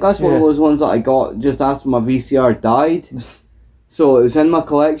 I think that's one of those ones that I got just after my VCR died. So it's in my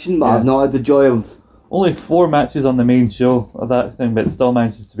collection, but I've not had the joy of... Only 4 matches on the main show of that thing, but it still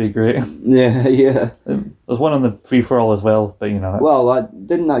manages to be great. Yeah. There's one on the free-for-all as well, but you know... Well,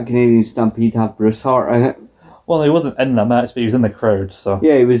 didn't that Canadian Stampede have Bruce Hart in it? Well, he wasn't in the match, but he was in the crowd, so...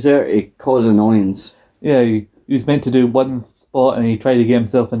 Yeah, he was there to cause annoyance. Yeah, he was meant to do one spot and he tried to get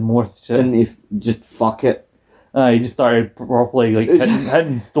himself in more shit. Didn't he just fuck it? He just started properly like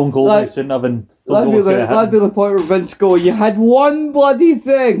hitting Stone Cold and shouldn't have, and Stone Cold that'd be the point where Vince go, you had one bloody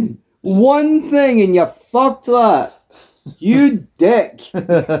thing! One thing and you fucked that. You dick. So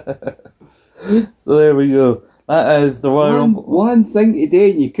there we go. That is the Royal Rumble. One thing today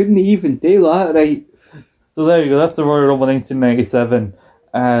and you couldn't even do that right. So there you go. That's the Royal Rumble 1997.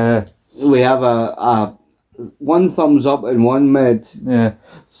 We have a 1 thumbs up and 1 mid. Yeah.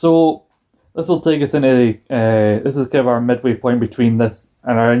 So this will take us into this is kind of our midway point between this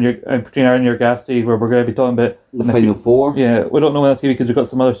and between our and your gas stage, where we're going to be talking about the final 4. Yeah, we don't know when that's going to be because we've got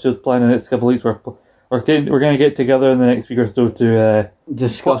some other shows planned in the next couple of weeks. We're going to get together in the next week or so to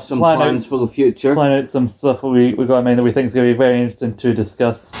discuss some plans for the future. Plan out some stuff we got in mind that we think is going to be very interesting to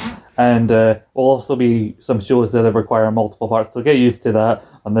discuss, and will also be some shows that require multiple parts. So get used to that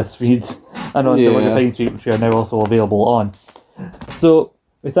on this feed and on the Pine Street, which we are now also available on. So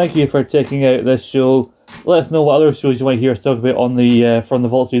we thank you for checking out this show. Let us know what other shows you might hear us talk about on the From the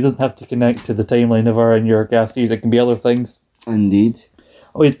Vault. So you doesn't have to connect to the timeline of our in your gas feed. It can be other things. Indeed.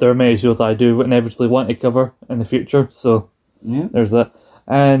 There are many shows that I do inevitably want to cover in the future. So there's that.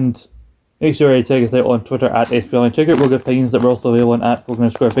 And make sure you check us out on Twitter at SPL. Check out Rogue Opinions that we're also available on at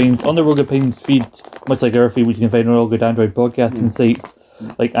Rogue Square Opinions. On the Rogue Opinions feed, much like our feed, which you can find on all good Android podcasting sites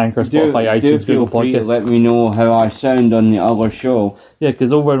like Anchor, Spotify, iTunes, Google Podcasts. Let me know how I sound on the other show. Yeah,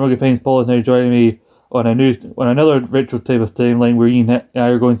 because over on Rogue Opinions, Paul is now joining me on another retro type of timeline where Ian and I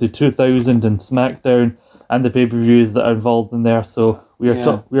are going through 2000 and SmackDown and the pay-per-views that are involved in there. So we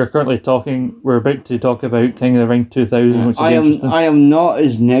are currently talking. We're about to talk about King of the Ring 2000, which will be interesting. I am not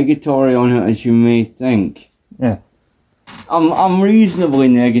as negatory on it as you may think. Yeah, I'm reasonably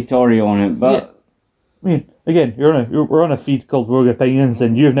negatory on it, but I mean, again, we're on a feed called Rogue Opinions,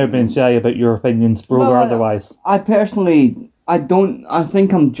 and you've never been shy about your opinions, rogue or otherwise. I personally, I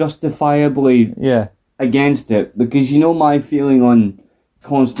think I'm justifiably against it, because you know my feeling on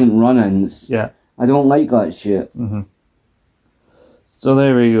constant run-ins. Yeah. I don't like that shit. Mm-hmm. So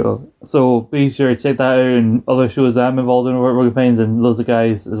there we go. So be sure to check that out and other shows that I'm involved in over at Rogue Opinions and loads of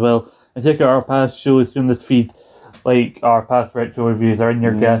guys as well. And check out our past shows from this feed, like our past retro reviews, our in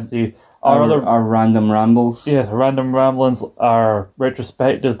your guest, our random rambles. Yeah, random ramblings, our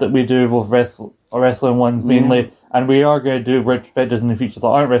retrospectives that we do, both wrestling ones mainly, and we are going to do retrospectives in the future that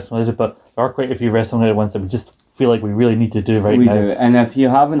aren't wrestling related, but there are quite a few wrestling related ones that we just feel like we really need to do now. We do, and if you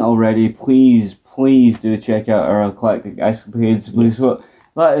haven't already, please do check out our Eclectic Escapades.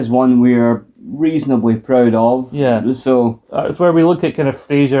 That is one we are reasonably proud of. Yeah. So it's where we look at kind of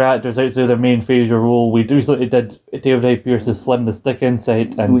Frasier actors outside their main Frasier role. We recently did David A. Pearce's Slim the Stick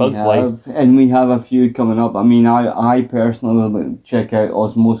Insight and Bugs Life. And we have a few coming up. I mean, I personally will check out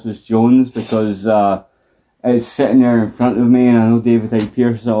Osmosis Jones because it's sitting there in front of me, and I know David A.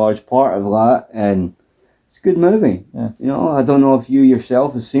 Pearce is a large part of that, and it's a good movie. Yeah. You know, I don't know if you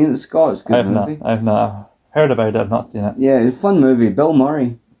yourself have seen it, Scott. It's a good movie. I've not heard about it. I've not seen it. Yeah, it's a fun movie. Bill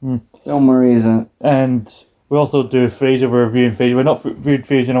Murray. Bill Murray is in it. And we also do Frasier. We're reviewing Frasier. We're not reviewed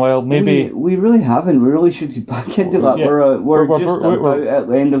Frasier in a while. Maybe we really haven't. We really should get back into that. Yeah. We're about at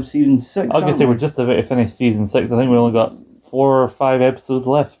the end of season 6. I was gonna say we're just about to finish season 6. I think we only got 4 or 5 episodes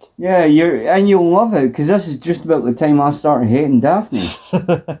left. Yeah, you'll love it because this is just about the time I started hating Daphne.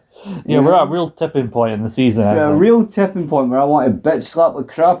 We're at a real tipping point in the season. Yeah, a real tipping point where I want to bitch slap the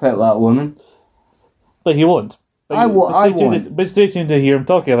crap out of that woman. But he won't. I won't. But stay tuned to hear him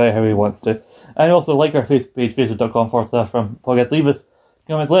talking about how he wants to. And also like our Facebook page, facebook.com/from-podcast. Leave us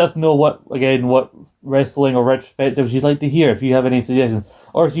comments. Let us know what wrestling or retrospectives you'd like to hear if you have any suggestions.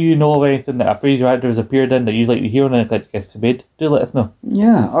 Or if you know of anything that a Frasier actor has appeared in that you'd like to hear on an Eclectic Escapade, do let us know.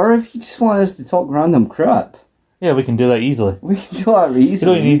 Yeah, or if you just want us to talk random crap. Yeah, we can do that easily. We can do that easily. You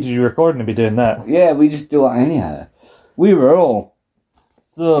don't need to be recording to be doing that. Yeah, we just do it anyhow. We roll.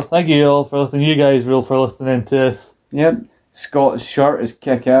 So, thank you all for listening. You guys roll for listening to us. Yep. Scott's shirt is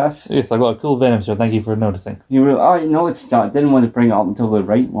kick-ass. Yes, I got a cool Venom shirt. Thank you for noticing. You noticed that. I didn't want to bring it up until the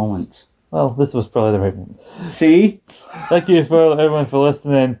right moment. Well, this was probably the right moment. See? Thank you for everyone for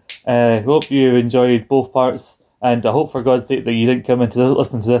listening. Hope you enjoyed both parts. And I hope, for God's sake, that you didn't come into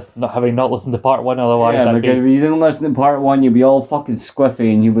listen to this having not listened to part 1. Otherwise, yeah, because if you didn't listen to part 1, you'd be all fucking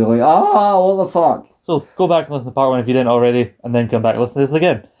squiffy and you'd be like, what the fuck? So go back and listen to part 1 if you didn't already, and then come back and listen to this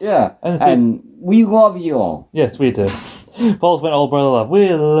again. Yeah, and we love you all. Yes, we do. Paul's went all brother love.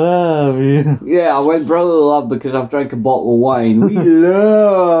 We love you. Yeah, I went brother love because I've drank a bottle of wine. We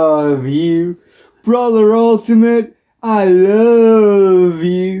love you. Brother Ultimate, I love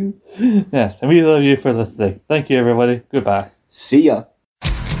you. Yes, and we love you for listening. Thank you, everybody. Goodbye. See ya.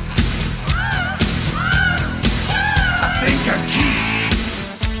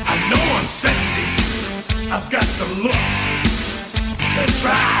 I've got the looks that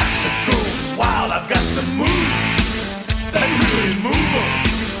drives a girl wild. I've got the move that really move 'em.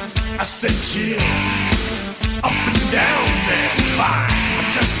 I said chill up and down their spine. I'm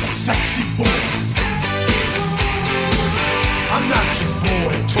just a sexy boy. I'm not your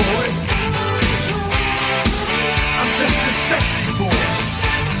boy toy. I'm just a sexy boy.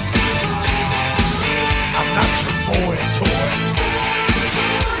 I'm not your boy toy.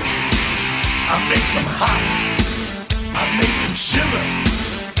 I make them hot, I make them shiver,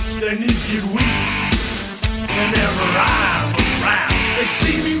 their knees get weak, whenever I'm around. They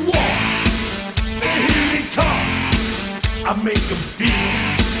see me walk, they hear me talk, I make them feel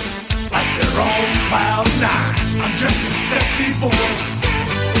like they're on cloud 9. I'm just a sexy boy.